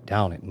doesn't break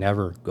down. It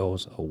never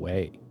goes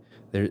away.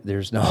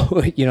 There's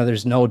no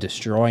there's no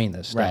destroying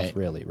this stuff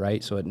really,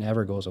 right? So it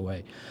never goes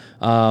away.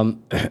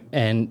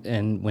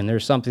 And when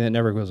there's something that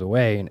never goes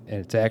away and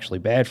it's actually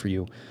bad for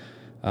you,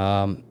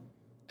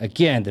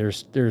 again,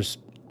 there's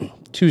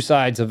two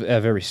sides of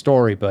every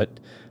story, but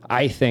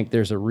I think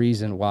there's a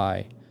reason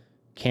why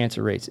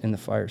cancer rates in the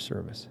fire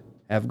service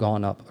have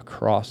gone up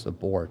across the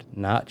board,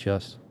 not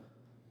just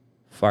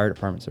fire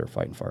departments that are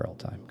fighting fire all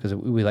the time. Because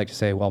we like to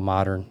say, well,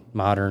 modern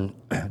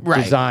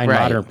design,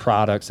 modern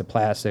products, the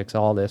plastics,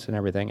 all this and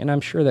everything. And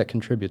I'm sure that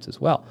contributes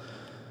as well.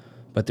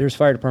 But there's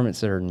fire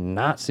departments that are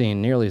not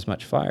seeing nearly as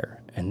much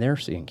fire, and they're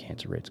seeing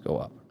cancer rates go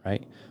up,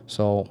 right?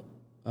 So,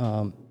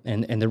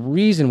 and the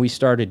reason we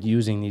started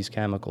using these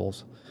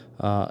chemicals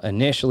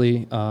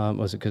initially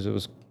was because it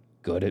was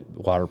good at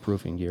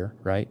waterproofing gear,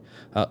 right?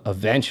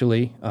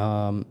 Eventually,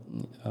 NFPA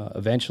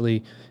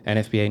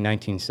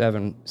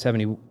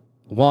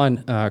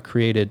 1971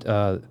 created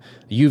a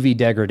UV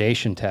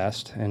degradation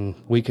test, and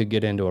we could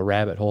get into a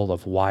rabbit hole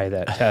of why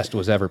that test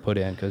was ever put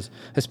in, because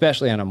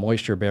especially on a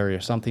moisture barrier,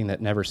 something that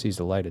never sees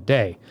the light of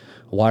day,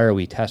 why are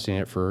we testing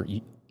it for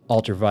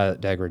ultraviolet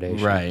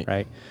degradation,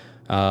 right?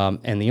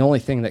 And the only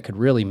thing that could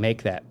really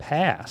make that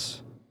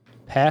pass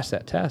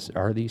that test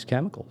are these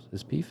chemicals,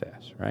 is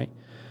PFAS, right?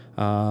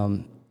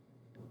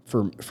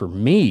 For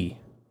me,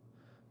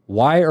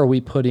 why are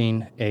we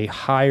putting a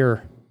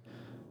higher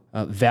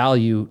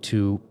value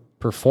to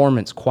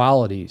performance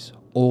qualities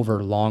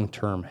over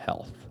long-term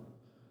health?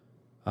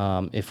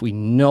 If we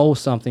know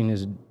something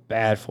is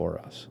bad for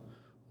us,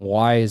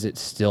 why is it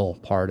still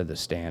part of the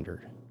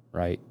standard,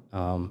 right?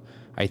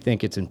 I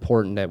think it's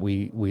important that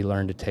we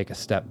learn to take a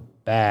step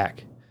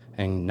back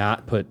and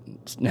not put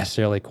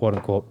necessarily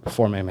quote-unquote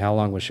performance. How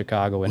long was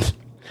Chicago in?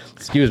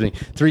 Excuse me,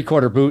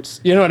 3/4 boots,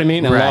 you know what I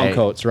mean? And long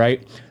coats,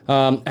 right?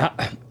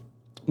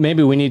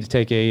 Maybe we need to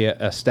take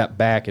a step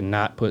back and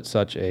not put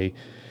such a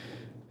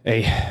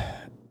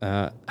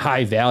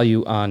high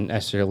value on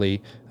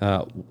necessarily,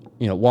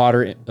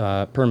 water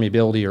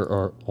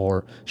permeability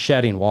or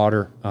shedding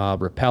water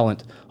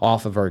repellent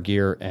off of our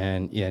gear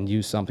and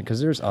use something,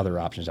 because there's other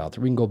options out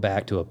there. We can go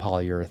back to a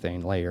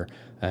polyurethane layer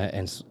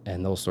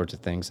and those sorts of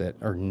things that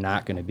are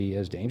not going to be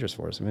as dangerous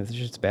for us. I mean, if it's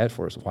just bad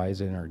for us, why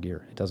is it in our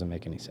gear? It doesn't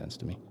make any sense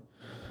to me.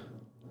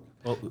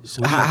 Well,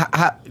 so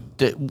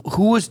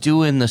who was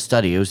doing the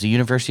study? It was the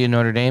University of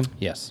Notre Dame?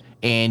 Yes.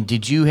 And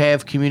did you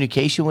have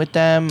communication with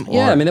them?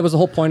 Yeah, I mean, that was the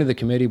whole point of the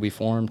committee we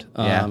formed,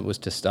 was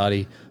to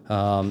study,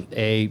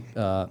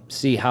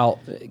 see how,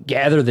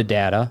 gather the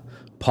data,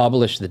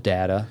 publish the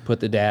data, put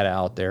the data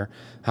out there.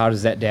 How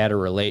does that data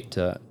relate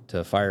to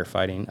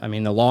firefighting? I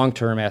mean, the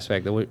long-term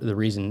aspect, the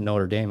reason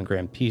Notre Dame and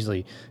Graham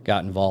Peasley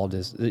got involved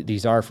is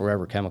these are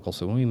forever chemicals.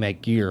 So when we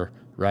make gear,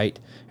 right,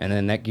 and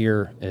then that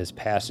gear is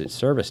past its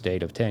service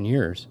date of 10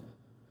 years,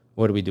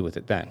 what do we do with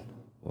it then?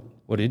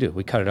 What do?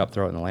 We cut it up,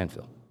 throw it in the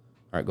landfill.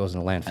 All right, it goes in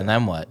the landfill. And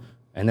then what?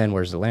 And then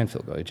where's the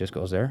landfill go? It just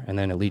goes there, and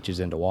then it leaches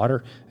into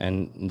water.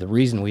 And the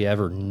reason we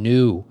ever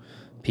knew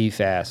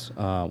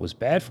PFAS was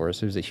bad for us,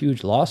 there was a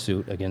huge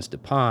lawsuit against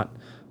DuPont.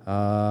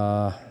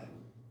 I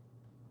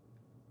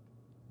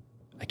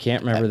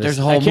can't remember this. There's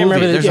a whole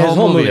movie. There's a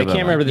whole movie. I can't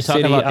remember the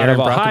city out of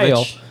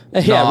Ohio.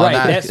 Yeah, No, right.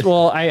 not- That's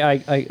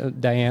I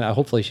Diana.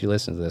 Hopefully she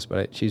listens to this,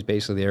 but she's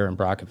basically the Aaron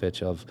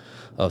Brockovich of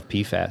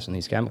PFAS and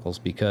these chemicals,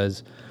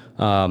 because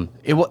And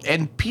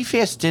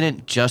PFAS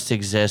didn't just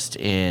exist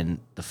in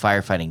the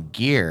firefighting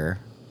gear.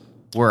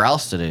 Where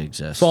else did it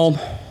exist? foam,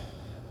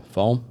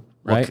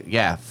 right?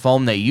 Well,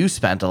 foam that you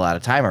spent a lot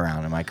of time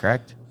around. Am I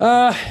correct?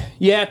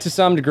 Yeah, to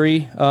some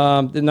degree.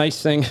 The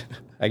nice thing,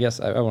 I guess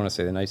I want to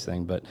say the nice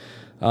thing, but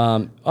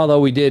although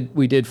we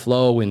did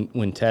flow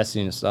when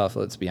testing and stuff,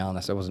 let's be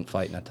honest, I wasn't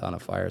fighting a ton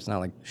of fire. It's not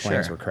like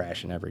planes were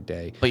crashing every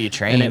day. But you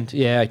trained?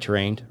 I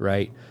trained,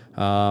 right?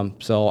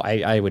 So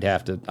I would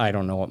have to, I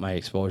don't know what my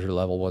exposure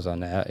level was on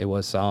that. It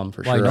was some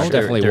for sure. I know I've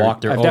definitely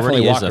walked there I've already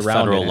definitely is walked a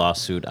around federal in it.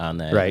 lawsuit on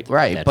that. Right.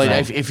 Right. But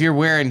film. if you're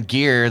wearing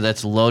gear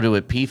that's loaded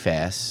with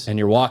PFAS And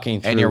you're walking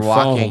through and you're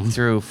walking foam,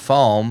 through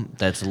foam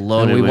that's and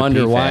loaded we with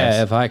wonder PFAS. why I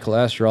have high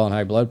cholesterol and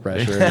high blood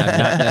pressure. And I'm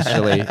not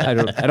necessarily,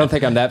 I don't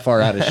think I'm that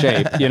far out of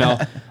shape.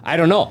 I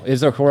don't know.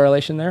 Is there a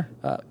correlation there?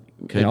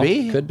 Could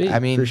be. Could be. I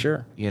mean, for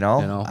sure.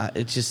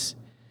 It's just...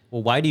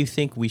 Well, why do you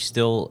think we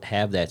still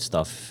have that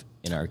stuff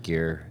in our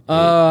gear?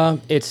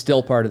 It's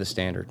still part of the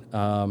standard.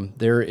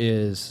 There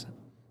is,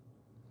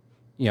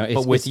 it's,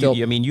 but with it's still,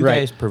 you, I mean, you right.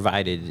 guys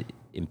provided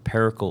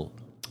empirical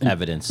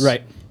evidence,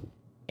 Right.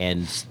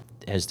 And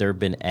has there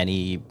been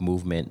any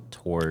movement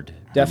toward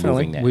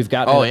Definitely, removing that? we've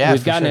gotten for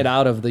sure. it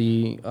out of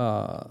the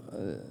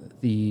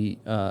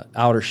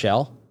outer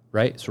shell,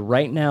 right? So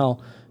right now,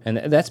 and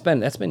that's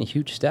been a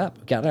huge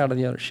step. Got it out of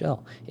the outer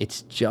shell.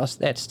 It's just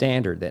that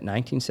standard, that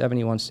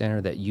 1971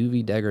 standard, that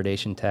UV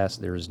degradation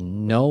test. There is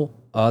no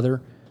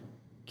other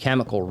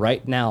chemical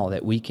right now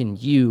that we can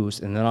use,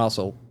 and then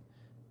also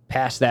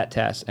pass that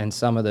test and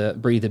some of the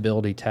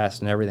breathability tests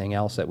and everything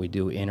else that we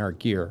do in our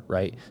gear.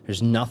 Right?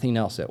 There's nothing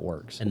else that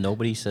works. And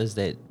nobody says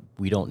that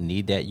we don't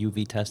need that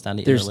UV test on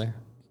the There's- inner layer.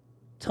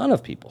 Ton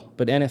of people,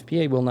 but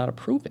NFPA will not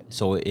approve it.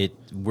 So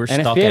we're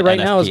stuck NFPA at right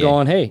now is NFPA.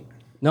 going, hey,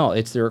 no,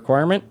 it's the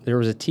requirement. There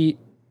was a TI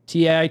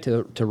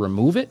to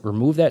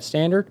remove that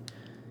standard,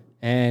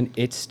 and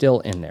it's still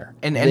in there.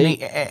 And the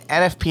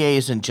NFPA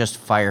isn't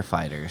just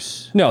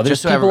firefighters. No,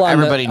 there's just so people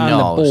everybody on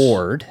knows. the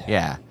board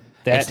Yeah.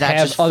 that It's not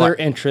have just other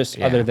interests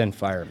Yeah. other than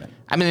firemen.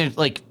 I mean,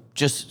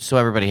 just so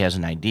everybody has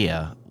an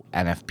idea,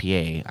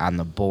 NFPA on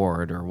the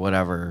board or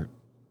whatever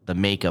the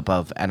makeup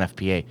of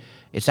NFPA.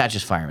 It's not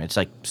just firemen. It's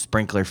like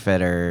sprinkler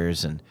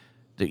fitters and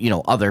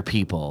other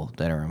people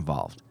that are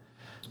involved.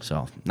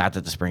 So not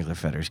that the sprinkler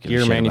fitters give Gear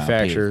a shit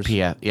manufacturers.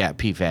 about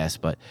PFAS,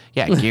 but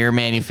gear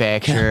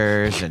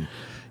manufacturers and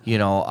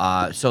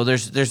so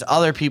there's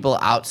other people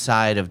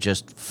outside of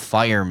just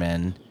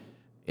firemen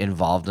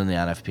involved in the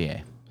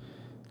NFPA.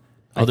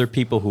 Other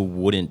people who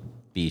wouldn't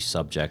be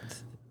subject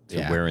to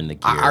wearing the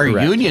gear. Our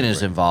union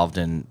is involved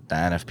in the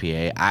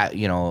NFPA.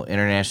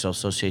 International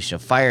Association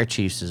of Fire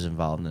Chiefs is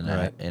involved in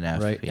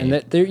NFPA. Right,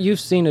 and you've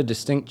seen a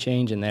distinct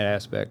change in that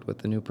aspect with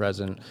the new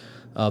president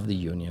of the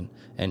union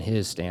and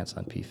his stance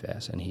on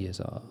PFAS, and he is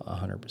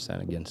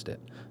 100% against it.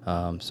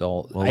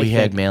 We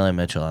had Malin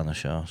Mitchell on the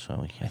show, so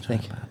we can't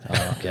talk about that.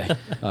 Oh, okay.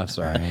 I'm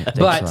sorry. Thanks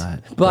a lot.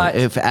 But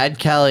if Ed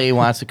Kelly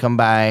wants to come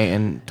by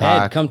and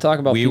talk, Ed, come talk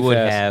about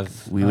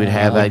PFAS. We would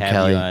have Ed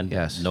Kelly on.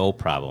 Yes, no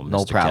problem. No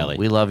Mr. problem. Kelly.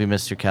 We love you,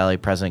 Mr. Kelly,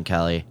 President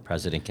Kelly.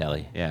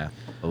 Yeah,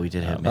 but we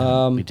did have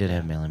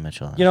Malin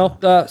Mitchell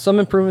on. Some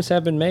improvements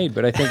have been made,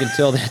 but I think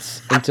until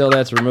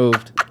that's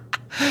removed.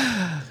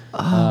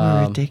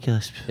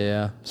 Ridiculous.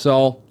 Yeah.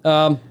 So,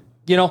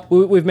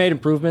 we've made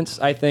improvements.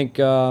 I think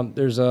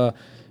there's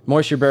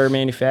moisture barrier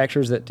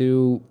manufacturers that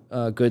do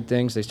good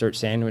things. They start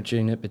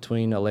sandwiching it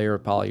between a layer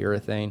of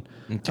polyurethane.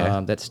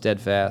 Okay. That's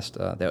steadfast.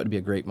 That would be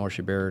a great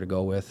moisture barrier to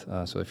go with.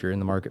 So if you're in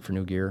the market for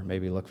new gear,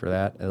 maybe look for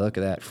that. And look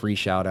at that free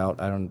shout out.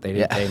 They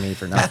didn't pay me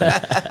for nothing.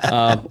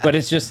 But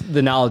it's just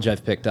the knowledge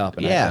I've picked up.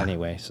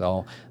 Anyway.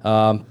 So,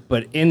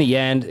 but in the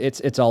end,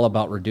 it's all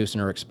about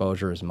reducing our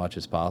exposure as much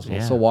as possible.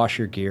 Yeah. So wash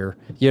your gear.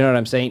 You know what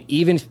I'm saying?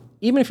 Even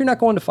if you're not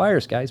going to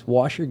fires, guys,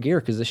 wash your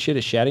gear because this shit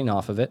is shedding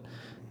off of it.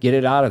 Get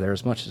it out of there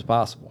as much as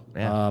possible.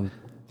 Yeah.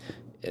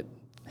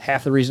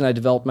 Half the reason I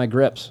developed my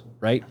grips,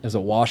 right, is a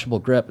washable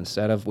grip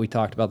we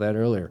talked about that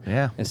earlier.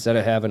 Yeah. Instead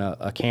of having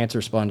a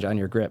cancer sponge on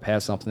your grip,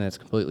 have something that's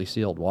completely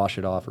sealed. Wash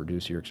it off,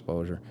 reduce your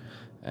exposure.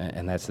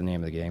 And that's the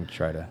name of the game to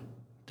try to.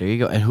 There you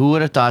go. And who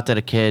would have thought that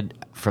a kid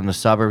from the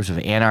suburbs of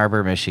Ann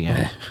Arbor,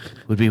 Michigan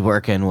would be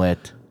working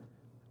with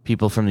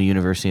people from the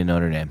University of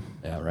Notre Dame?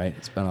 Yeah, right.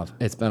 It's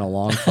been a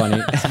long funny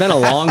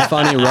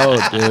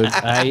road, dude.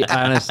 I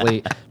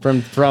honestly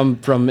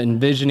from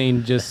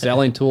envisioning just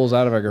selling tools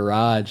out of a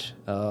garage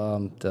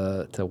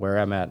to where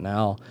I'm at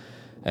now,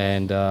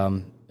 and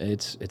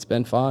it's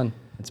been fun.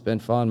 It's been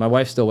fun. My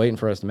wife's still waiting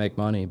for us to make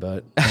money,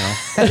 but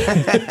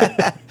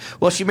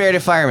well, she married a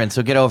fireman,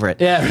 so get over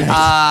it.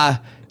 Yeah.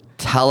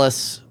 Tell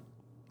us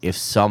if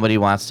somebody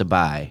wants to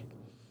buy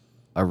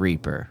a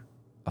Reaper,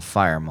 a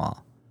Fire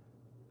Mall.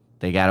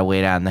 They got to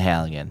wait on the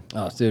Halligan.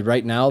 Oh, dude!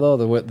 Right now, though,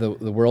 the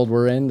world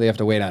we're in, they have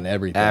to wait on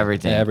everything.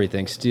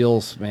 Everything.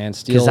 Steels, man.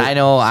 Steel. Because I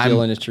know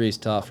steel industry is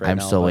tough right now. I'm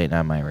still waiting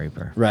on my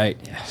Reaper. Right.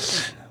 Yeah.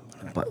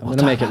 But I'm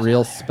gonna make it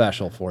real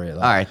special for you,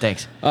 though. All right,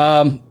 thanks.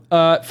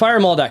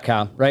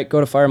 Firemall.com, right? Go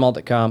to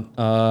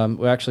firemall.com.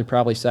 We'll actually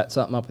probably set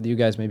something up with you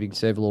guys. Maybe you can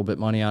save a little bit of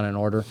money on an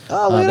order.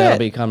 Oh, look at that'll that.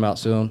 be coming out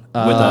soon.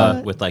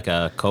 with like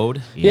a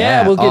code.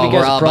 Yeah, we'll give you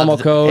guys a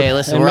promo code. Hey,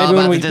 listen, and we're all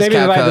about the maybe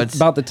discount codes.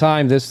 about the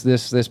time this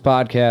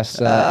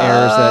podcast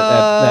airs,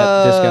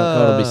 that discount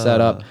code will be set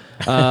up.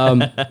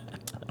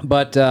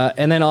 But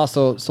and then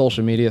also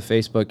social media,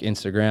 Facebook,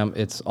 Instagram.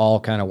 It's all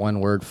kind of one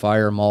word.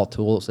 Fire Mall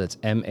Tools. That's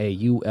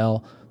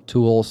MAUL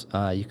Tools.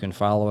 You can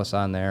follow us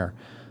on there.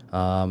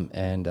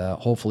 And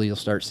hopefully you'll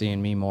start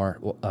seeing me more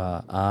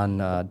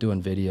on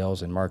doing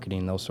videos and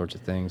marketing, those sorts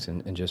of things,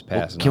 and just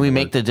passing. Can we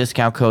make the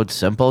discount code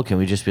simple? Can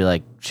we just be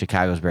like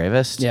Chicago's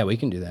Bravest? Yeah, we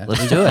can do that.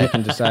 Let's do it. We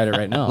can decide it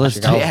right now. Let's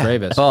do Chicago's it.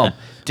 Bravest. Boom.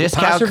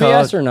 Discount Apostrophe code.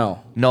 S or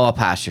no? No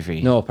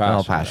apostrophe. No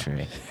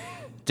apostrophe.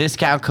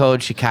 Discount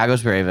code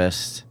Chicago's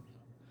Bravest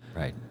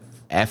Right.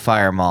 at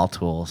Fire Mall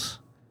Tools.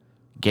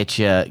 Get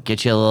you a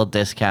little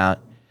discount.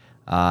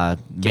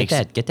 Get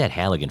that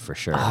Halligan for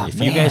sure. Oh,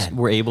 if you guys man.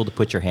 were able to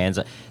put your hands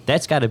on,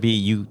 that's got to be.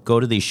 You go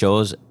to these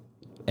shows,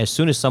 as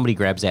soon as somebody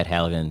grabs that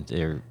Halligan,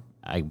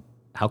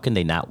 how can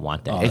they not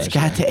want that? It's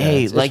thing? got to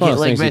it's like one of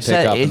those like things you Mitch pick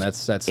said. up and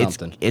It's that's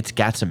something. It's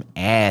got some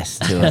ass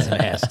to it.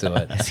 Ass to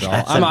it. So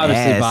got I'm some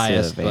obviously ass to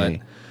biased, it,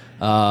 baby.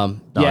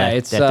 but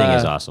that thing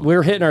is awesome.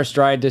 We're hitting our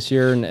stride this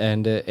year,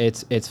 and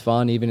it's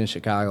fun. Even in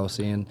Chicago,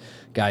 seeing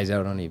guys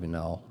I don't even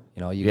know.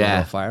 You go to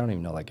a fire, I don't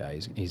even know that guy.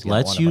 He's got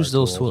Let's one of use our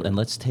those tools or- and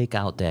let's take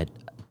out that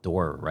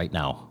door right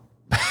now.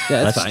 Yeah,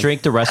 that's Let's fine.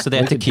 drink the rest of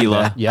that We could do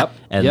tequila. that. Yep.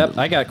 And, Yep.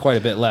 I got quite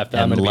a bit left.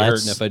 I'm and going to be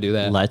let's- hurting if I do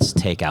that. Let's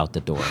take out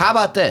the door. How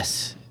about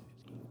this?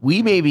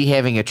 We may be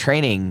having a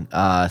training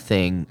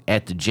thing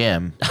at the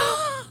gym.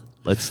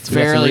 Let's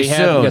fairly We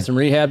soon. got some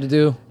rehab to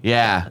do.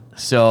 Yeah.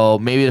 So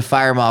maybe the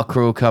Fire Mall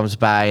crew comes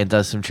by and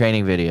does some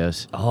training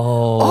videos.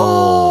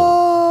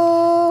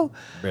 Oh,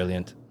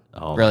 Brilliant.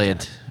 oh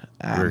Brilliant.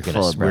 We're I'm gonna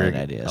full of brilliant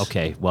ideas.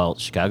 Okay, well,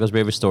 Chicago's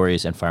Bravest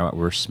Stories and Fire.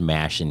 We're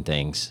smashing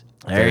things.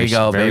 There you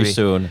go, very baby.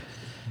 soon.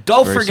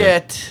 Don't Very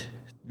forget,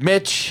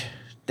 Mitch,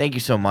 thank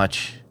you so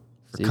much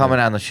for See you, coming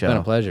man. on the It's been a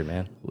show. pleasure,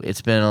 man.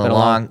 It's been a Been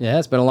long. yeah,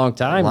 it's been a long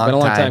time. long It's been a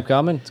long time. time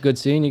coming. It's good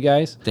seeing you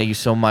guys. Thank you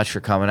so much for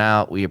coming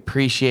out. We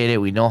appreciate it.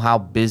 We know how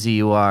busy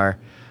you are.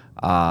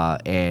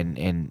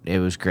 and it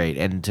was great.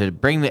 And to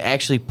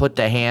actually put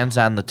the hands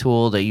on the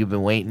tool that you've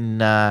been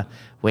waiting on,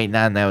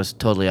 that was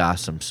totally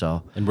awesome.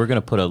 So, And we're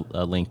gonna put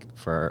a link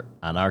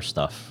on our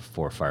stuff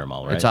for Fire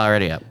Mall, right? it's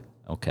already up.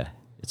 Okay,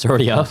 it's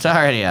already up. It's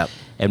already up.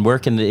 And where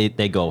can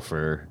they go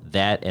for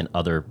that and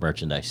other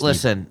merchandise?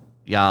 Listen,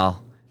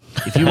 y'all,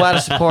 if you want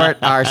to support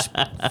our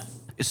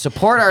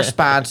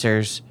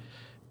sponsors,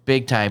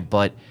 big time,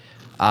 but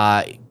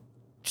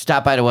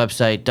stop by the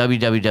website,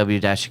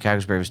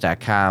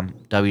 www.chicagosbravest.com,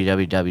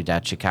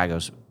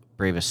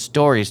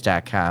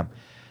 www.chicagosbraveststories.com.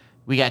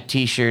 We got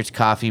T-shirts,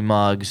 coffee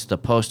mugs. The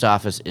post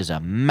office is a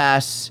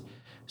mess.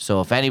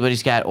 So if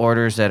anybody's got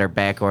orders that are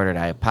back ordered,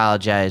 I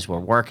apologize. We're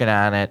working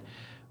on it.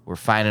 We're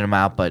finding them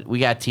out. But we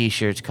got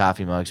T-shirts,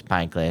 coffee mugs,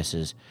 pint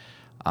glasses,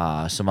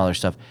 some other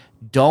stuff.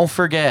 Don't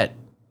forget,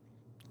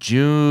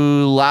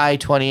 July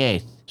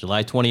 28th.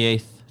 July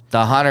 28th.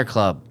 The Hunter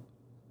Club,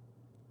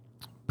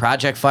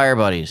 Project Fire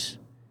Buddies,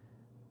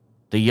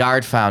 the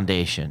Yard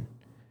Foundation.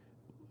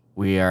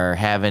 We are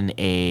having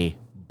a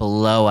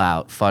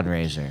blowout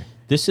fundraiser.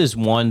 This is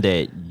one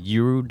that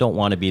you don't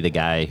want to be the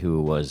guy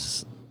who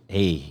was,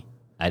 hey,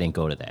 I didn't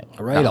go to that.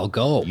 All right, I'll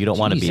go. You don't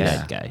want to be Jesus.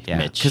 that guy, Yeah.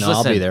 Mitch. 'Cause No,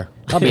 I'll be there.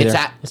 I'll be It's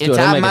there. at- Let's do it's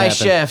it. I'll on make it my happen.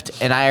 shift,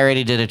 and I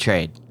already did a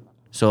trade.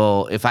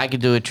 So if I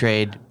could do a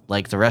trade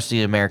like the rest of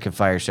the American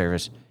Fire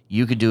Service,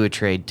 you could do a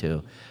trade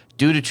too.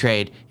 Do the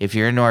trade. If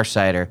you're a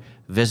Northsider,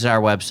 visit our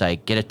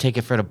website, get a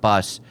ticket for the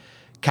bus.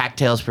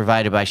 Cocktails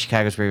provided by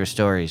Chicago's Bravest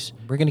Stories.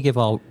 We're gonna give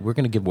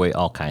away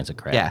all kinds of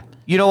crap. Yeah.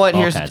 You know what?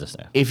 All Here's kinds of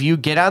stuff. if you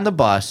get on the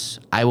bus,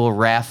 I will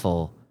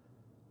raffle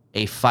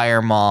a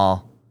Fire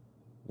Mall,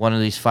 one of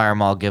these Fire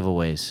Mall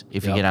giveaways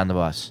if you Yep. get on the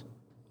bus.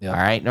 Yep.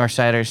 All right,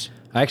 Northsiders?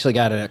 I actually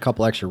got a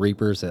couple extra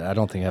Reapers that I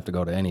don't think I have to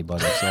go to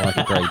anybody, so I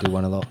could probably do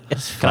one of those.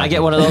 Can I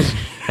get one of those?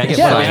 Can I get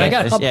Yeah, one? man, I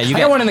got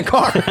one in the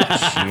car.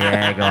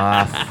 Yeah, go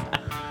off.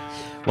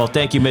 Well,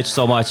 thank you, Mitch,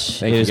 so much.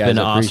 Thank It's you guys. been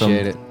I awesome.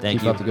 appreciate it. Thank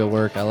Keep you. up the good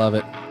work. I love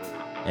it.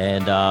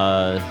 And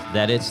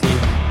that it, Steve.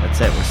 That's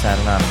it. We're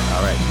signing off.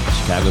 All right,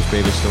 Chicago's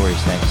Bravest Stories.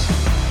 Thanks.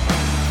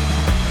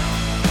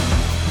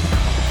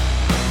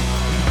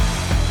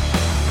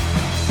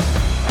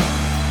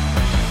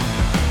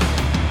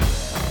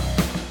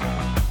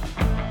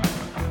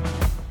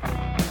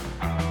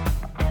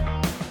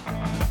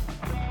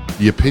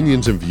 The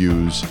opinions and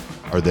views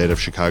are that of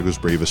Chicago's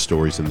Bravest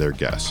Stories and their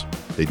guests.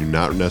 They do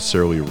not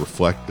necessarily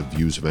reflect the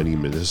views of any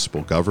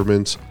municipal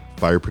governments,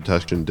 fire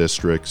protection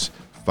districts,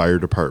 fire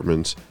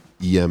departments,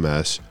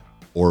 EMS,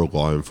 or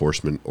law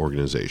enforcement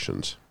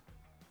organizations.